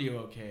Souls, you'll do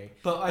okay.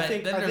 But I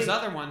think there's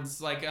other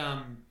ones like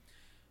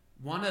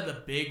one of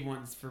the big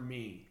ones for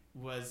me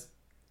was.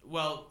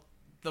 Well,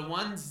 the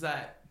ones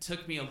that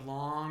took me a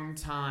long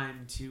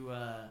time to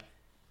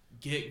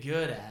get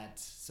good at,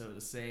 so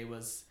to say,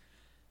 was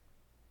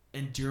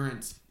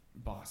endurance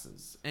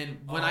bosses. And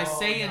when I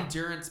say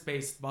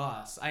endurance-based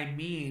boss, I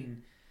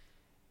mean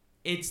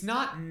it's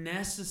not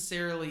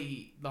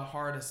necessarily the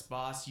hardest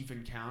boss you've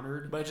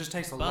encountered. But it just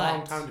takes a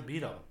long time to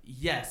beat them.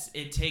 Yes,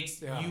 it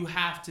takes... Yeah. You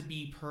have to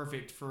be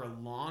perfect for a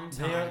long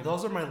time.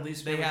 Those are my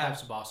least favorite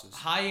types of bosses.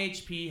 High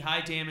HP,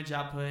 high damage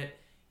output...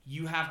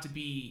 You have to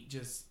be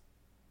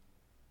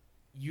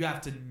you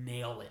have to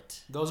nail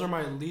it. Those are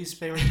my least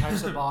favorite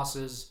types of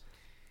bosses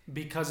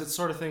because it's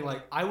sort of thing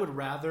like I would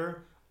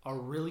rather a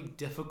really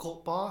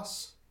difficult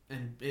boss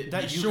and you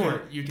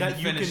can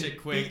finish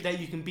it quick, that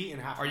you can beat in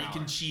half an hour. Or you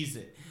can cheese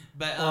it.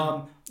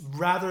 But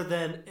rather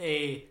than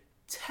a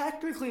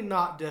technically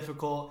not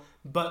difficult,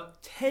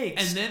 but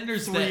takes And then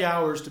there's 3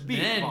 hours to beat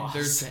the Then boss.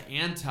 there's the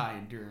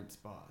anti-endurance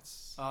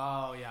boss,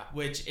 Oh yeah.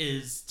 which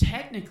is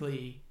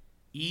technically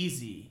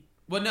easy.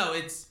 Well, no,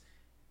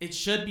 it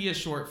should be a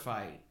short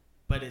fight,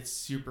 but it's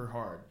super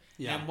hard.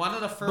 Yeah. And one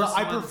of the first But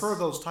I ones- prefer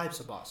those types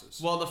of bosses.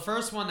 Well, the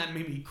first one that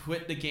made me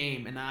quit the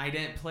game, and I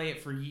didn't play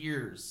it for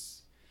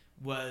years,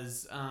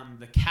 was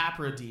the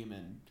Capra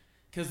Demon.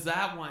 Because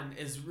that one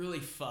is really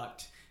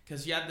fucked.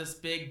 Because you have this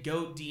big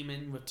goat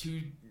demon with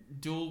 2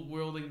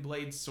 dual-wielding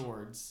blade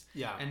swords.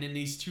 Yeah. And then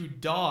these 2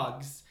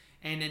 dogs.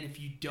 And then if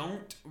you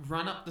don't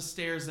run up the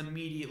stairs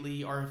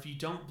immediately, or if you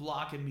don't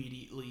block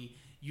immediately,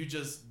 you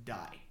just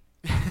die.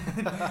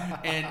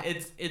 And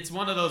it's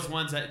one of those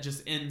ones that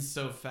just ends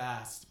so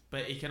fast.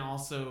 But it can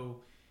also...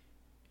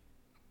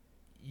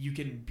 You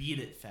can beat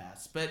it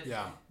fast. But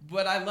Yeah.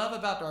 what I love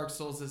about Dark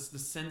Souls is the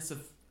sense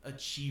of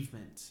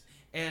achievement.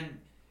 And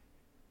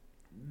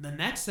the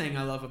next thing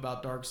I love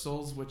about Dark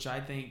Souls, which I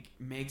think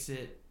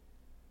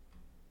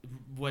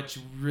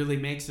really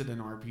makes it an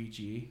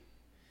RPG,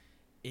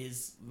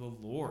 is the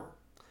lore.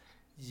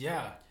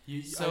 Yeah.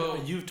 So-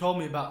 You've told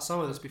me about some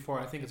of this before.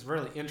 I think it's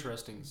really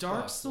interesting.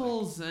 Dark stuff.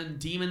 Souls and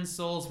Demon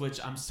Souls,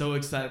 which I'm so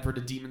excited for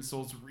the Demon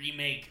Souls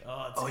remake.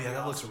 Oh, it's Oh gonna yeah, be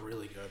that looks awesome.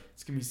 really good.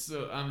 It's gonna be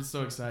I'm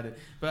so excited.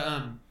 But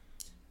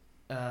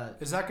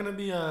Is that going to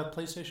be a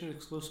PlayStation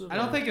exclusive? I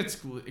don't or- think it's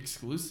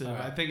exclusive.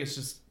 Alright. I think it's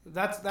just,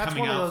 that's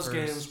coming one of out those first.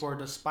 games where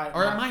despite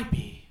or it not- might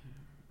be.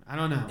 I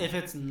don't know. if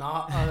it's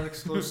not an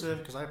exclusive,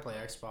 because I play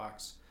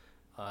Xbox,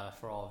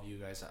 for all of you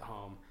guys at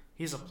home,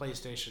 he's a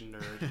PlayStation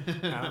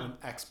nerd, and I'm an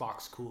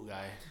Xbox cool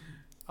guy.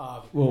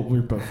 Well,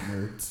 we're both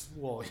nerds,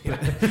 Well,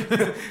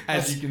 yeah.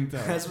 as you can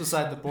tell. That's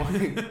beside the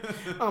point.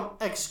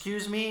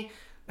 Excuse me.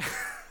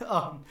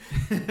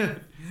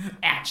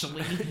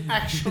 Actually,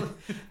 Actually,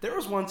 there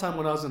was one time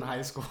when I was in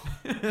high school.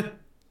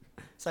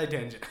 Side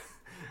tangent,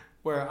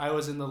 where I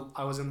was in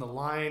the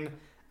line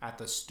at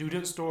the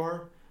student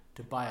store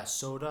to buy a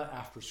soda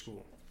after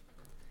school,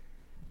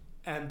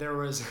 and there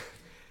was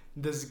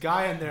this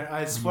guy in there.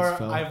 I swear,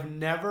 fell. I've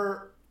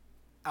never,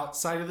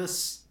 outside of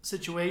this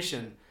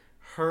situation,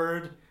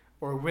 heard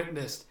or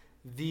witnessed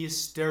the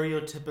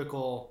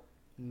stereotypical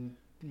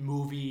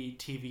movie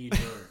TV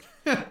nerd.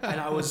 And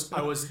I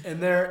was in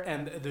there,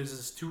 and there's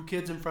this 2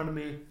 kids in front of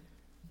me.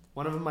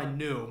 One of them I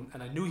knew,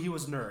 and I knew he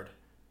was nerd,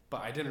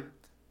 but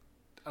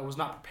I was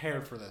not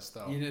prepared for this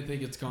though. you didn't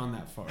think it's gone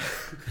that far.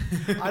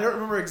 I don't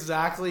remember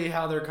exactly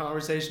how their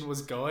conversation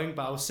was going,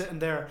 but I was sitting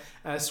there,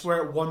 and I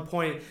swear at one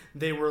point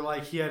they were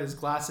like, he had his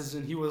glasses,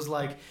 and he was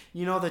like,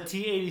 the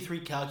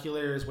T83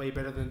 calculator is way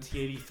better than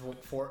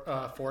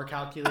T84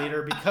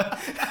 calculator because.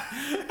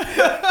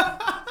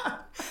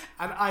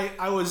 And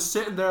I was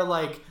sitting there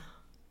like,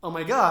 oh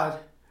my god,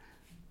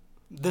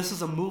 this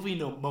is a movie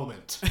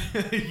moment.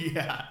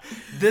 Yeah,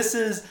 This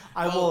is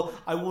I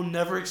will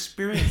never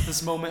experience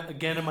this moment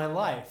again in my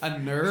life. a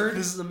nerd.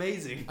 This is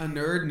amazing. A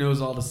nerd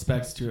knows all the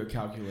specs to a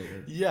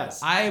calculator.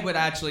 Yes. I would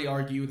actually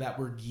argue that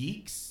we're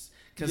geeks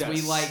because we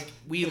Yes. like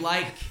we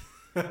like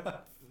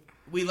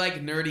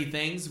nerdy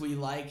things. We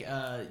like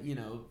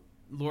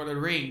Lord of the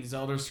Rings,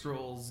 Elder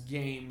Scrolls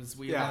games.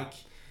 We Yeah. like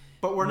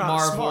But we're not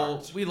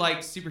Marvel. smart. We like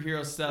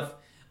superhero stuff.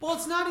 Well,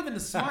 it's not even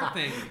the smart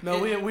thing.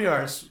 No, It- we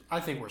are.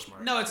 I think we're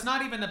smart. No, it's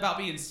not even about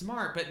being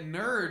smart, but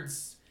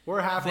nerds.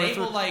 We're halfway They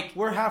through. will, like-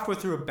 We're halfway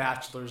through a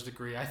bachelor's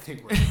degree. I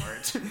think we're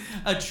smart.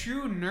 A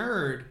true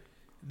nerd,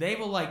 they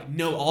will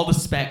know all the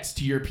specs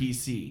to your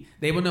PC.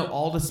 They will know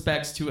all the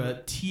specs to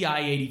a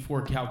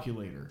TI-84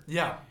 calculator.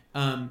 Yeah.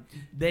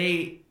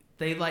 They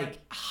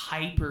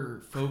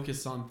hyper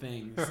focus on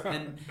things,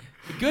 and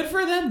good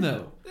for them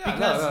though. Yeah,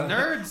 because no.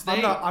 nerds,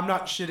 I'm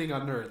not shitting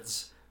on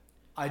nerds.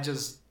 I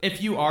just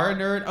if you are a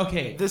nerd,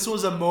 okay. this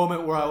was a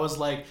moment where I was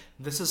like,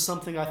 this is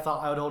something I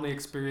thought I would only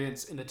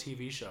experience in a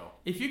TV show.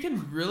 If you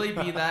can really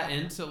be that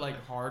into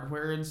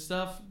hardware and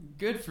stuff,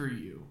 good for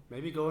you.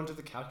 Maybe go into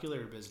the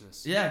calculator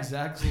business. Yeah,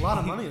 exactly. It's a lot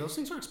of money. Those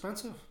things are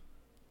expensive.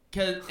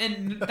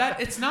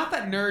 It's not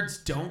that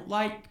nerds don't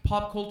like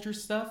pop culture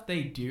stuff.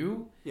 They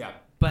do, Yeah.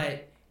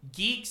 but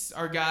geeks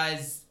are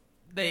guys.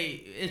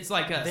 It's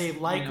like us. They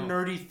like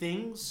nerdy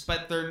things,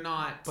 but they're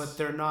not. but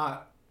they're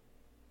not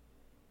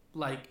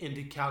like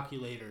into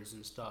calculators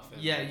and stuff.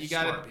 And yeah, you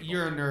smart got to. people.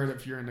 You're a nerd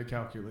if you're into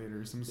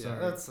calculators. I'm Yeah,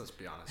 sorry. let's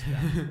be honest.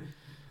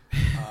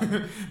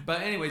 Yeah.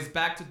 But anyways,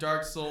 back to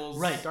Dark Souls.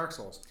 Right, Dark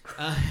Souls.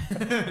 Uh,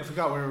 I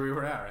forgot where we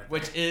were at. Right.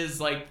 which is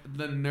the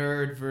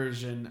nerd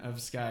version of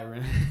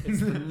Skyrim.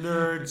 It's the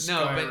nerd.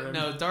 No, Skyrim. but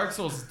no, Dark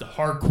Souls is the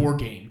hardcore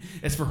game.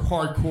 It's for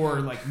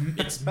hardcore,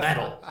 it's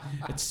metal.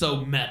 It's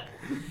so metal.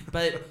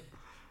 But,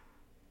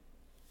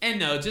 and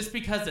no, just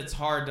because it's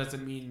hard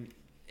doesn't mean,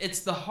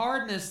 it's the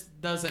hardness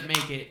doesn't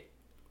make it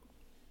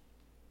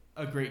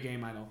a great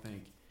game, I don't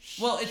think.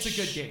 Well, it's a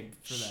good game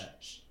for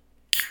that.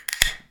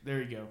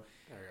 There you go.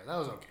 There we go. That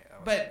was okay.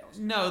 But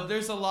no,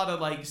 there's a lot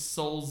of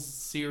Souls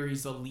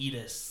series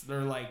elitists.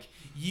 They're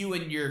you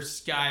and your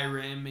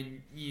Skyrim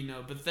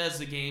and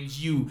Bethesda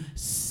games. You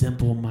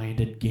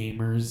simple-minded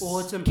gamers, Well,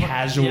 it's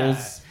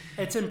casuals.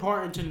 It's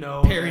important to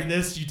know. Parry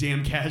this, you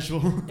damn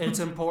casual. It's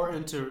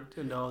important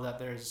to know that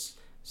there's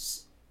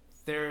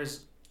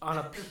an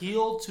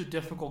appeal to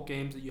difficult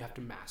games that you have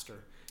to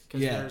master.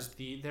 Because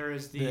there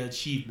is the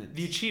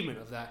achievement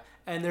of that,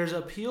 and there's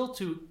appeal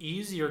to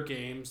easier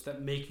games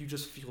that make you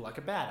just feel like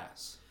a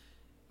badass.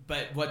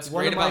 But what's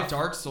great about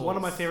Dark Souls? One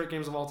of my favorite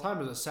games of all time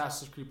is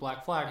Assassin's Creed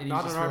Black Flag.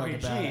 Not an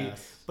RPG,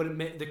 but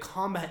the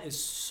combat is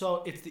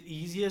it's the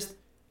easiest.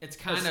 It's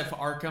kind of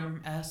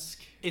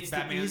Arkham-esque. It's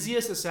Batman. the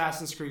easiest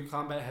Assassin's Creed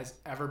combat has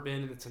ever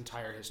been in its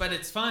entire history. But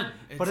it's fun.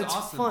 It's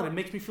awesome. Fun. It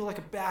makes me feel like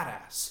a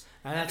badass,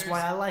 and that's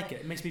why I like it.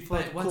 It makes me feel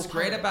like a cool what's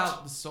great pirate.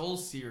 about the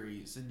Souls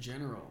series in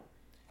general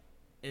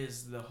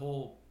is the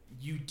whole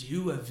you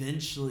do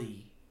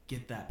eventually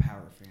get that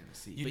power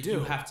fantasy. You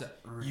have to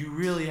earn it. You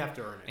really have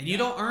to earn it. And you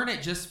don't earn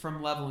it just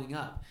from leveling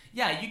up.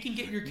 Yeah, you can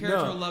get your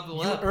character to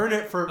level up. You earn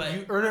it from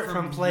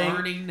playing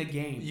learning the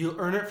game. You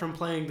earn it from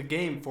playing the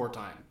game 4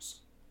 times.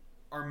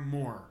 Or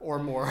more.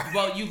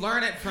 Well, you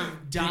learn it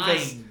from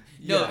dying.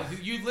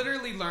 You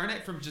literally learn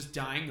it from just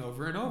dying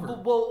over and over.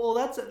 Well,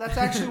 that's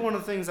actually one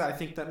of the things that I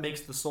think that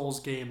makes the Souls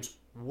games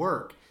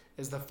work.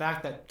 Is the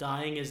fact that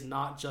dying is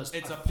not just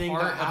a thing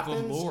part that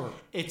happens, of the lore.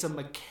 It's a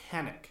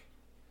mechanic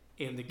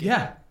in the game.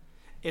 Yeah.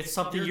 It's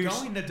something you're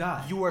going to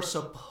die. You are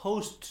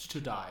supposed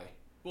to die.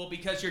 Well,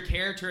 because your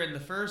character in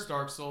the first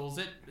Dark Souls,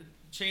 it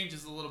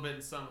changes a little bit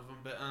in some of them,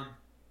 but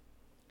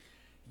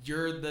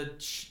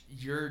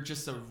you're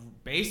just a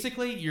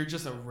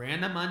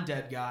random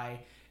undead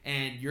guy,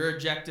 and your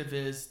objective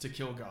is to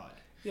kill God.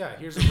 Yeah,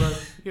 here's a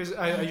rusty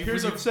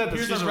sword.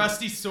 Here's a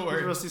rusty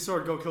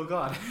sword. Go kill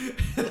God.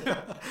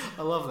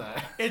 I love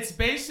that. It's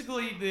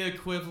basically the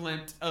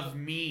equivalent of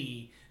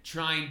me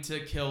trying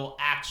to kill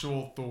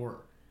actual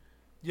Thor.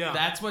 Yeah,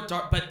 that's what.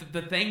 But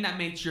the thing that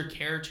makes your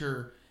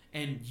character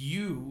and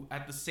you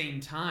at the same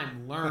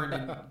time learn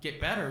and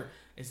get better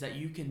is that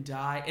you can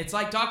die. It's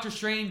like Doctor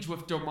Strange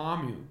with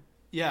Dormammu.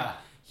 Yeah,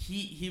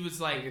 he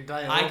was like,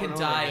 I can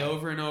die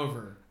over and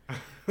over.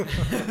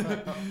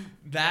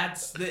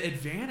 That's the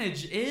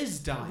advantage is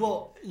dying.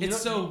 Well, it's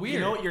so weird. You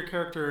know what your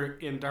character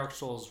in Dark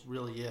Souls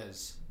really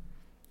is,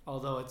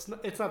 although it's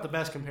not the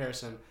best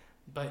comparison,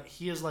 but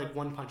he is like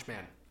One Punch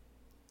Man.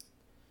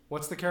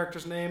 What's the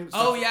character's name?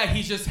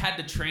 He just had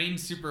to train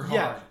super hard.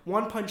 Yeah,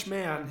 One Punch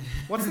Man.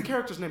 What's the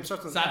character's name?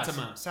 Starts with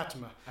Saitama.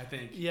 Saitama, I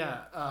think. Yeah,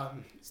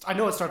 I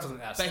know it starts with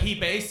an S. But he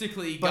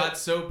basically got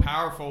so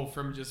powerful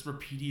from just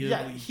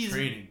repeatedly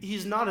training.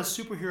 He's not a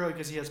superhero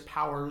because he has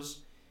powers.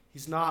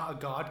 He's not a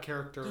god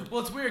character.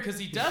 Well, it's weird because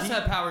he does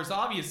have powers,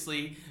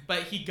 obviously,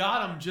 but he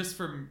got them just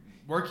from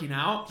working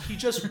out.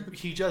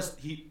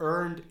 He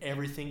earned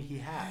everything he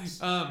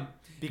has.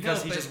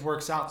 Because he just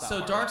works out that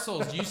hard. Dark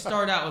Souls, you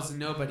start out as a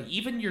nobody.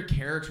 Even your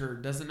character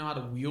doesn't know how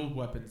to wield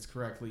weapons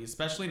correctly,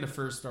 especially in the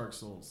first Dark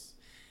Souls.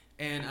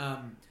 And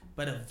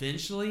but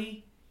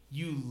eventually,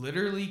 you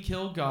literally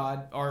kill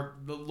God or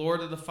the Lord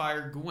of the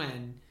Fire,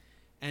 Gwen,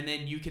 and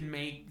then you can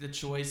make the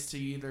choice to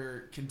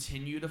either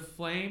continue to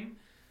flame,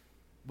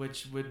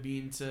 which would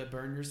mean to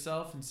burn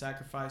yourself and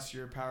sacrifice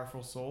your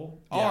powerful soul,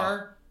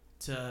 or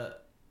to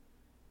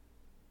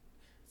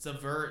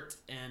subvert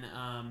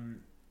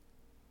and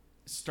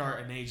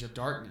start an age of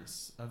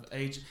darkness.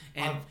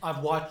 And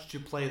I've watched you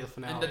play the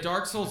finale. And the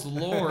Dark Souls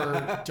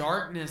lore,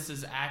 darkness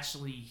is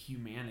actually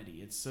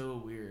humanity. It's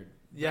so weird.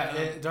 Yeah,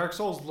 Dark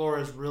Souls lore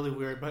is really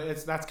weird,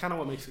 but that's kind of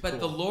what makes it cool.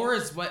 But the lore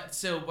is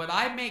what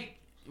I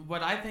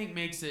think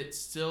makes it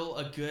still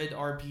a good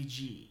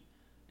RPG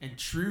and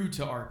true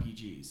to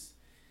RPGs.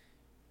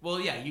 Well,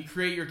 yeah, you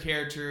create your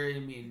character. I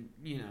mean,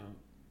 you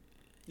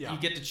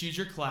get to choose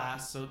your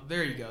class. So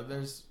there you go.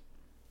 There's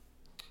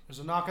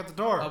a knock at the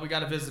door. Oh, we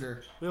got a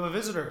visitor. We have a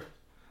visitor.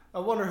 I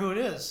wonder who it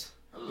is.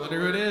 Wonder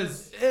who it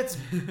is. It's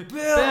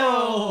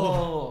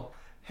Bill.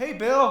 Hey,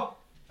 Bill.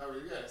 How are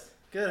you guys?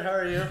 Good. How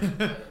are you?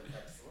 Excellent.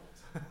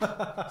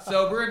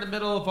 So we're in the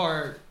middle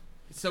of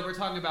So we're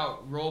talking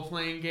about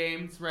role-playing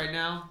games right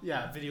now.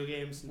 Yeah, video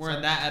games. We're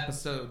in that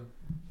episode.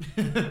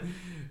 Like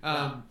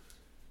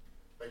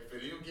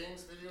video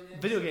games?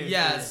 Video games.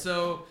 Yeah,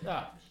 so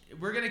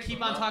we're going to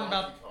keep on talking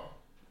about...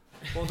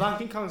 Well,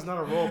 Donkey Kong is not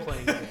a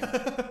role-playing game.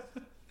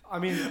 I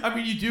mean,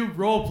 you do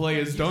role-play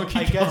as Donkey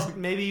Kong. I guess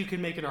maybe you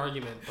can make an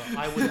argument, but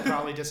I would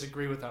probably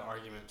disagree with that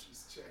argument.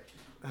 Just checking.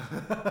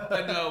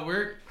 But no,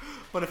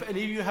 But if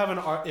any of you have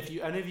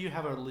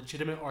a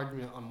legitimate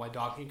argument on why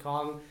Donkey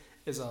Kong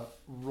is a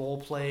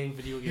role-playing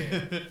video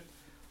game,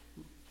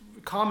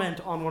 comment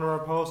on one of our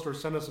posts or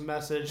send us a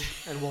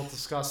message and we'll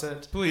discuss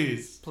it.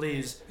 Please.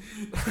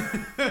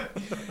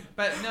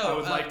 But no, I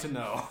would like to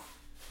know.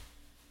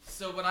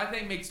 So what I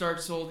think makes Dark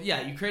Souls,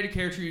 you create a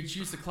character, you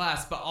choose the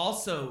class, but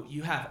also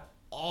you have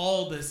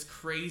all this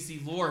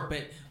crazy lore.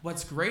 But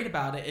what's great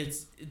about it,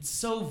 it's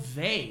so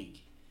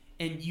vague,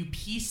 and you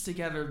piece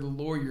together the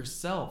lore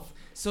yourself.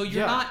 So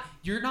you're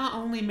not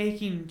only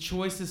making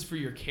choices for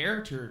your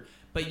character,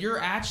 but you're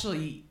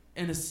actually,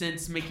 in a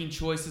sense, making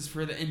choices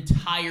for the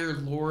entire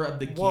lore of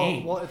the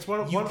game. Well, it's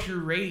one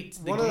curate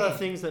the one game. of the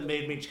things that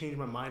made me change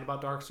my mind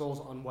about Dark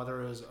Souls on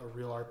whether it was a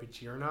real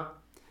RPG or not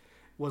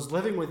was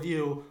living with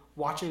you,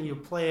 watching you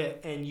play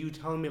it, and you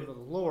telling me about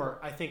the lore.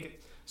 I think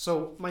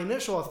so. My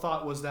initial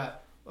thought was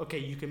that okay,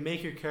 you can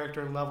make your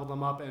character and level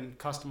them up and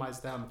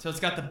customize them. So it's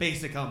got the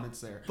basic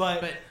elements there.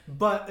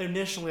 But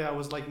initially, I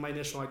was like, my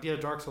initial idea of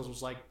Dark Souls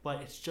was like,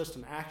 but it's just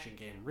an action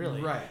game,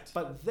 really. Right.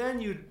 But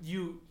then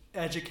you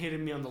educated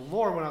me on the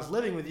lore when I was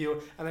living with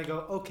you, and I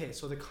go, okay,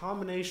 so the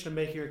combination of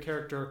making your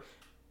character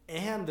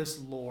and this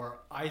lore,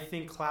 I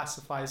think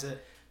classifies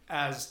it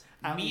as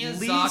at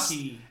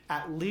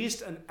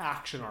least an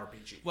action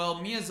RPG. Well,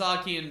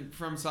 Miyazaki and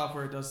From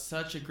Software does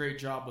such a great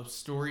job of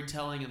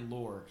storytelling and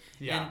lore.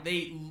 Yeah. And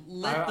they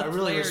let I the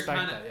really player respect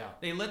kind of that, yeah.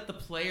 they let the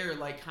player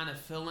like kind of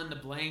fill in the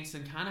blanks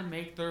and kind of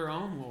make their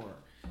own lore.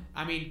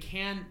 I mean,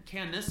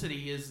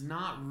 canonicity is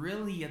not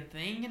really a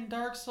thing in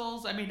Dark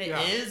Souls. I mean, it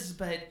is,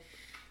 but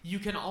you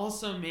can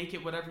also make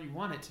it whatever you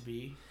want it to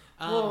be.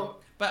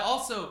 But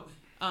also,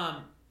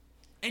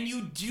 and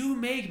you do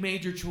make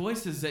major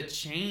choices that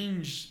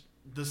change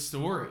the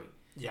story.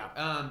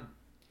 Yeah.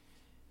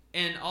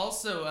 And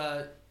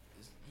also,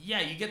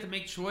 you get to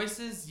make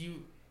choices.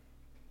 You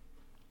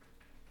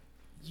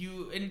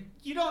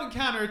don't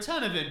encounter a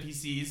ton of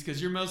NPCs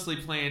because you're mostly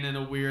playing in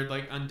a weird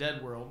like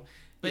undead world.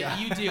 But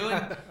you do,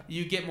 and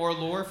you get more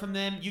lore from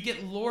them. You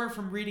get lore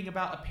from reading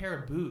about a pair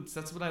of boots.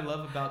 That's what I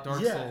love about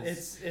Dark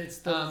Souls. Yeah, it's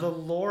the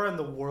lore and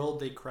the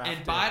world they crafted.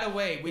 And by the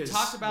way, we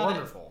talked about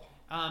wonderful.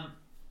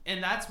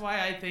 And that's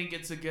why I think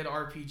it's a good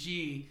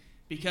RPG,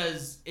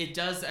 because it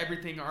does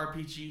everything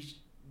RPG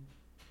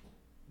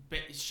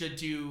should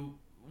do,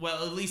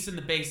 well, at least in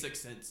the basic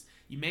sense.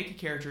 You make a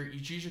character,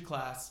 you choose your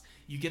class,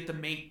 you get to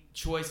make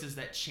choices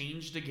that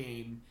change the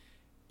game,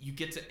 you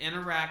get to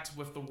interact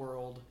with the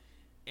world,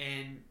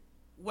 and,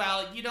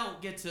 well, you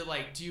don't get to,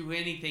 like, do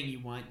anything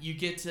you want. You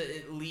get to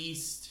at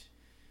least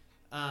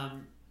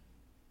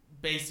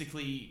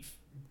basically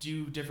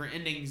do different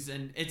endings,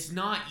 and it's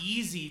not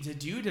easy to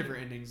do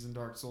different endings in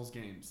Dark Souls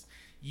games.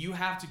 You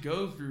have to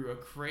go through a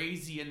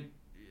crazy and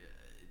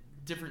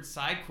different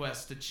side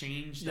quests to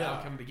change the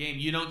outcome of the game.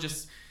 You don't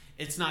just,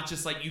 it's not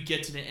just like you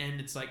get to the end,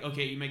 it's like,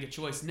 okay, you make a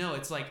choice. No,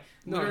 it's like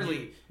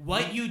literally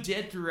what you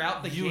did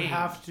throughout the game. You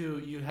have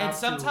to. And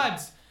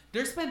sometimes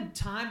there's been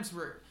times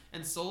where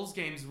in Souls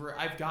games where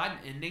I've gotten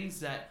endings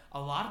that a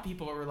lot of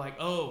people were like,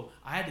 oh,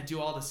 I had to do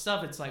all this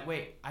stuff. It's like,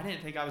 wait, I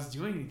didn't think I was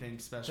doing anything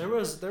special. There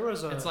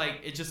was a. It's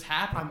like it just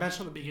happened. I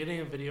mentioned at the beginning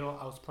of the video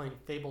I was playing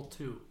Fable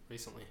 2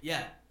 recently.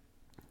 Yeah.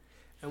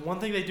 And one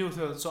thing they do,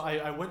 so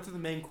I went through the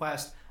main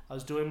quest. I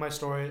was doing my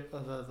story.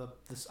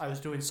 I was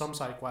doing some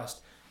side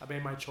quest. I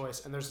made my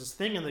choice, and there's this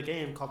thing in the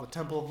game called the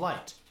Temple of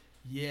Light.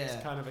 Yeah.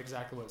 It's kind of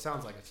exactly what it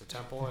sounds like. It's a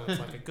temple, and it's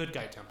like a good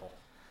guy temple.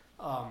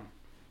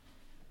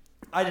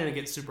 I didn't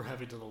get super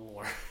heavy to the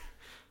lore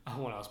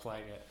when I was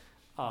playing it,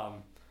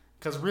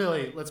 because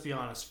really, let's be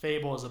honest,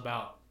 Fable is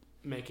about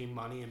making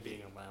money and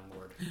being a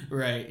landlord.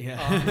 Right.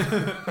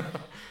 Yeah.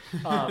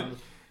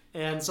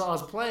 And so I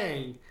was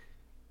playing.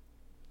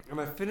 And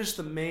I finished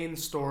the main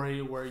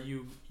story where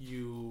you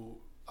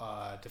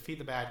defeat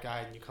the bad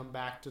guy and you come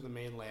back to the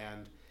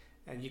mainland,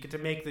 and you get to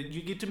make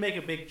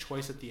a big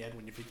choice at the end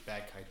when you defeat the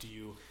bad guy.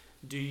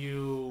 Do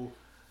you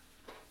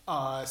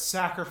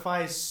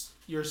sacrifice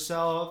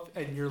yourself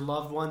and your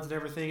loved ones and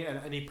everything and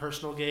any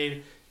personal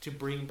gain to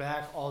bring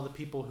back all the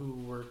people who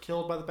were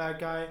killed by the bad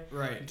guy?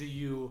 Right. Do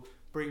you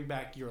bring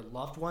back your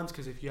loved ones,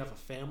 because if you have a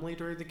family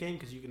during the game,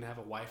 because you can have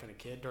a wife and a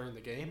kid during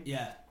the game.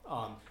 Yeah.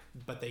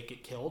 But they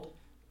get killed.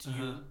 Do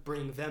you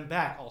bring them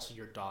back? Also,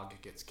 your dog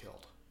gets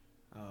killed.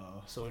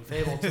 Oh. So in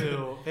Fable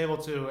 2,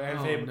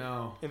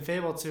 in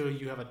Fable 2,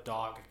 you have a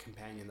dog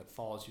companion that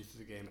follows you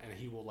through the game, and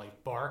he will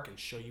like bark and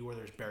show you where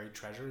there's buried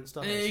treasure and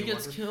stuff. And he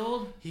gets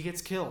killed? He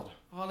gets killed.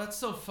 Oh, that's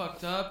so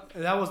fucked up.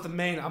 And that was the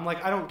main. I'm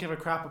like, I don't give a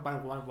crap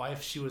about my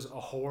wife. She was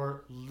a whore.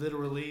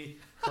 Literally,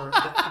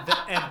 the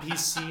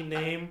NPC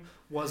name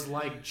was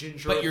like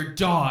Ginger. But your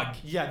dog.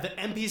 Yeah, the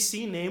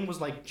NPC name was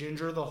like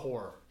Ginger the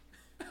Whore.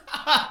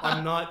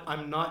 I'm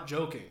not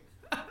joking.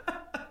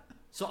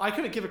 So I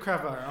couldn't give a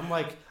crap about her. I'm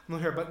like, I'm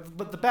here,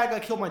 but the bad guy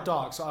killed my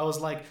dog. So I was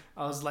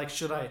like,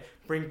 should I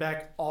bring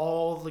back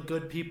all the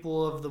good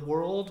people of the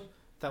world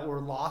that were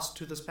lost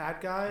to this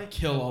bad guy?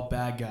 Kill all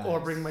bad guys. Or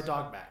bring my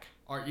dog back?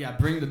 Or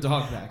bring the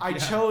dog back. I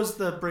chose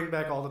to bring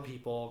back all the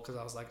people because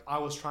I was like, I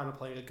was trying to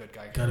play a good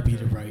guy character. Gotta be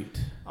the right.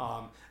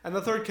 And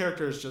the third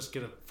character is just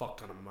get a fuck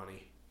ton of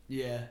money.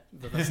 Yeah.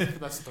 That's the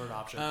third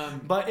option.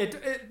 But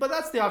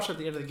that's the option at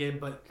the end of the game.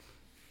 But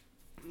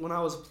when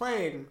I was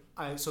playing,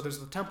 so there's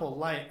the Temple of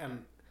Light,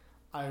 and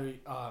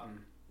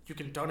you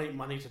can donate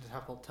money to the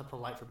Temple of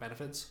Light for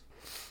benefits.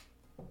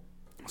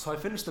 So I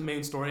finished the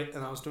main story,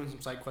 and I was doing some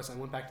side quests. I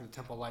went back to the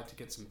Temple of Light to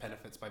get some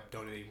benefits by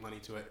donating money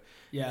to it.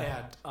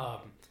 Yeah. And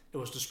it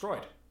was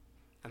destroyed,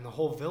 and the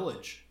whole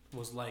village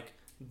was like,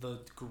 the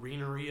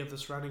greenery of the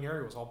surrounding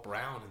area was all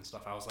brown and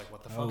stuff. I was like,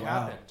 what the fuck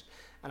happened?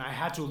 And I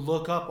had to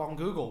look up on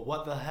Google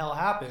what the hell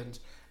happened.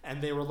 And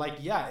they were like,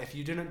 yeah, if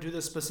you didn't do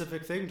this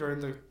specific thing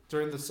during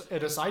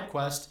a side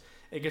quest,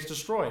 it gets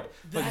destroyed.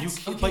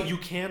 But you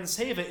can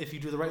save it if you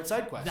do the right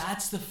side quest.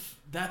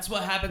 That's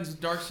what happens with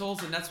Dark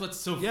Souls, and that's what's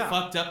so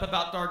fucked up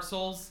about Dark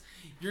Souls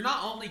you're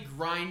not only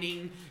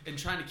grinding and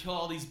trying to kill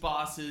all these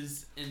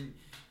bosses and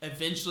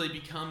eventually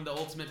become the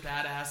ultimate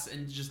badass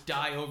and just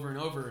die over and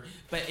over,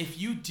 but if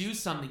you do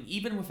something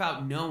even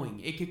without knowing,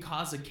 it could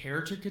cause a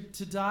character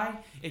to die,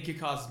 it could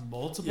cause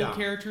multiple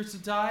characters to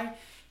die,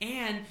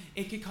 and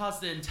it could cause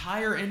the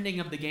entire ending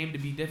of the game to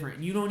be different,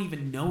 and you don't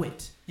even know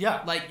it.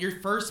 Yeah. Like, your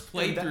first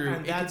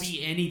playthrough, it could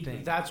be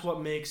anything. That's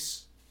what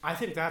makes... I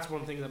think that's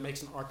one thing that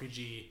makes an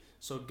RPG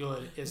so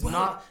good, is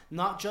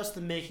not just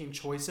the making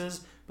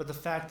choices, but the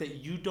fact that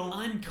you don't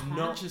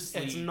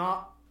unconsciously know... It's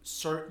not...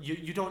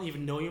 You don't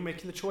even know you're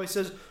making the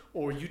choices,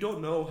 or you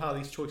don't know how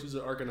these choices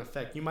are going to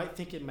affect. You might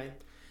think it might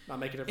not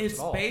make a difference at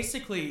all. It's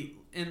basically,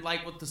 in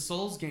like with the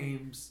Souls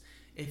games,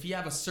 if you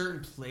have a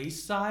certain play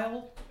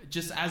style,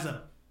 just as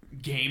a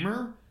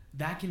gamer,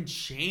 that can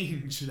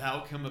change the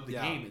outcome of the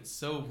game. It's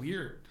so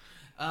weird.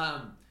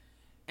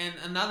 And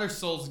another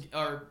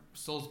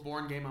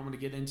Soulsborne game I'm going to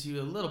get into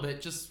a little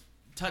bit, just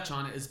touch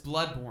on it, is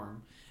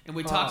Bloodborne. And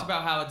we talked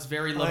about how it's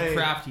very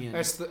Lovecraftian.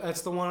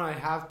 That's the one I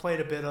have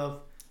played a bit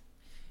of.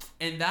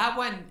 And that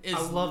one is...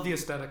 I love the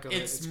aesthetic of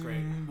it. It's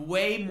great.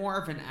 Way more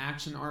of an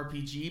action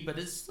RPG, but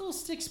it still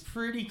sticks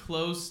pretty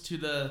close to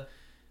the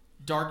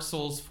Dark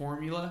Souls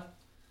formula.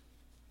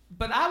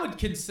 But I would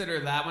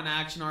consider that one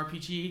action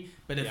RPG.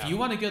 But if you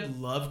want a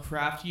good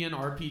Lovecraftian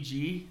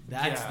RPG,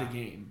 that's the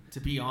game, to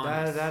be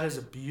honest. That is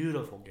a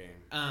beautiful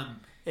game.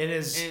 It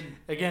is... And,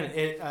 again,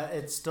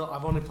 it's still...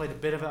 I've only played a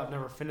bit of it. I've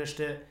never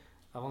finished it.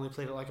 I've only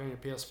played it like on your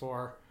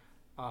PS4.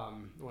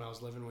 When I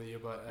was living with you,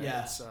 but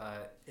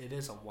it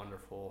is a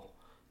wonderful.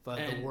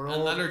 But the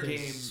world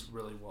is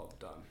really well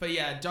done. But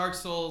yeah, Dark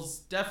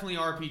Souls, definitely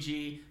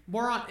RPG.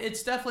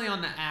 It's definitely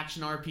on the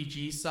action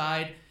RPG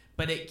side,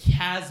 but it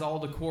has all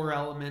the core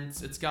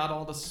elements. It's got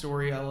all the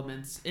story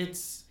elements.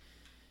 It's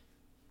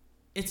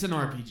an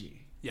RPG.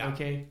 Yeah.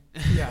 Okay.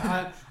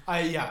 And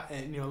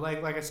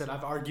like I said,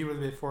 I've argued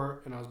with it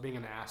before, and I was being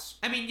an ass.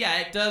 I mean, yeah,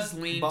 it does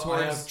lean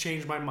towards. I have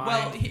changed my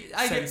mind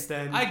since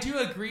then. I do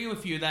agree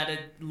with you that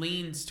it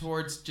leans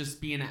towards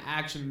just being an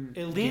action.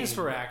 It leans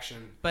for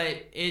action, but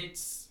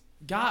it's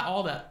got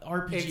all the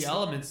RPG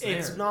elements there.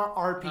 It's not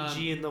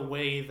RPG in the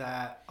way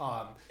that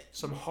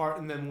some heart,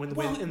 and then in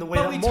the way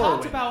that But we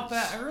talked about is.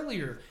 that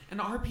earlier. An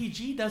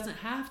RPG doesn't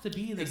have to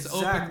be this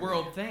open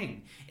world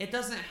thing. It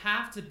doesn't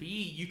have to be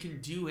you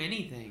can do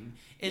anything.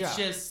 It's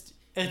just...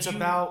 It's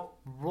about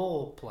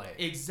role play.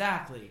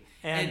 Exactly.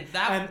 And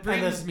that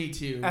brings me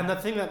to... And the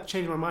thing that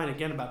changed my mind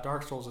again about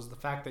Dark Souls is the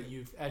fact that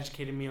you've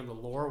educated me on the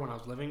lore when I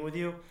was living with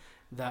you.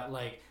 That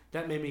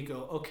made me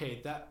go,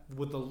 okay, that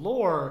with the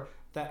lore,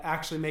 that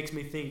actually makes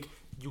me think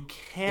you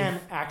can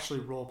actually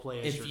role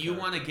play as if you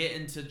want to get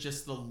into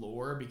just the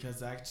lore,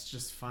 because that's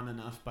just fun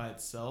enough by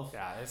itself.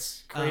 Yeah,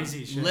 it's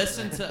crazy shit.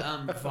 Listen to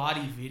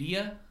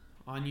VaatiVidya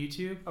on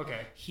YouTube.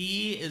 Okay.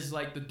 He is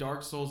like the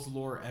Dark Souls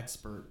lore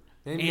expert.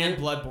 And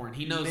Bloodborne.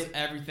 He knows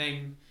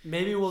everything.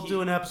 Maybe we'll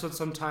do an episode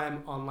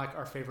sometime on like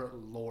our favorite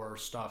lore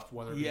stuff,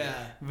 whether it be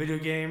video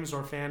games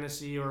or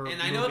fantasy or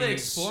And I know the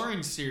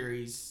Exploring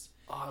series.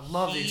 Oh, I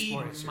love the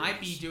Exploring series. He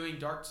might be doing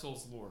Dark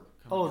Souls lore.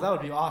 That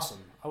would be awesome.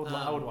 I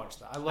would watch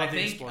that. I love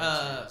the Exploring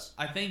series.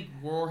 I think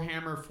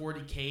Warhammer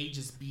 40K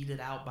just beat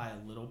it out by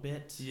a little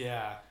bit.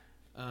 Yeah.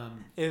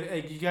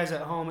 If you guys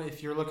at home,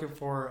 if you're looking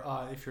for,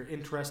 if you're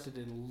interested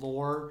in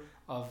lore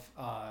of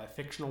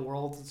fictional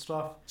worlds and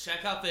stuff,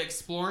 check out the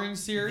Exploring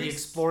series. The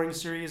Exploring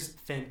series,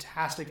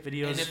 fantastic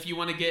videos. And if you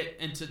want to get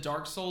into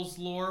Dark Souls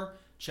lore,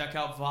 check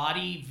out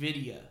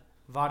VaatiVidya.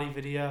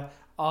 VaatiVidya.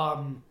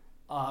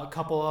 A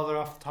couple other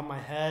off the top of my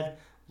head: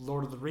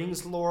 Lord of the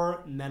Rings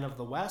lore, Men of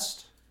the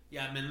West.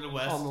 Yeah, Men of the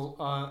West.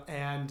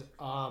 And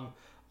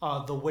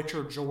The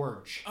Witcher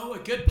George. Oh, a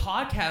good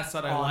podcast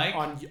that I like.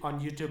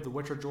 On YouTube, The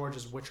Witcher George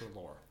is Witcher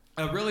lore.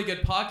 A really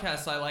good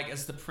podcast I like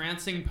is the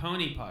Prancing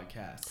Pony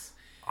podcast.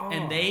 Oh.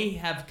 And they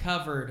have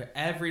covered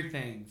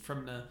everything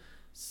from the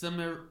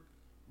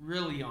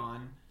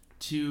Silmarillion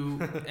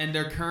to... and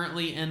they're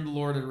currently in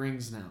Lord of the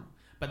Rings now.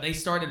 But they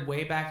started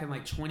way back in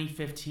like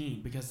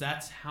 2015 because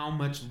that's how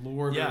much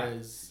lore there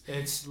is.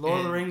 It's Lord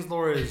of the Rings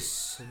lore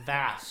is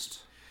vast.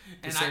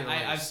 And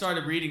I've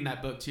started reading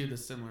that book too, the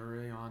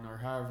Silmarillion, or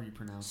however you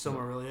pronounce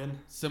Silmarillion?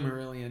 it.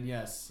 Silmarillion,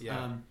 yes.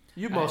 Yeah.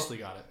 You mostly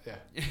got it,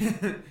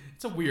 yeah.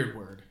 It's a weird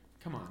word.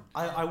 Come on.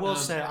 I will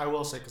say,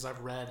 because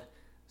I've read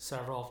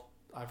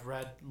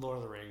Lord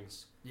of the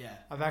Rings. Yeah.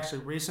 I've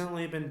actually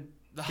recently been...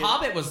 The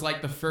Hobbit was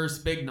like the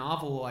first big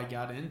novel I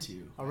got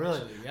into. Oh, really?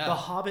 Actually, yeah. The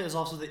Hobbit is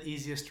also the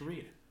easiest to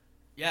read.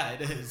 Yeah,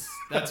 it is.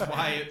 That's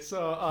why it...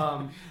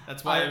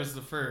 that's why it was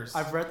the first.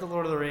 I've read The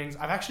Lord of the Rings.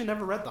 I've actually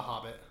never read The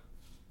Hobbit.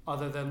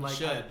 Other than like...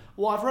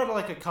 I've read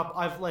like a couple...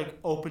 I've like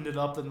opened it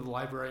up in the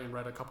library and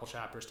read a couple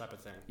chapters type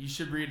of thing. You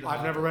should read it.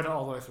 I've never read it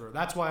all the way through.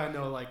 That's why I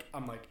know it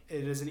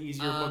is an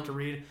easier book to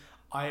read.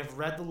 I have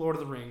read The Lord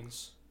of the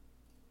Rings.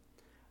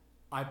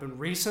 I've been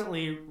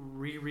recently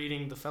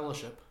rereading The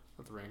Fellowship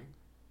of the Ring.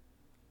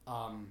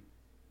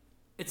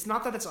 It's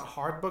not that it's a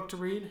hard book to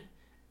read.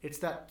 It's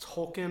that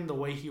Tolkien, the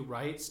way he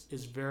writes,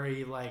 is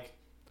very like...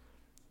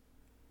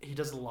 he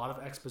does a lot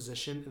of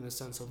exposition in the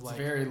sense of It's like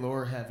very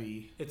lore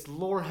heavy. it's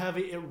lore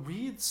heavy. It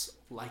reads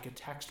like a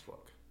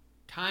textbook.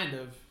 Kind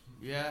of.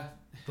 Yeah.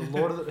 The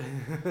Lord of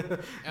the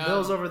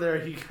Bill's over there.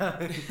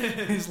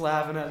 He's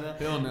laughing at that.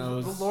 Bill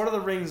knows. The Lord of the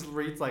Rings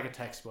reads like a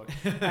textbook,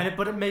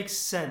 but it makes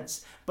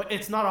sense. But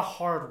it's not a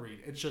hard read.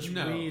 It just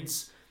No.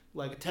 reads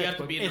like a textbook. You have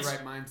to be in the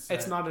right mindset.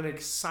 It's not an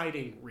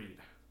exciting read.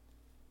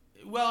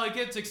 Well, it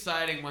gets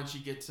exciting once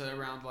you get to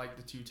around like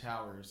the Two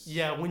Towers.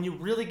 Yeah, when you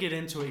really get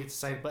into it, it's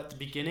exciting. But at the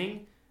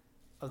beginning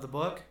of the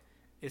book,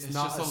 it's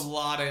not just a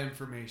lot of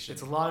information.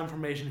 It's a lot of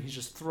information he's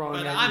just throwing.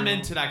 But at I'm you.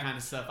 into that kind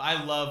of stuff.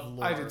 I love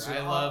lore. I did too.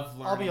 I love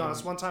learning. I'll be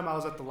honest. One time I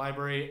was at the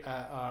library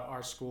at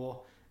our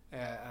school,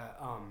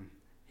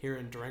 here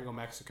in Durango,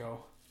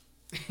 Mexico,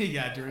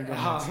 Yeah, during the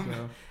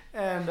Mexico.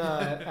 and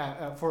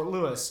at Fort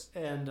Lewis,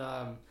 and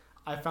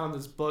I found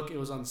this book. It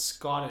was on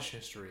Scottish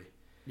history,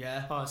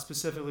 Yeah.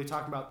 specifically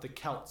talking about the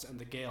Celts and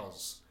the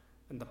Gaels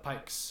and the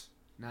Pikes.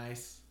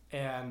 Nice.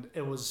 And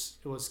it was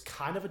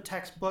kind of a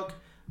textbook,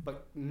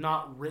 but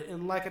not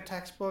written like a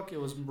textbook. It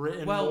was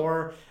written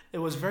more. It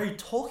was very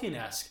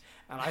Tolkien-esque,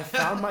 and I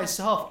found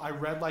myself. I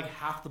read like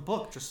half the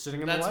book just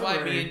sitting in That's the why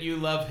library. me and you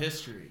love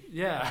history.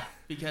 Yeah,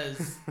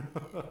 Because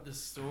the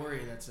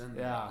story that's in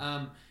there.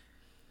 Yeah.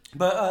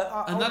 but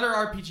Another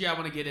RPG I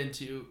want to get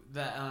into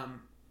that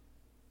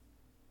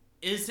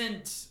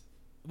isn't.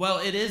 Well,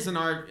 it is an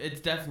art.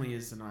 It definitely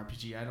is an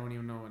RPG. I don't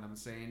even know what I'm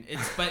saying.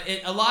 But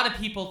a lot of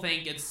people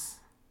think it's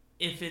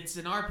if it's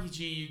an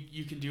RPG,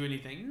 you can do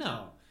anything.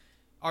 No,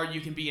 or you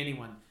can be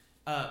anyone.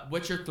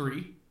 Witcher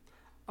 3.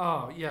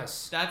 Oh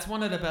yes, That's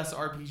one of the best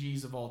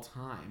RPGs of all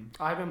time.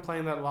 I've been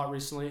playing that a lot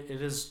recently.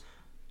 That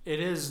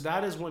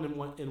is one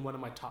in one of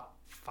my top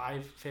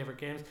 5 favorite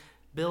games.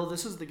 Bill,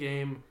 this is the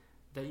game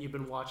that you've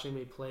been watching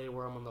me play,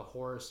 where I'm on the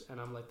horse and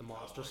I'm like the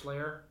monster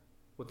slayer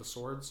with the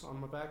swords on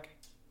my back.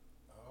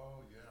 Oh,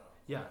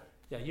 yeah.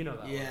 Yeah, you know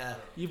that. one. Yeah.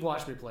 You've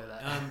watched me play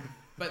that.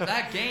 But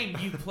that game,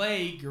 you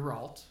play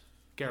Geralt.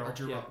 Geralt.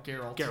 Or Yeah.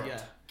 Geralt. Geralt.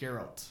 Yeah,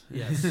 Geralt.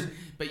 Yes.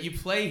 But you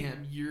play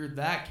him. You're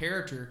that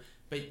character,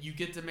 but you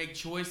get to make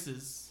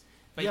choices.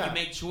 But Yeah. you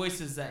make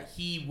choices that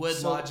he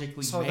would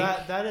logically so make.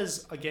 that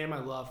is a game I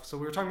love. So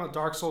we were talking about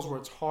Dark Souls, where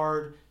it's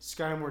hard.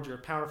 Skyrim, where you're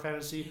power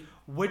fantasy.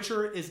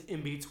 Witcher is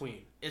in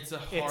between. It's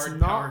a It's hard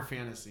not- power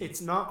fantasy. It's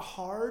not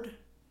hard,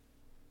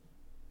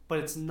 but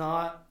it's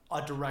not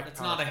a direct. It's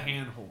power not a fantasy.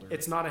 hand holder.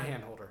 It's not a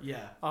hand holder.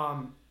 Yeah.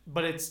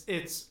 But it's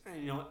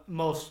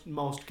most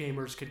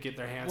gamers could get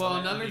their hands Well, on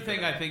it. another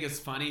thing I think is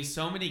funny,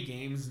 so many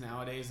games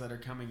nowadays that are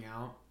coming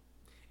out,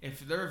 if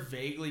they're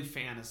vaguely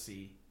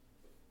fantasy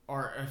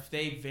or if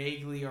they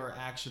vaguely are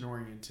action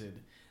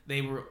oriented,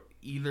 they will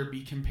either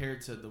be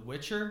compared to The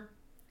Witcher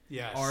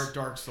yes. or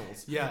Dark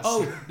Souls. Yes.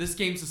 Oh, this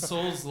game's a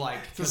Souls-like.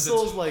 It's a 'cause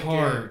Souls-like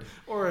hard. game.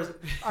 Or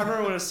I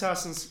remember when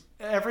Assassin's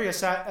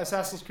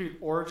Creed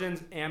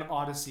Origins and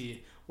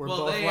Odyssey were Well,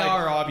 both they like,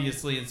 are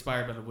obviously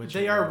inspired by The Witcher.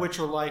 they are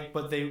Witcher-like,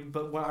 but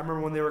when, I remember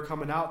when they were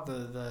coming out,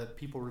 the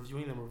people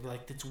reviewing them would be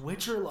like, "It's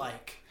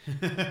Witcher-like."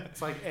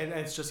 It's like, and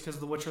it's just because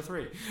of The Witcher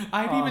 3.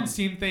 I've even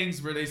seen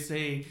things where they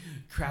say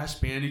Crash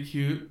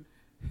Bandicoot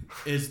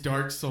is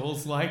Dark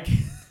Souls-like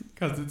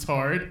because it's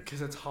hard.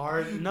 Because it's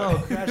hard. No,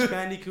 Crash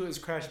Bandicoot is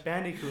Crash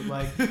Bandicoot,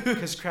 like,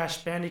 because Crash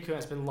Bandicoot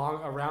has been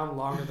around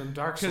longer than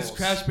Dark Souls. Because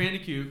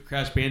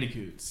Crash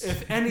Bandicoots.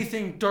 If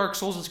anything, Dark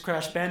Souls is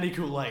Crash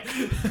Bandicoot-like.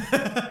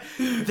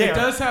 It There.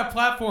 does have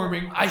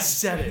platforming. I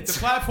said it. The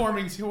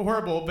platforming's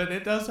horrible, but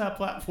it does have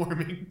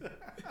platforming.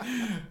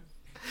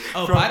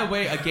 Oh, From- by the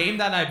way, a game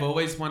that I've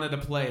always wanted to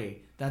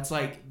play, that's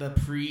like the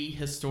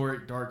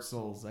prehistoric Dark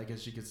Souls, I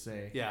guess you could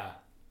say. Yeah.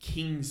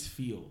 King's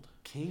Field.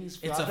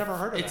 I've never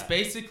heard of It's that.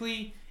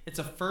 basically, it's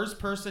a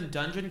first-person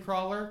dungeon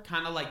crawler,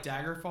 kind of like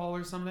Daggerfall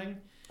or something.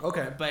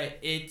 Okay. But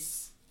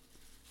it's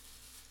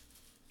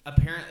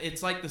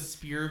like the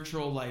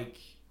spiritual, like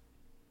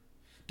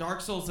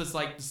Dark Souls is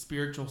like the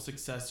spiritual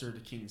successor to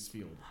King's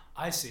Field.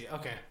 I see.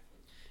 Okay.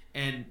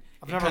 And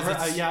I've never because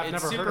heard- it's, yeah, I've it's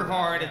never heard super of that,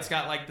 hard. yeah. It's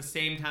got like the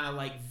same kind of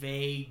like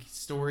vague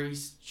story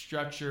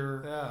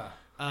structure.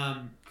 Yeah.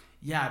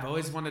 Yeah, I've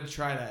always wanted to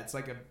try that. It's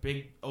like a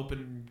big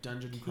open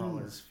dungeon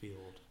crawler.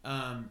 Kingsfield.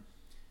 And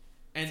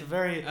It's a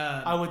very.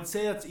 I would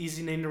say that's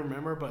easy name to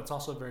remember, but it's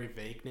also a very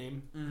vague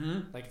name. mm-hmm.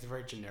 Like it's a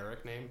very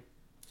generic name.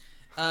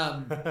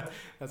 And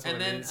That's what I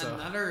then mean. So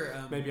another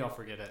maybe I'll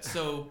forget it.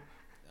 So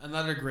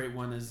another great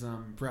one is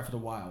Breath of the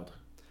Wild.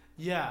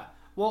 Yeah.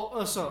 Well,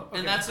 okay.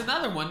 And that's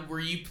another one where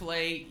you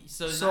play.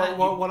 So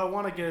what I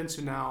want to get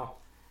into now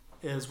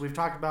is we've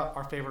talked about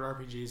our favorite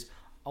RPGs.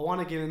 I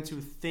want to get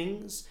into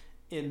things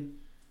in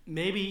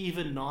maybe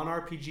even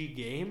non-RPG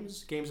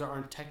games that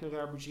aren't technically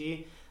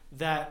RPG,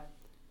 that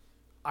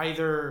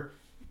either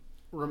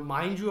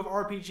remind you of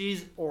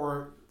RPGs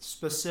or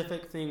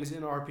specific things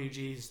in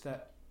RPGs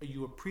that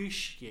you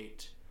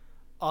appreciate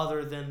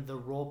other than the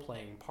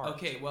role-playing part.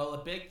 Okay, well,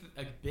 a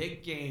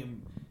big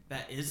game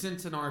that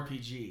isn't an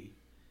RPG.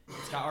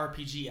 It's got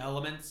RPG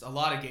elements. A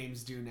lot of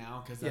games do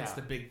now because that's Yeah.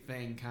 the big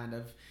thing, kind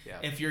of. Yeah.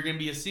 If you're going to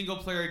be a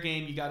single-player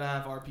game, you got to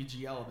have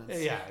RPG elements.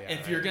 Yeah,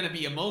 If you're going to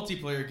be a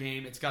multiplayer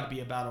game, it's got to be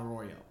a battle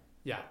royale.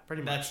 Yeah,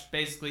 pretty much. That's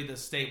basically the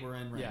state we're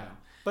in right Yeah. now.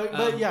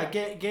 But yeah,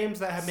 games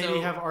that have maybe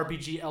so- have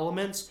RPG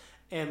elements,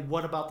 and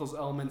what about those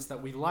elements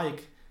that we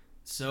like?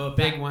 So a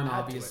big one, Add to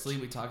obviously,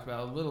 it. we talked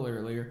about a little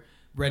earlier,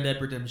 Red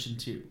Dead Redemption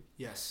 2.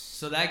 Yes.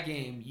 So that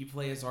game, you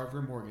play as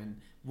Arthur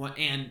Morgan,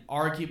 and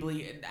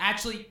arguably,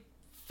 actually,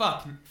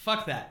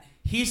 fuck that.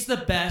 He's the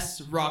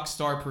best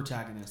Rockstar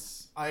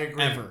protagonist I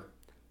agree. ever.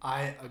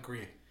 I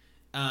agree.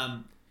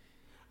 Um,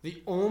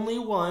 The only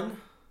one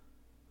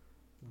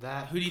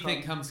that who do you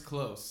think comes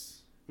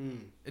close?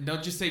 Mm. And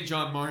don't just say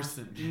John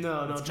Marston.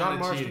 No, That's John kinda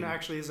Marston cheating.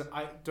 actually is.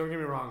 Don't get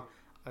me wrong.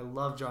 I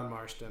love John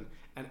Marston,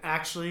 and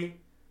actually,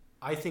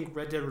 I think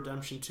Red Dead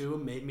Redemption 2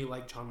 made me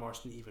like John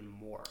Marston even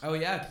more. Oh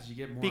yeah, because you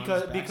get more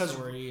Because- on his because-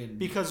 backstory and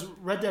Because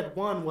Red Dead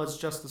 1 was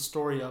just the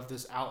story of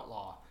this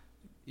outlaw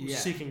yeah.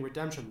 seeking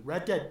redemption.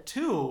 Red Dead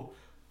 2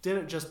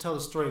 didn't just tell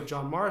the story of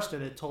John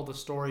Marston, it told the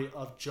story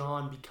of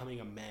John becoming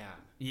a man.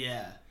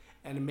 Yeah.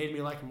 And it made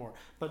me like him more.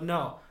 But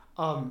no,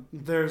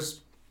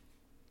 there's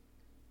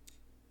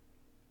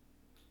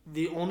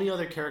the only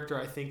other character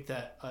I think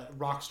that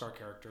Rockstar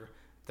character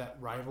that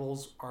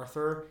rivals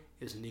Arthur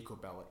is Nico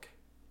Bellic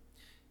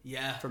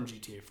Yeah. from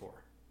GTA 4.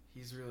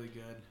 He's really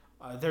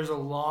good. There's a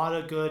lot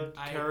of good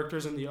I-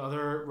 characters in the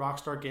other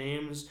Rockstar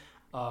games.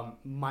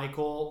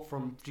 Michael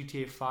from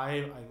GTA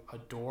 5, I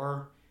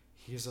adore.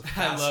 He's a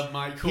I love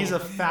Michael. He's a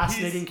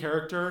fascinating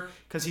character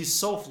because he's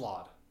so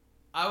flawed.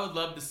 I would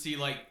love to see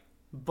like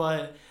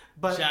But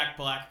Jack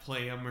Black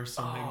play him or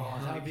something. oh,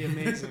 that would be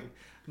amazing.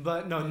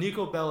 But no,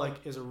 Nico Bellic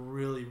is a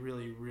really,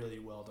 really, really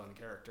well done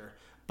character.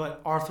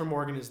 But Arthur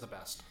Morgan is the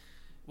best.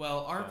 Well,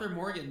 Arthur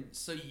Morgan,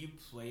 so you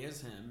play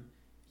as him.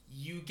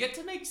 You get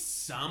to make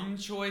some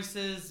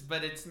choices,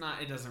 but it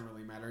doesn't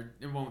really matter.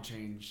 It won't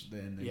change the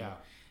ending. Yeah.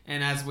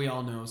 And as we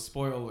all know,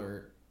 spoiler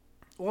alert.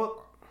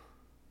 Well,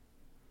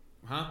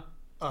 Huh?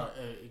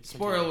 continue.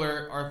 Spoiler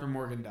alert, Arthur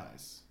Morgan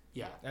dies.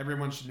 Yeah.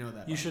 Everyone should know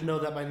that. You by should now. know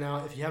that by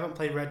now. If you haven't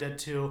played Red Dead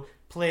 2,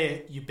 play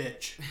it, you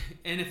bitch.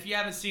 And if you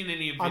haven't seen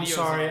any videos, I'm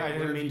sorry, of it, I where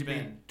didn't have mean you to be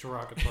been?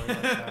 derogatory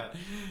like that.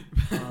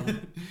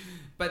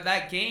 But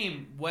that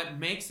game, what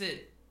makes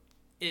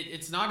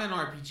it's not an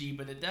RPG,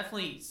 but it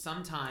definitely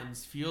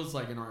sometimes feels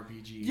like an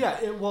RPG.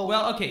 Yeah,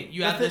 Well, okay,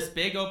 you have the- this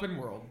big open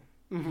world.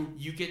 mhm.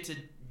 You get to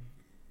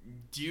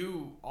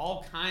do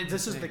all kinds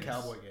This of is things. the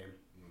cowboy game.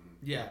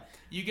 Yeah.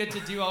 You get to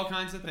do all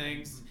kinds of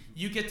things.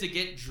 You get to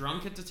get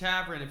drunk at the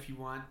tavern if you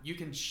want. You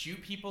can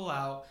shoot people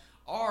out.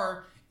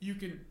 Or you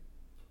can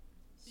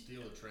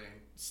Steal a train.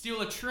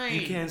 steal a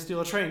train. You can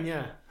steal a train,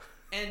 yeah.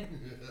 And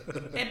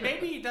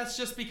maybe that's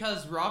just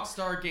because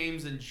Rockstar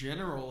games in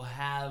general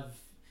have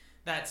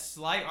that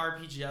slight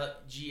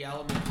RPG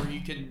element where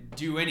you can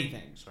do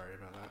anything. Sorry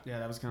about that. Yeah,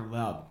 that was kind of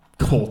loud.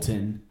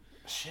 Colton.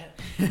 Shit.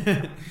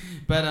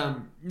 But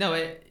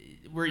no,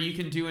 where you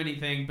can do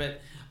anything,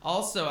 but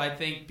also I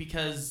think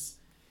because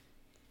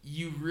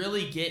you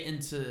really get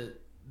into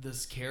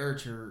this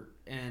character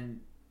and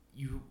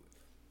you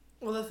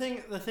Well, the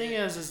thing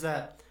is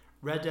that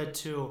Red Dead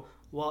 2,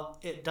 while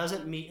it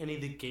doesn't meet any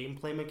of the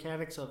gameplay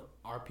mechanics of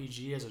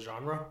RPG as a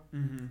genre,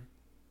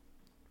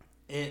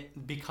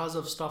 it because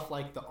of stuff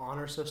like the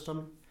honor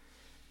system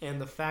and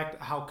the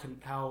fact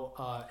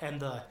and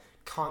the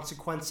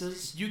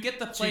consequences. you get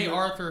to play your-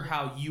 Arthur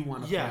how you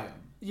want to play Yeah. him.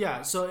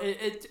 Yeah, so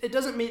it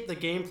doesn't meet the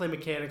gameplay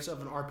mechanics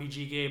of an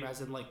RPG game,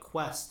 as in like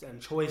quests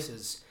and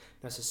choices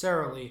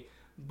necessarily,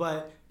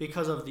 but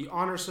because of the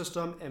honor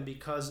system and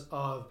because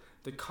of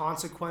the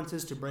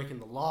consequences to breaking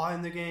the law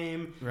in the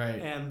game, Right.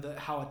 and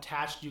how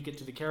attached you get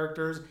to the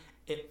characters,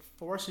 it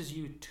forces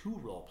you to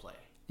roleplay,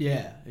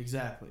 Yeah,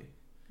 exactly.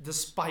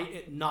 despite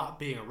it not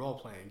being a role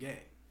playing game.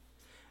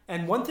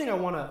 And one thing I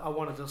want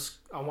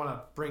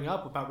to bring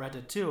up about Red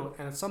Dead 2,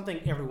 and it's something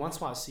every once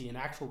in a while I see in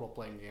actual role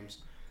playing games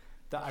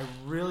that I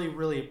really,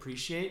 really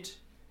appreciate.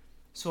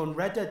 So in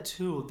Red Dead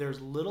 2, there's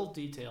little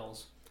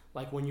details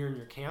like when you're in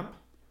your camp,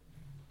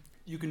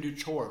 you can do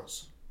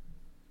chores.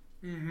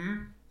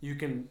 Mm-hmm. You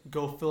can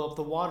go fill up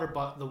the water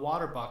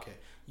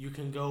bucket. You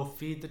can go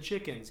feed the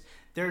chickens.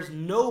 There's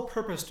no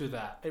purpose to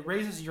that. It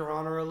raises your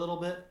honor a little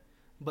bit,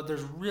 but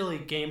there's really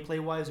gameplay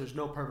wise, there's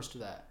no purpose to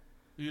that.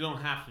 You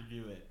don't have to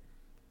do it.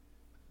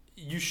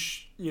 You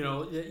you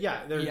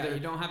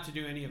don't have to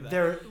do any of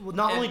that.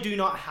 Not only do you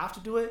not have to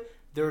do it,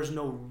 there is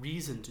no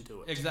reason to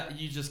do it. Exactly.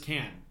 You just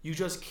can. You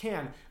just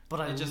can.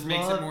 But It just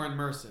makes it more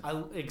immersive.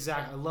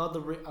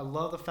 I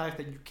love the fact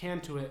that you can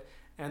do it,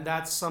 and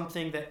that's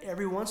something that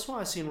every once in a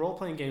while I see in role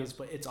playing games,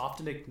 but it's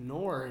often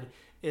ignored.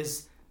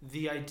 Is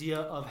the idea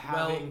of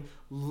having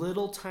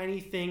little tiny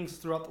things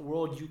throughout the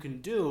world you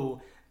can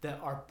do that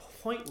are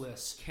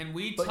pointless, Can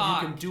we but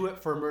talk? you can do it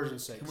for immersion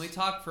sakes. Can we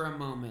talk for a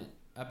moment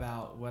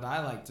about what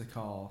I like to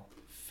call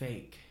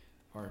fake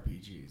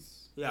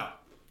RPGs? Yeah.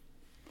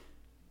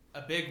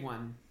 A big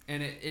one,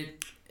 and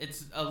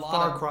it's a lot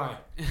Far of Cry.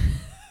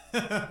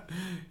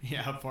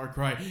 Yeah, Far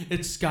Cry.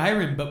 It's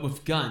Skyrim, but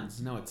with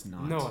guns. No, it's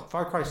not. No,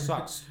 Far Cry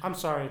sucks. I'm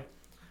sorry.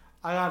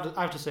 I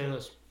have to say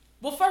this.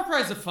 Well, Far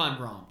Cry's a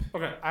fun romp.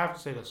 Okay, I have to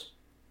say this.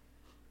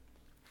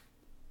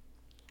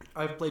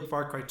 I've played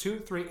Far Cry 2,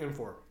 3, and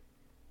 4.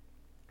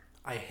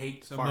 I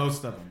hate So Far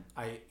most of them.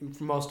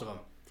 For most of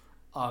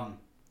them.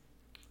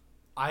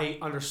 I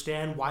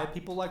understand why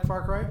people like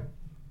Far Cry.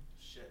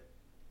 Shit.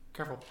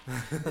 Careful.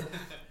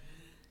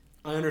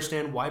 I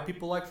understand why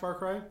people like Far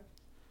Cry,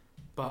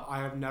 but I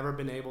have never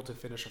been able to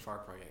finish a Far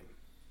Cry game.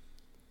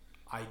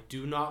 I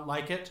do not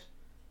like it.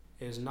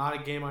 It is not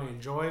a game I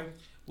enjoy.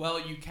 Well,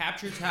 you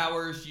capture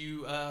towers,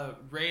 you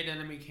raid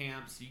enemy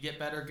camps, you get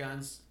better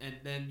guns, and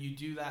then you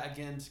do that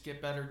again to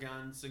get better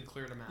guns and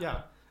clear the map.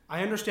 Yeah,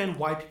 I understand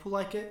why people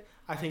like it.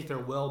 I think they're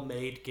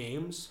well-made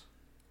games,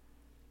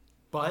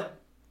 but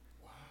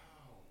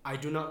I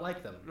do not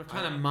like them. They're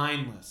kind of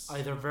mindless.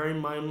 They're very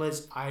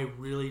mindless. I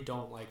really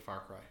don't like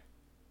Far Cry.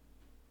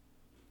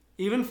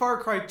 Even Far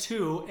Cry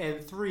 2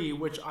 and 3,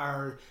 which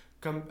are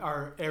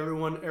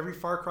every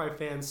Far Cry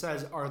fan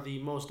says are the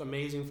most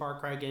amazing Far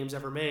Cry games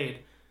ever made,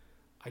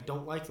 I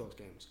don't like those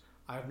games.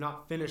 I have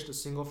not finished a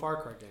single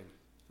Far Cry game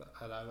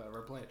that I've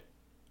ever played.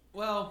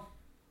 Well,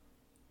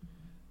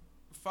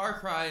 Far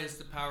Cry is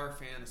the power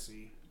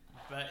fantasy,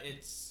 but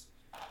it's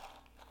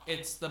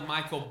the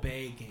Michael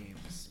Bay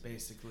games,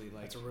 basically.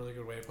 Like, That's a really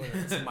good way to put it.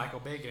 It's a Michael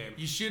Bay game.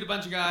 you shoot a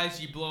bunch of guys,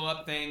 you blow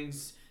up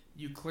things,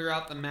 you clear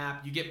out the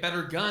map, you get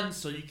better guns,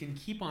 so you can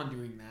keep on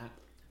doing that.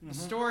 The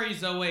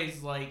story's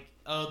always like,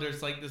 oh,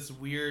 there's like this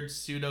weird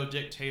pseudo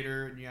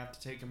dictator, and you have to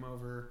take him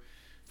over,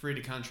 free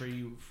to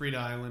country, free to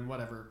island,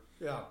 whatever.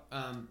 Yeah.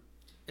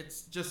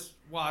 It's just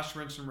wash,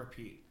 rinse, and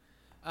repeat.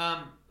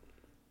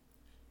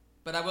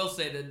 But I will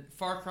say the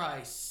Far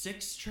Cry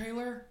 6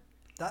 trailer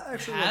That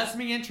actually has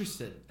me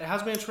interested. It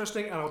has been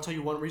interesting, and I'll tell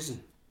you one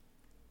reason.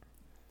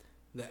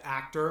 The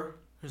actor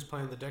who's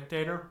playing the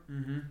dictator,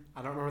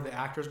 I don't remember the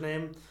actor's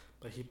name,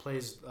 but he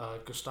plays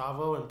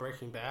Gustavo in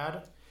Breaking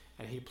Bad,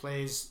 and he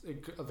plays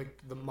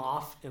the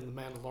Moff in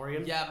The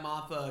Mandalorian. Yeah,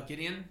 Moff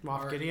Gideon.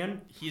 Moff Gideon.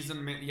 He's in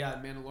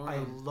Mandalorian. I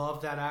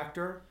love that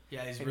actor.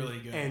 Yeah, he's and, really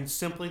good. And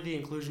simply the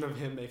inclusion of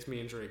him makes me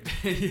intrigued.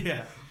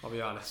 Yeah. I'll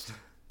be honest.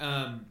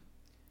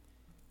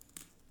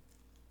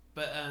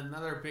 But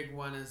another big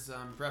one is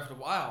Breath of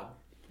the Wild,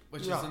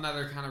 which is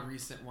another kind of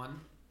recent one.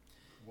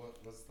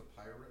 What's the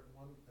pirate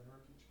one in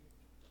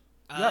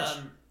RPG? Yes.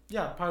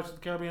 Yeah, Pirates of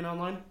the Caribbean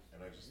Online.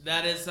 And I just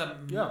That is a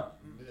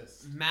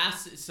missed.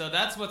 massive. So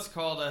that's what's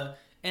called a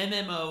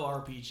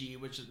MMORPG,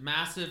 which is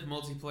massive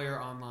multiplayer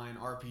online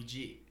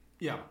RPG.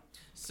 Yeah.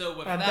 So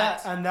with And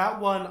that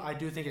one, I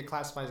do think it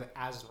classifies it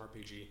as an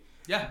RPG.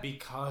 Yeah.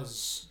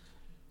 Because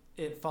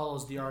it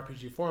follows the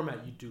RPG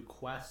format. You do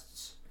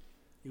quests,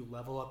 you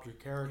level up your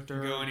character.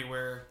 You can go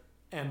anywhere.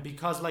 And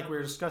because, like we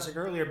were discussing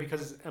earlier,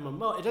 because it's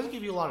MMO, it doesn't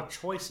give you a lot of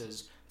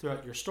choices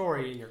throughout your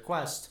story and your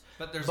quest.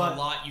 But there's a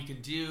lot you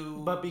can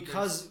do. But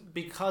because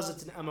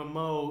it's an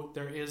MMO,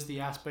 there is the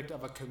aspect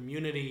of a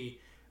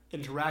community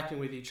interacting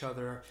with each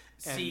other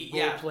and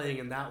role-playing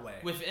in that way.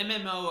 With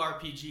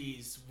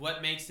MMORPGs,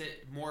 what makes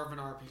it more of an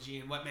RPG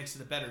and what makes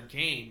it a better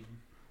game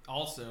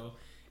also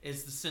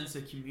is the sense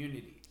of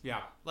community.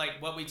 Yeah.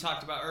 Like what we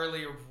talked about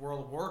earlier with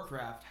World of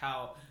Warcraft,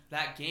 how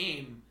that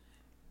game,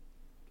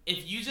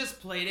 if you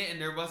just played it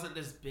and there wasn't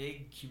this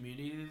big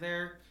community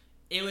there,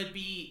 it would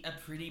be a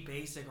pretty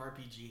basic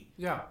RPG.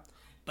 Yeah.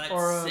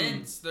 But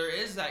since there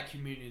is that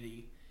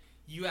community,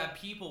 you have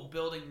people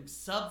building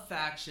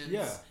sub-factions.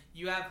 Yeah.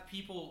 You have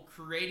people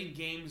creating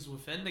games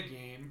within the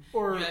game.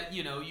 Or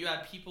you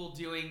have people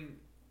doing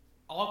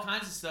all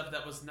kinds of stuff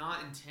that was not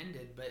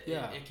intended, but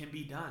it can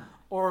be done.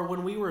 Or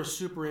when we were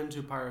super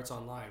into Pirates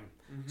Online.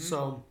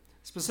 So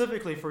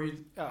specifically for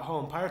you at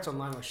home, Pirates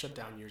Online was shut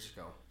down years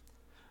ago.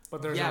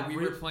 But there's we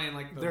were playing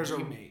like the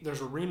remake.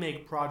 There's a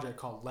remake project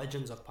called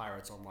Legends of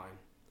Pirates Online.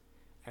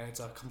 And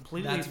it's a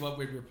completely... That's what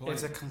we were playing.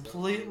 It's a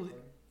completely...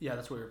 Yeah,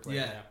 that's what we were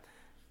playing. Yeah.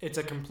 It's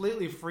a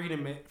completely free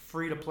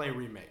to play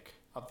remake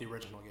of the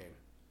original game.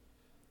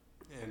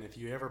 And if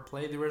you ever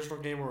played the original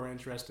game or were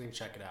interested,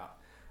 check it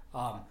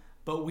out.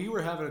 But we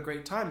were having a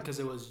great time because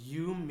it was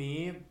you,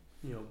 me,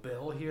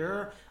 Bill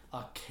here,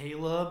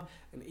 Caleb,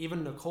 and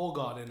even Nicole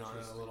got in on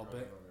it a little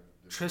bit.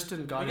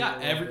 Tristan got in a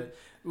little bit.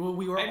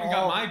 We were I even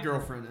got my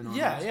girlfriend in on it.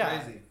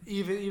 Yeah. Crazy.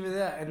 Even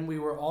that, and we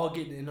were all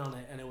getting in on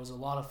it, and it was a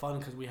lot of fun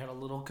because we had a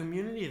little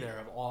community there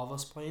of all of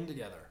us playing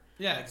together.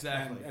 Yeah,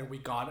 exactly. And we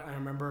got, I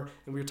remember,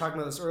 and we were talking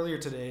about this earlier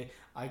today.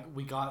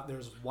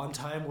 There's one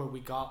time where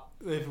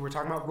if we were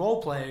talking about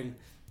role playing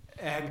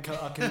and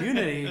a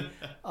community,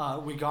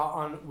 we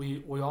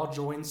all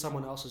joined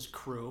someone else's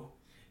crew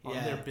on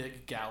their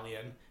big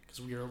galleon because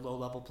we were low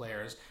level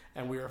players,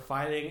 and we were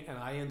fighting, and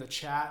I in the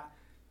chat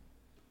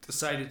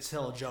decided to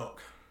tell a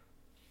joke.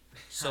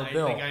 So I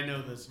Bill, think I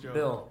know this joke.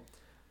 Bill,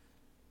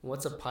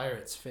 what's a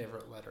pirate's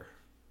favorite letter?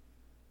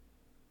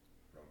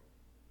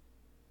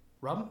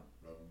 Rum?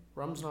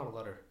 Rum's not a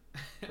letter.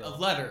 A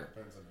letter.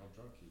 Depends on how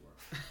drunk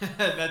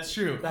you are. That's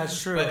true.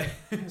 That's true.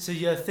 So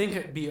you think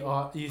it'd be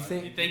R. You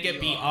think it'd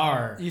be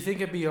R. You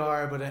think it'd be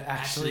R, but it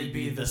actually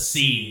be the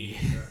C.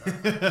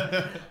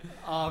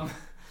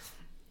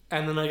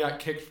 And then I got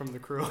kicked from the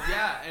crew.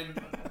 Yeah, and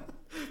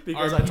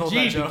because RPG, I told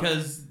that joke.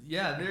 Because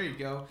there you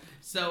go.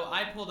 So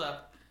I pulled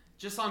up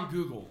just on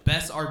Google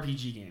best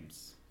RPG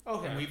games.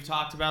 Okay. And we've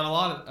talked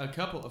about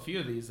a few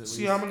of these at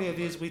See least. how many of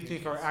these we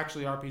think are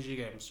actually RPG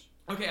games.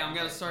 Okay, I'm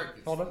gonna start.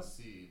 It's Hold the on.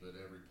 C, but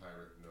every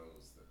pirate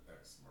knows that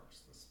X marks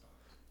the spot.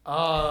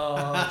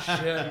 Oh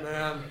shit,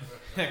 man!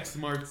 X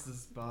marks the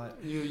spot.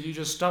 You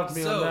just stumped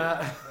me So- on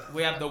that.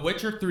 We have The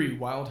Witcher 3: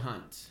 Wild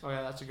Hunt. Oh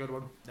yeah, that's a good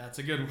one. That's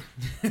a good one.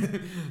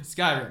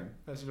 Skyrim,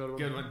 That's a good one.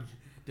 good one.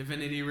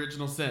 Divinity: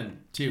 Original Sin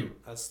 2,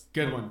 That's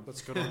good one.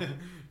 That's a good one.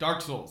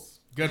 Dark Souls,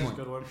 good That's one. a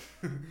good one.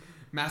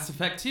 Mass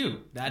Effect 2,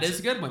 that is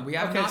a good one. We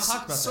have not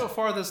talked about so that.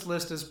 far this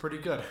list is pretty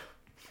good.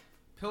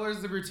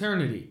 Pillars of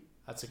Eternity.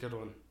 That's a good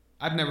one.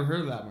 I've never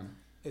heard of that one.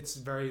 It's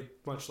very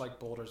much like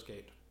Baldur's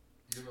Gate.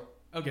 You know,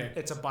 Okay.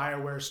 It's a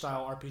BioWare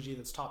style RPG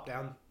that's top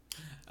down.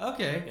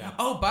 Okay. Yeah.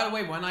 Oh, by the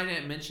way, one I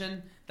didn't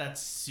mention that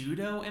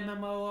pseudo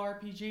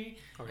MMORPG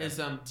Okay.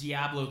 is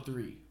Diablo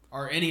 3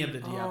 or any of the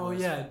Diablos.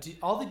 Oh yeah,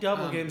 all the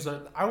Diablo Um, games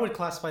I would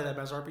classify them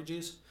as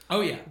RPGs,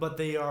 Oh yeah. but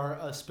they are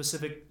a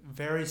specific,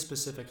 very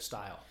specific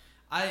style.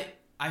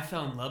 I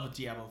fell in love with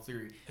Diablo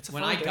 3. It's a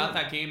When fun I got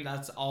game. that game,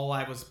 that's all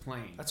I was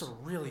playing. That's a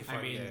really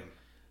fun mean- game.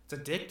 It's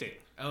addicting.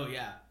 Oh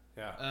yeah.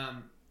 Yeah.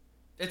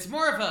 It's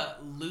more of a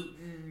loot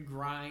and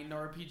grind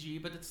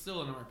RPG, but it's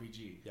still an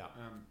RPG. Yeah.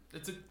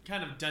 It's a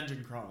kind of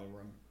dungeon crawler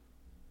one.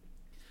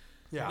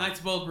 Yeah. Knights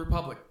of the Old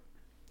Republic.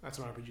 That's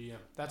an RPG. Yeah.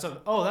 That's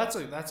a.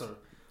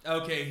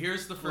 Okay,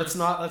 here's the first.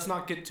 Let's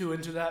not get too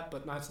into that.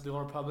 But Knights of the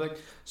Old Republic.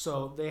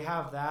 So they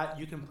have that.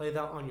 You can play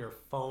that on your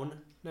phone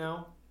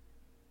now.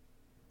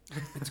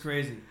 It's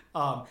crazy.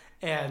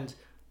 And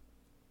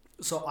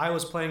so I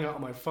was playing it on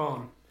my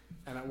phone,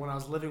 and when I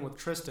was living with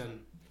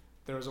Tristan,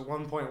 there was at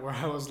one point where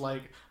I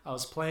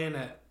was playing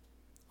it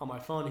on my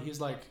phone.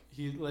 Because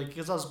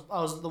I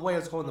was the way I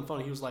was holding the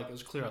phone, he was like, it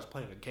was clear I was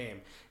playing a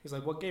game. He's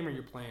like, "What game are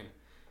you playing?"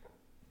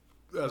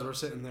 As we're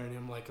sitting there, and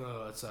I'm like,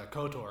 "Oh, it's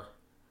KOTOR."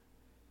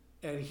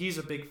 And he's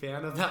a big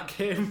fan of that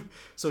game,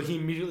 so he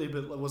immediately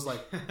was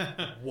like,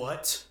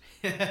 "What?"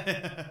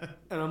 And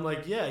I'm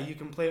like, "Yeah, you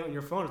can play it on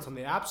your phone. It's on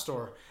the App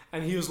Store."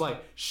 And he was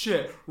like,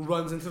 "Shit!"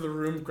 Runs into the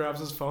room, grabs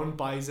his phone,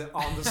 buys it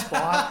on the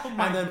spot, Oh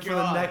my and then for the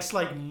God. next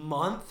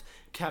month,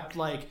 kept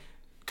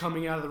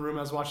coming out of the room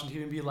as watching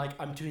TV and be like,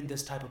 "I'm doing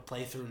this type of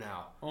playthrough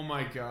now." Oh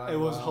my god. It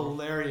was wow.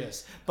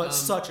 hilarious, but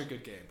such a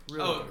good game.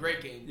 Really Oh, good.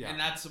 great game. Yeah. And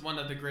that's one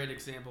of the great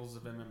examples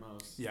of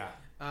MMOs. Yeah,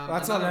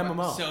 that's not another an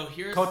one- MMO. So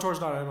here's KOTOR's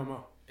not an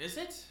MMO. Is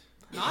it?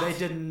 Not?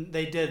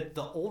 They did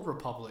the Old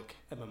Republic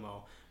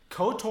MMO.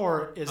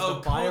 KOTOR is Oh, the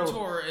Bio.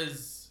 KOTOR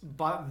is.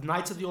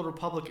 Knights of the Old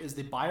Republic is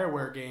the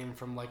BioWare game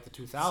from the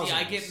 2000s. See,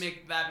 I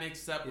get that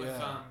mixed up with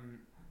Yeah.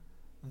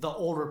 The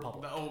Old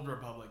Republic. the Old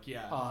Republic.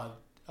 Yeah.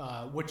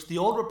 Which the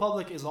Old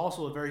Republic is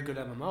also a very good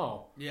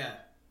MMO. Yeah.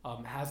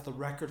 Has the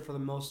record for the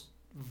most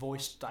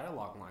voiced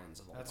dialogue lines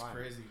of all That's time.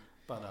 crazy.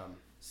 But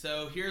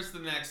So here's the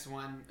next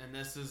one, and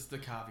this is the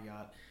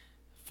caveat: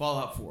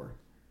 Fallout 4.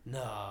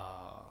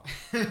 no,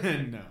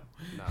 No.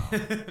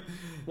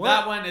 What?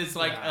 That one is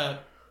like Yeah.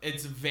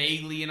 it's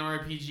vaguely an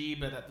RPG,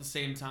 but at the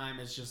same time,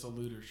 it's just a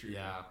looter shooter.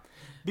 yeah.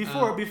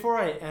 Before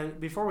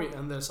we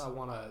end this, I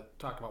want to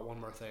talk about one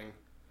more thing.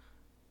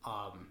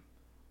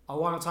 I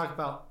want to talk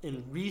about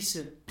in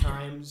recent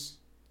times,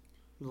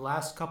 the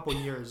last couple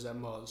years at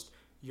most,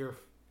 your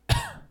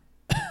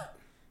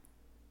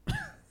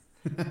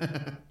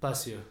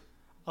bless you.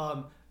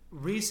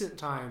 Recent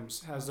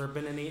times, has there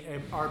been any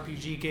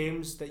RPG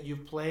games that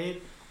you've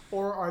played,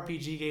 or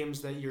RPG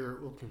games that you're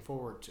looking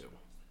forward to?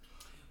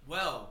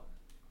 Well,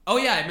 oh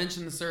yeah, I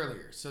mentioned this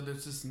earlier. So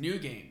there's this new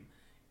game.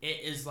 It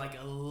is like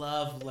a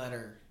love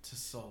letter to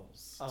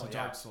Souls, Oh, to yeah.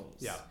 Dark Souls.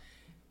 Yeah.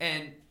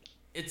 And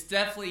it's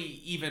definitely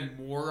even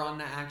more on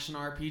the action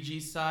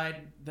RPG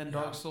side than Yeah.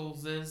 Dark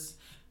Souls is,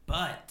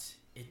 but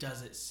it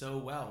does it so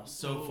well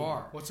so Ooh,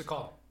 far. What's it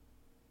called?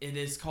 It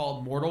is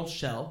called Mortal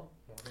Shell.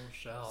 Mortal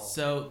Shell.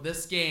 So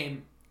this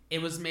game,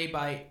 it was made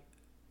by,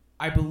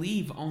 I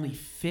believe, only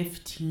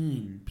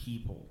 15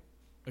 people.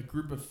 A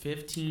group of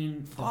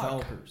 15 Fuck.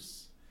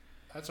 developers.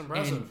 That's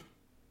impressive. And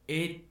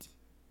it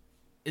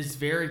is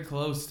very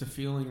close to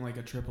feeling like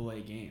a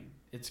AAA game.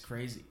 It's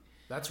crazy.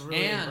 That's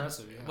really and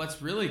impressive. Yeah.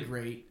 what's really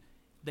great,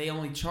 they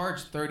only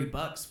charged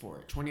 $30 for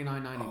it,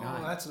 $29.99.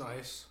 Oh, that's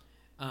nice.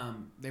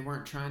 They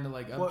weren't trying to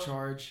like What-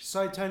 upcharge.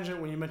 Side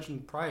tangent when you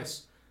mentioned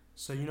price.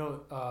 So you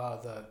know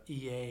the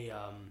EA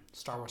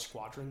Star Wars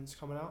Squadron's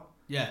coming out?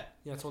 Yeah,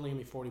 Yeah, it's only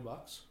gonna be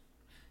 $40.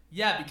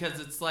 yeah, because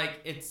it's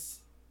like it's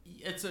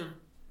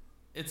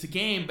a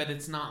game, but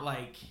it's not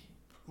like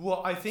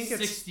Well, I think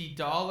it's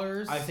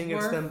 $60. I think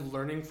it's them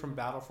learning from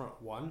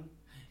Battlefront 1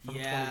 from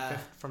Yeah.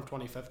 from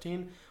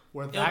 2015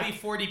 where It'll that be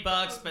 $40,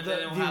 but then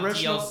it'll the have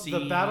original DLC.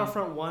 the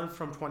Battlefront 1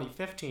 from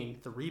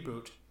 2015, the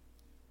reboot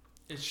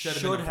It should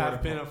been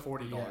have been affordable. a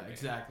 $40 Yeah, game.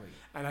 exactly.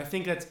 And I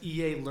think that's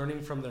EA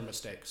learning from their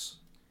mistakes,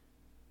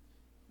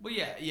 Well,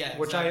 yeah.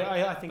 which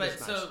exactly. I think But is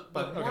nice. so, But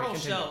but okay, Mortal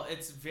continue. Shell,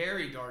 it's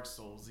very Dark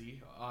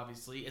Soulsy.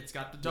 Obviously, it's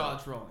got the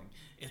dodge rolling.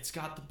 It's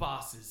got the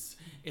bosses.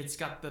 It's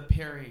got the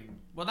parrying.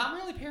 Well, not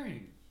really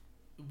parrying.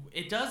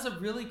 It does a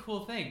really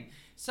cool thing.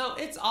 So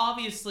it's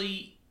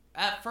obviously,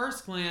 at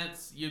first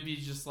glance, you'd be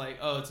just like,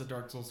 oh, it's a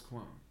Dark Souls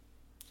clone.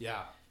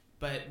 Yeah.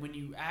 But when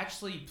you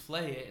actually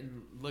play it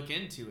and look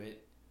into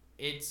it,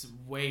 it's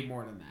way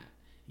more than that.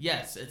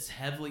 Yes, it's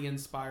heavily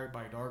inspired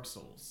by Dark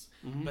Souls.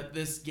 Mhm. But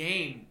this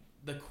game,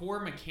 the core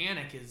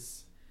mechanic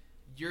is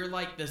you're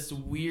like this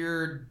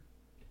weird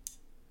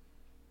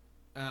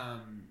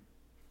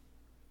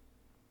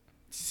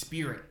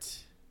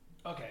spirit,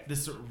 Okay.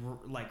 this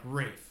like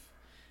wraith,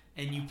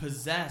 and you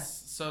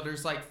possess. So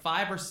there's like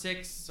 5 or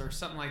 6 or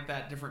something like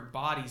that different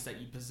bodies that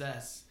you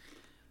possess,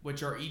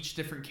 which are each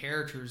different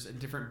characters and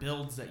different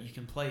builds that you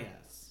can play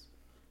as.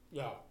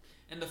 Yeah.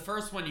 And the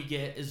first one you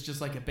get is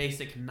just like a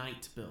basic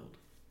knight build.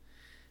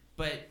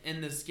 But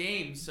in this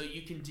game, so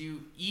you can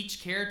do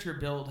each character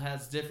build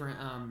has different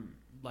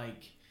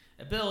like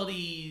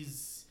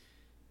abilities.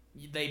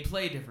 They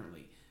play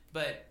differently.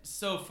 But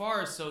so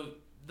far,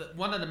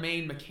 one of the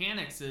main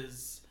mechanics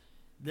is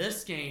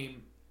this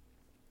game.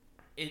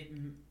 It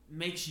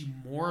makes you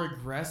more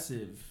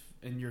aggressive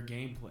in your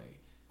gameplay.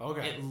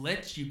 Okay. It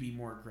lets you be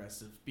more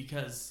aggressive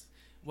because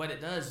what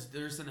it does,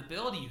 there's an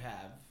ability you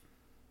have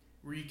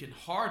where you can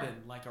harden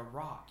like a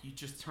rock. You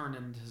just turn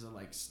into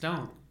like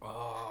stone.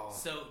 Oh.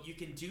 So you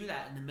can do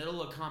that in the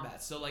middle of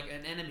combat. So like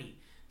an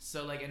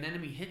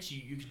enemy hits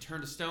you, you can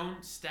turn to stone,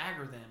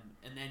 stagger them,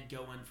 and then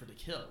go in for the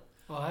kill.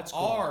 Oh, that's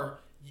cool. Or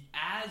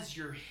as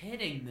you're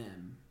hitting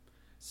them,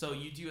 so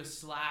you do a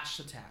slash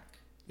attack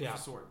with Yeah. a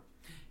sword.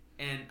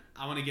 And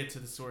I want to get to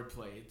the sword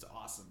play. It's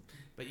awesome.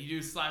 But you do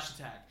a slash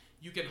attack.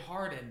 You can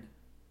harden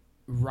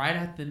right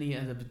at the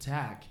end of the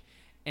attack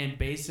and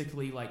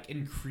basically like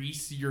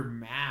increase your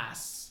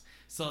mass.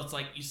 So it's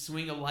like you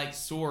swing a light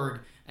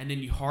sword and then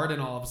you harden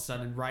all of a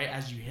sudden right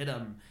as you hit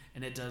them,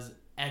 and it does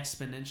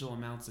exponential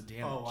amounts of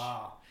damage. Oh,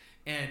 wow.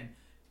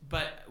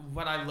 But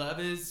what I love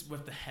is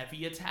with the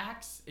heavy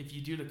attacks, if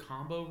you do the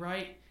combo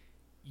right,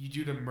 you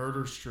do the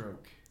murder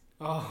stroke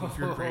Oh. with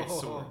your great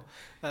sword.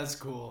 That's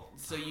cool.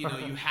 So you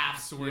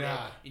half sword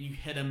Yeah. it and you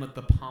hit him with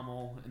the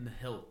pommel and the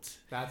hilt.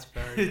 That's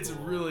very It's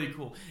cool. really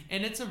cool,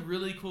 and it's a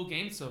really cool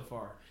game so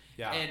far.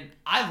 Yeah. And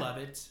I love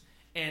it.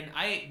 And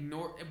I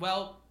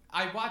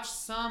watched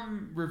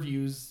some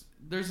reviews.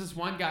 There's this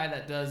one guy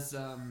that does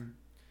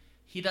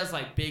he does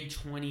like big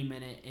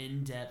 20-minute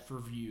in-depth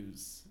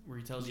reviews where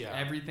he tells you Yeah.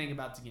 everything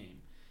about the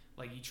game.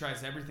 Like he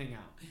tries everything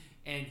out.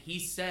 And he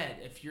said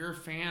if you're a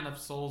fan of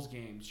Souls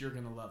games, you're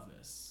going to love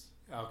this.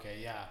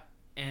 Okay, yeah.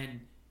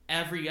 And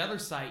every other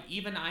site,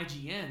 even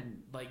IGN,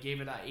 like gave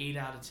it an 8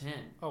 out of 10.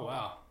 Oh,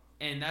 wow.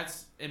 And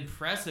that's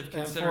impressive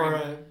And considering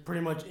for a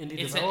pretty much indie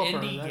it's an developer,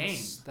 indie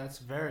that's, game. That's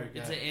very good.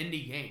 it's an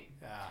indie game.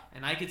 Yeah.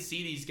 And I could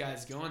see these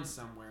guys going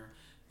somewhere.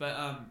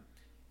 But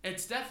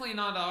it's definitely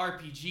not an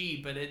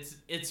RPG, but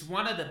it's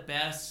one of the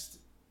best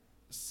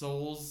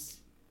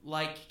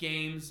Souls-like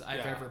games I've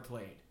Yeah. ever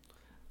played.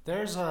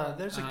 There's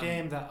a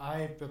game that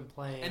I've been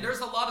playing. And there's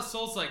a lot of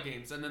Souls-like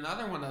games. And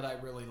another one that I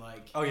really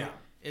like Oh, yeah.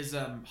 is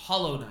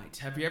Hollow Knight.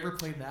 Have you ever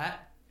played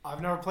that? I've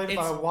never played it,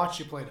 but I It's- watched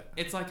you played it.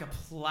 It's like a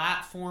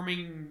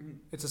platforming.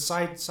 It's a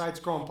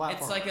side-scrolling platform.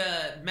 It's like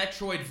a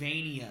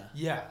Metroidvania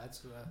Yeah,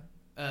 that's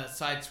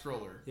side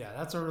scroller. yeah,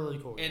 that's a really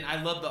cool game. And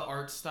I love the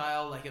art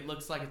style. Like it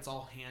looks like it's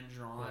all hand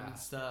drawn Yeah. and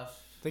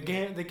stuff. The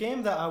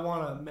game that I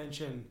want to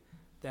mention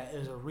that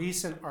is a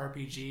recent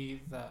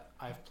RPG that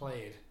I've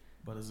played,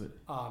 What is it?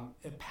 a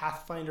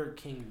Pathfinder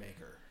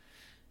Kingmaker,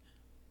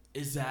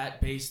 Is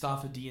that based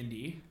off of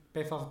D&D?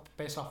 based off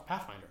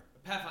Pathfinder.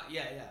 Pathfinder.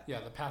 Yeah. Yeah,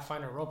 the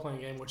Pathfinder role-playing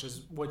game, which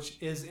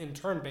is in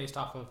turn based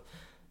off of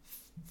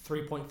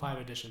 3.5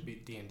 edition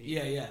D&D.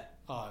 Yeah.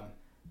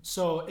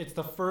 So it's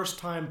the first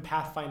time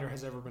Pathfinder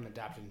has ever been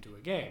adapted into a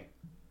game.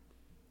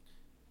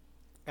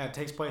 And it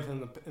takes place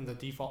in the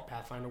default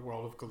Pathfinder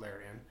world of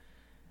Golarion.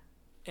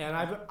 And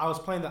I was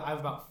playing that. I have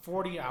about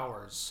 40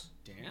 hours.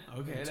 Damn.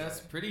 Okay, Into that's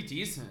it. pretty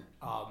decent.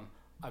 I'm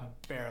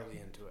barely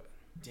into it.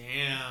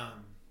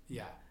 Damn.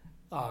 Yeah.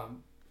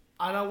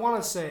 And I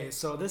want to say,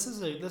 so this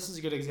is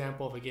a good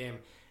example of a game.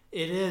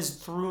 It is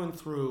through and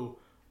through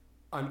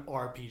an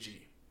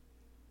RPG,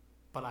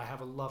 but I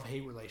have a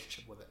love-hate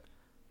relationship with it.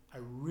 I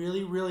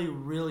really, really,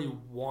 really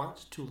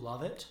want to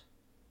love it,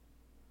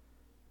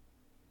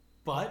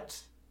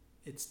 but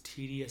it's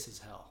tedious as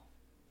hell.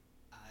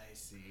 I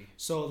see.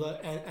 So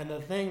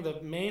the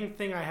main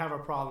thing I have a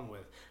problem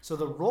with. So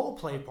the role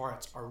play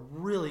parts are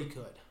really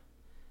good,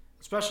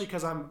 especially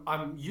because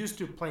I'm used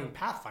to playing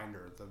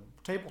Pathfinder, the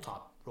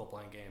tabletop role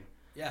playing game.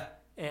 Yeah.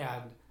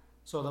 And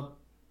so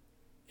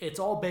it's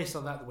all based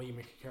on that, the way you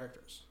make your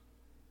characters.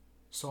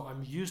 So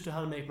I'm used to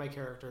how to make my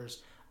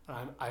characters.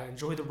 I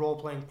enjoy the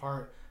role-playing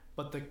part,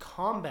 but the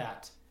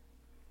combat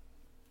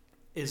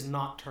is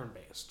not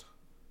turn-based.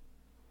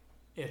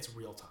 It's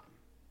real-time.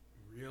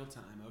 Real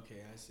time. Okay,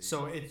 I see.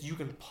 So you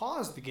can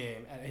pause the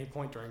game at any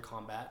point during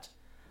combat,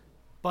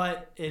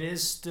 but it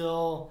is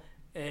still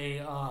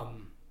a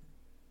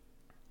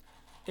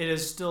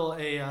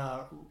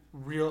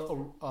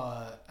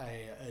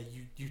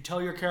you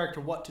tell your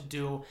character what to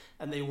do,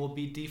 and they will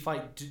be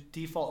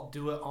default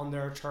do it on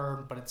their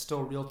turn, but it's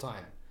still real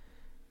time,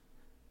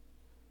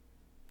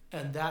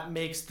 and that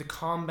makes the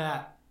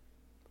combat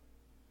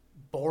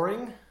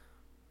boring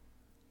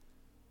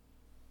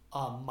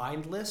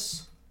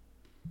mindless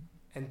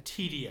and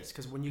tedious,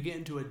 because when you get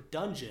into a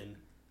dungeon,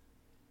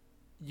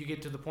 you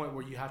get to the point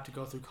where you have to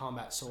go through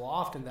combat so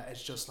often that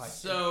it's just like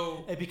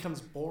So it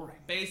becomes boring.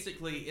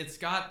 basically, it's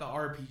got the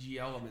RPG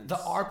elements. The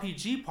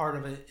RPG part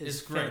of it is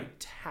It's great.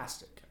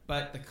 fantastic.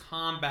 But the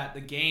combat,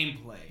 the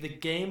gameplay. The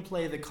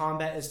gameplay, the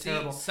combat is See,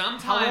 terrible.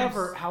 sometimes-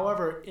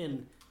 However,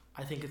 in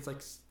I think it's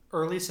like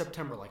early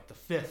September, like the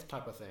 5th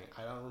type of thing.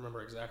 I don't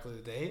remember exactly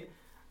the date.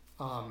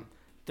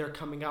 They're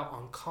coming out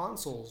on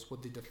consoles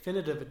with the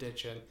definitive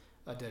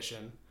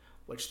edition,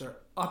 which they're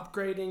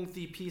upgrading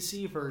the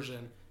PC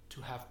version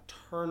to have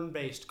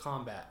turn-based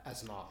combat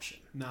as an option,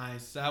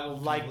 Nice. That will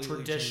like completely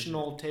change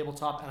traditional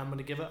tabletop. And I'm going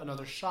to give it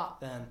another shot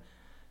then,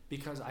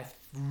 because I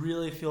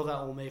really feel that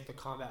will make the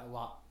combat a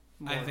lot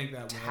more I think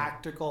that will.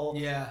 tactical,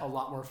 Yeah. a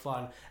lot more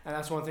fun. And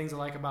that's one of the things I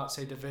like about,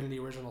 say, Divinity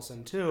Original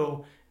Sin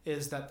 2,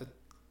 is that the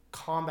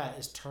combat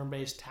is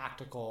turn-based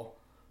tactical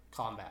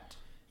combat.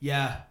 it.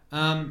 Yeah.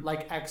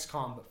 Like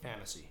XCOM, but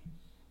fantasy.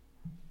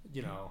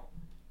 You know,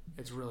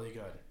 it's really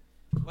good.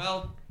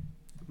 Well,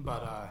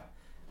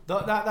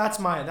 But that's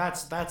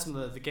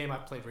the game I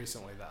played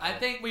recently. That I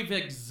think we've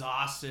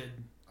exhausted.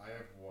 I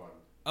have one.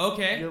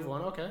 Okay. you have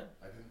one. Okay.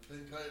 I didn't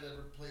think I'd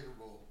ever played a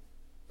role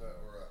or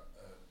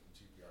a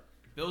GPR.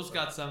 Bill's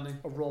got something.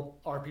 A role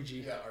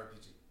RPG. Yeah,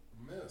 RPG.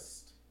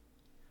 Myst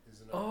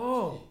is an RPG.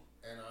 Oh.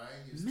 And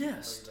I used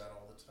Myst. to play that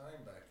all the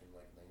time back in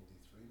like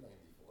 93,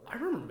 94. I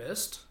remember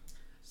Myst.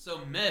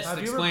 So, Myst, Have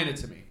you ever- explain it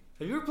to me.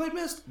 Have you ever played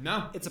Myst?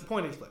 No. It's a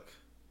point and click.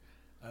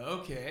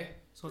 Okay.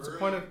 So it's early, a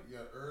point of,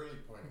 early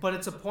point. but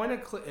it's a point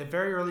and click, a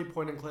very early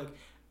point and click.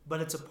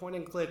 But it's a point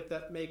and click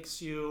that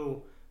makes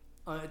you.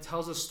 It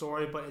tells a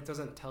story, but it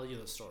doesn't tell you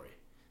the story.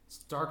 It's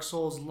Dark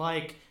Souls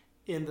like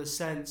in the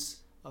sense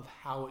of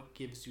how it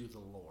gives you the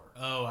lore.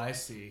 Oh, I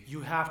see.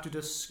 You have to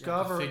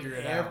discover figure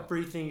it out.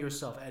 everything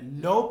yourself. At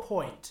no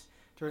point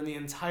during the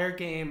entire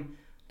game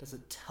does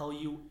it tell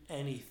you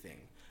anything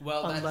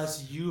Well,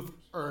 unless you've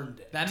earned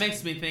it. that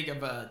makes me think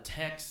of a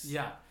text.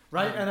 Yeah,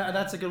 right. And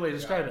that's a good way to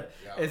describe it.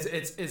 Yeah.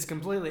 It's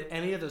completely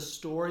any of the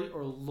story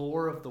or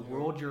lore of the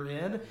world you're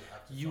in.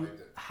 You You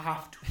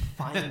have to have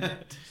find it. to find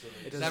it. So It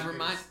they doesn't- just That get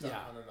reminds- stuck yeah.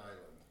 on an island.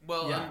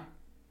 Well, Yeah.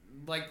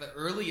 like the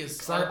earliest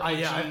 'Cause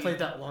RPG. I played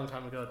that a long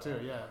time ago too.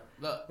 Yeah.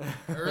 The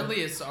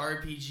earliest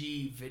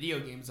RPG video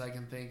games I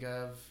can think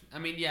of. I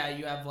mean, yeah,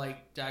 you have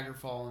like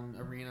Daggerfall and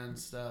Arena and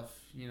stuff.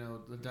 You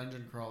know, the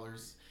dungeon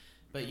crawlers.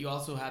 But you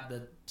also have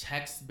the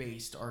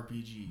text-based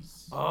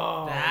RPGs.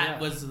 Oh, that yeah.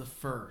 was the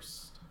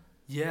first.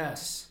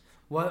 Yes.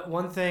 What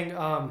one thing?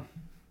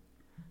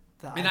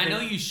 That And I know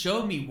think you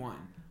showed me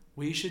one.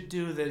 we should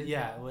do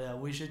the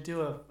we should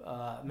do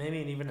a maybe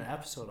even an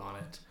episode on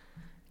it,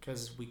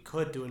 because we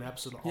could do an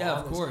episode. Yeah, on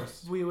of this.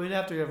 course. We'd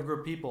have to have a group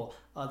of people.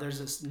 There's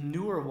this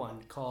newer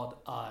one called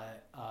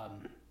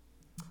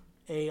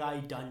AI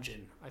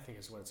Dungeon, I think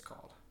is what it's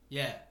called.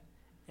 Yeah.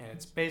 And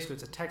it's basically a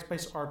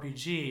text-based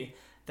RPG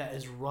that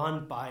is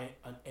run by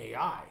an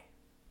AI.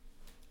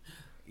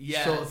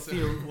 Yeah.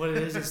 So what it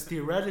is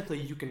theoretically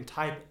you can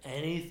type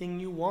anything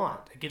you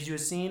want. It gives you a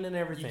scene and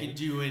you everything, can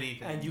do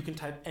anything. and you can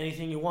type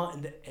anything you want,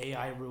 and the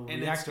AI will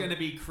and react it's to it. going to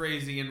be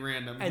crazy and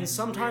random. And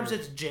sometimes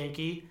weird. it's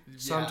janky, Yeah.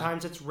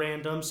 sometimes it's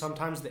random,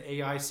 sometimes the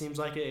AI seems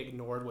like it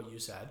ignored what you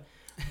said.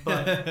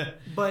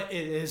 But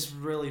it is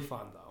really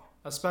fun though,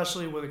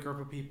 especially with a group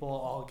of people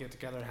all get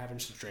together and having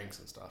some drinks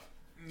and stuff.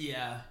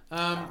 Yeah.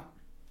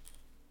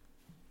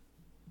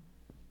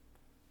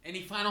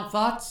 Any final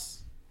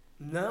thoughts?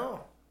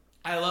 No,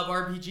 I love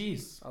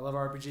RPGs. I love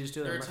RPGs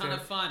too. They're a my ton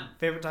of fun.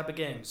 favorite type of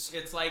games.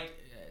 It's like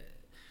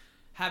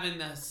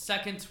having a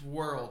second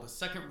world, a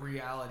second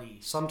reality.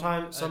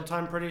 Sometime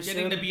pretty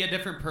Getting soon. to be a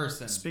different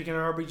person. Speaking of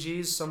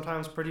RPGs,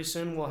 sometimes pretty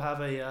soon we'll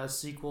have a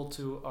sequel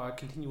to a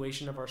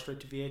continuation of our straight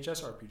to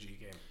VHS RPG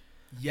game.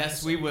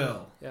 Yes, we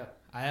will. Yeah,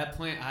 I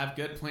have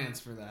good plans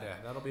for that. yeah,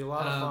 that'll be a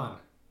lot of fun.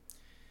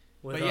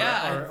 With but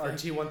yeah, our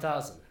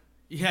T1000.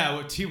 Yeah,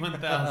 with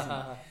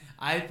T1000.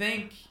 I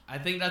think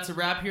that's a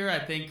wrap here. I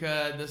think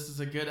this is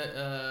a good.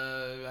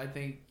 I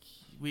think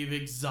we've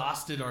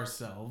exhausted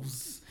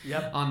ourselves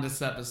Yep. on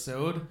this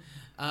episode.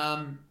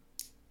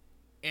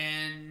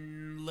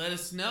 And let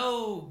us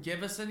know.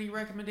 Give us any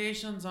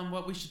recommendations on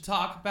what we should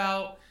talk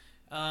about.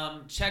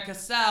 Check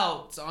us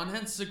out on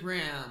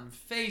Instagram,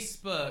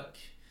 Facebook.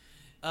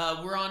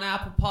 We're on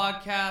Apple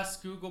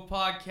Podcasts, Google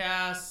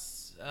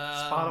Podcasts,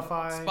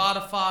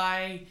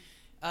 Spotify.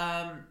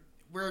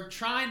 We're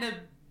trying to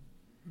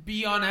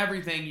be on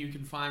everything you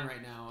can find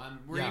right now.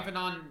 We're Yeah. even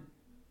on,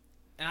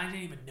 and I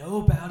didn't even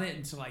know about it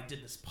until I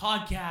did this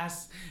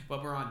podcast,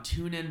 but we're on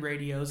TuneIn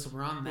Radio, so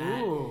we're on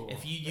that. Ooh,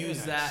 if you very use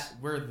nice. that,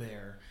 we're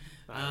there.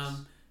 Nice.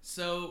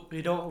 So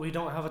We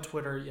don't have a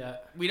Twitter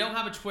yet. we don't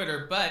have a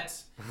Twitter,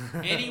 but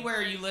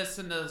anywhere you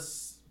listen to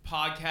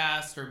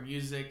podcasts or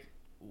music,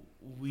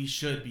 we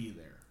should be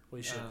there.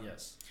 We should,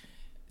 yes.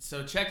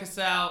 So check us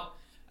out.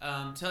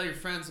 Tell your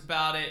friends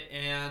about it,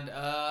 and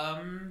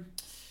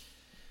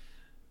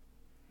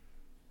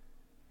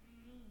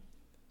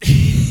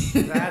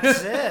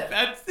That's it.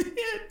 That's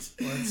it.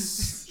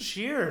 Let's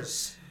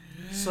cheers.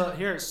 So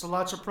here,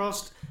 Cilantro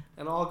Prost.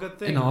 And all good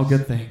things. And all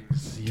good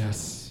things.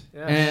 Yes.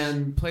 Yeah.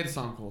 And play the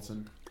song,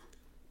 Colson.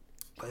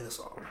 Play the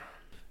song.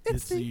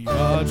 It's the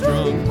Odd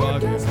Drunk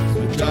Podcast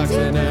with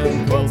Jackson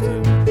and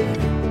Colton.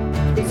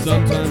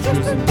 Sometimes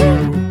Chris and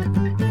Drew.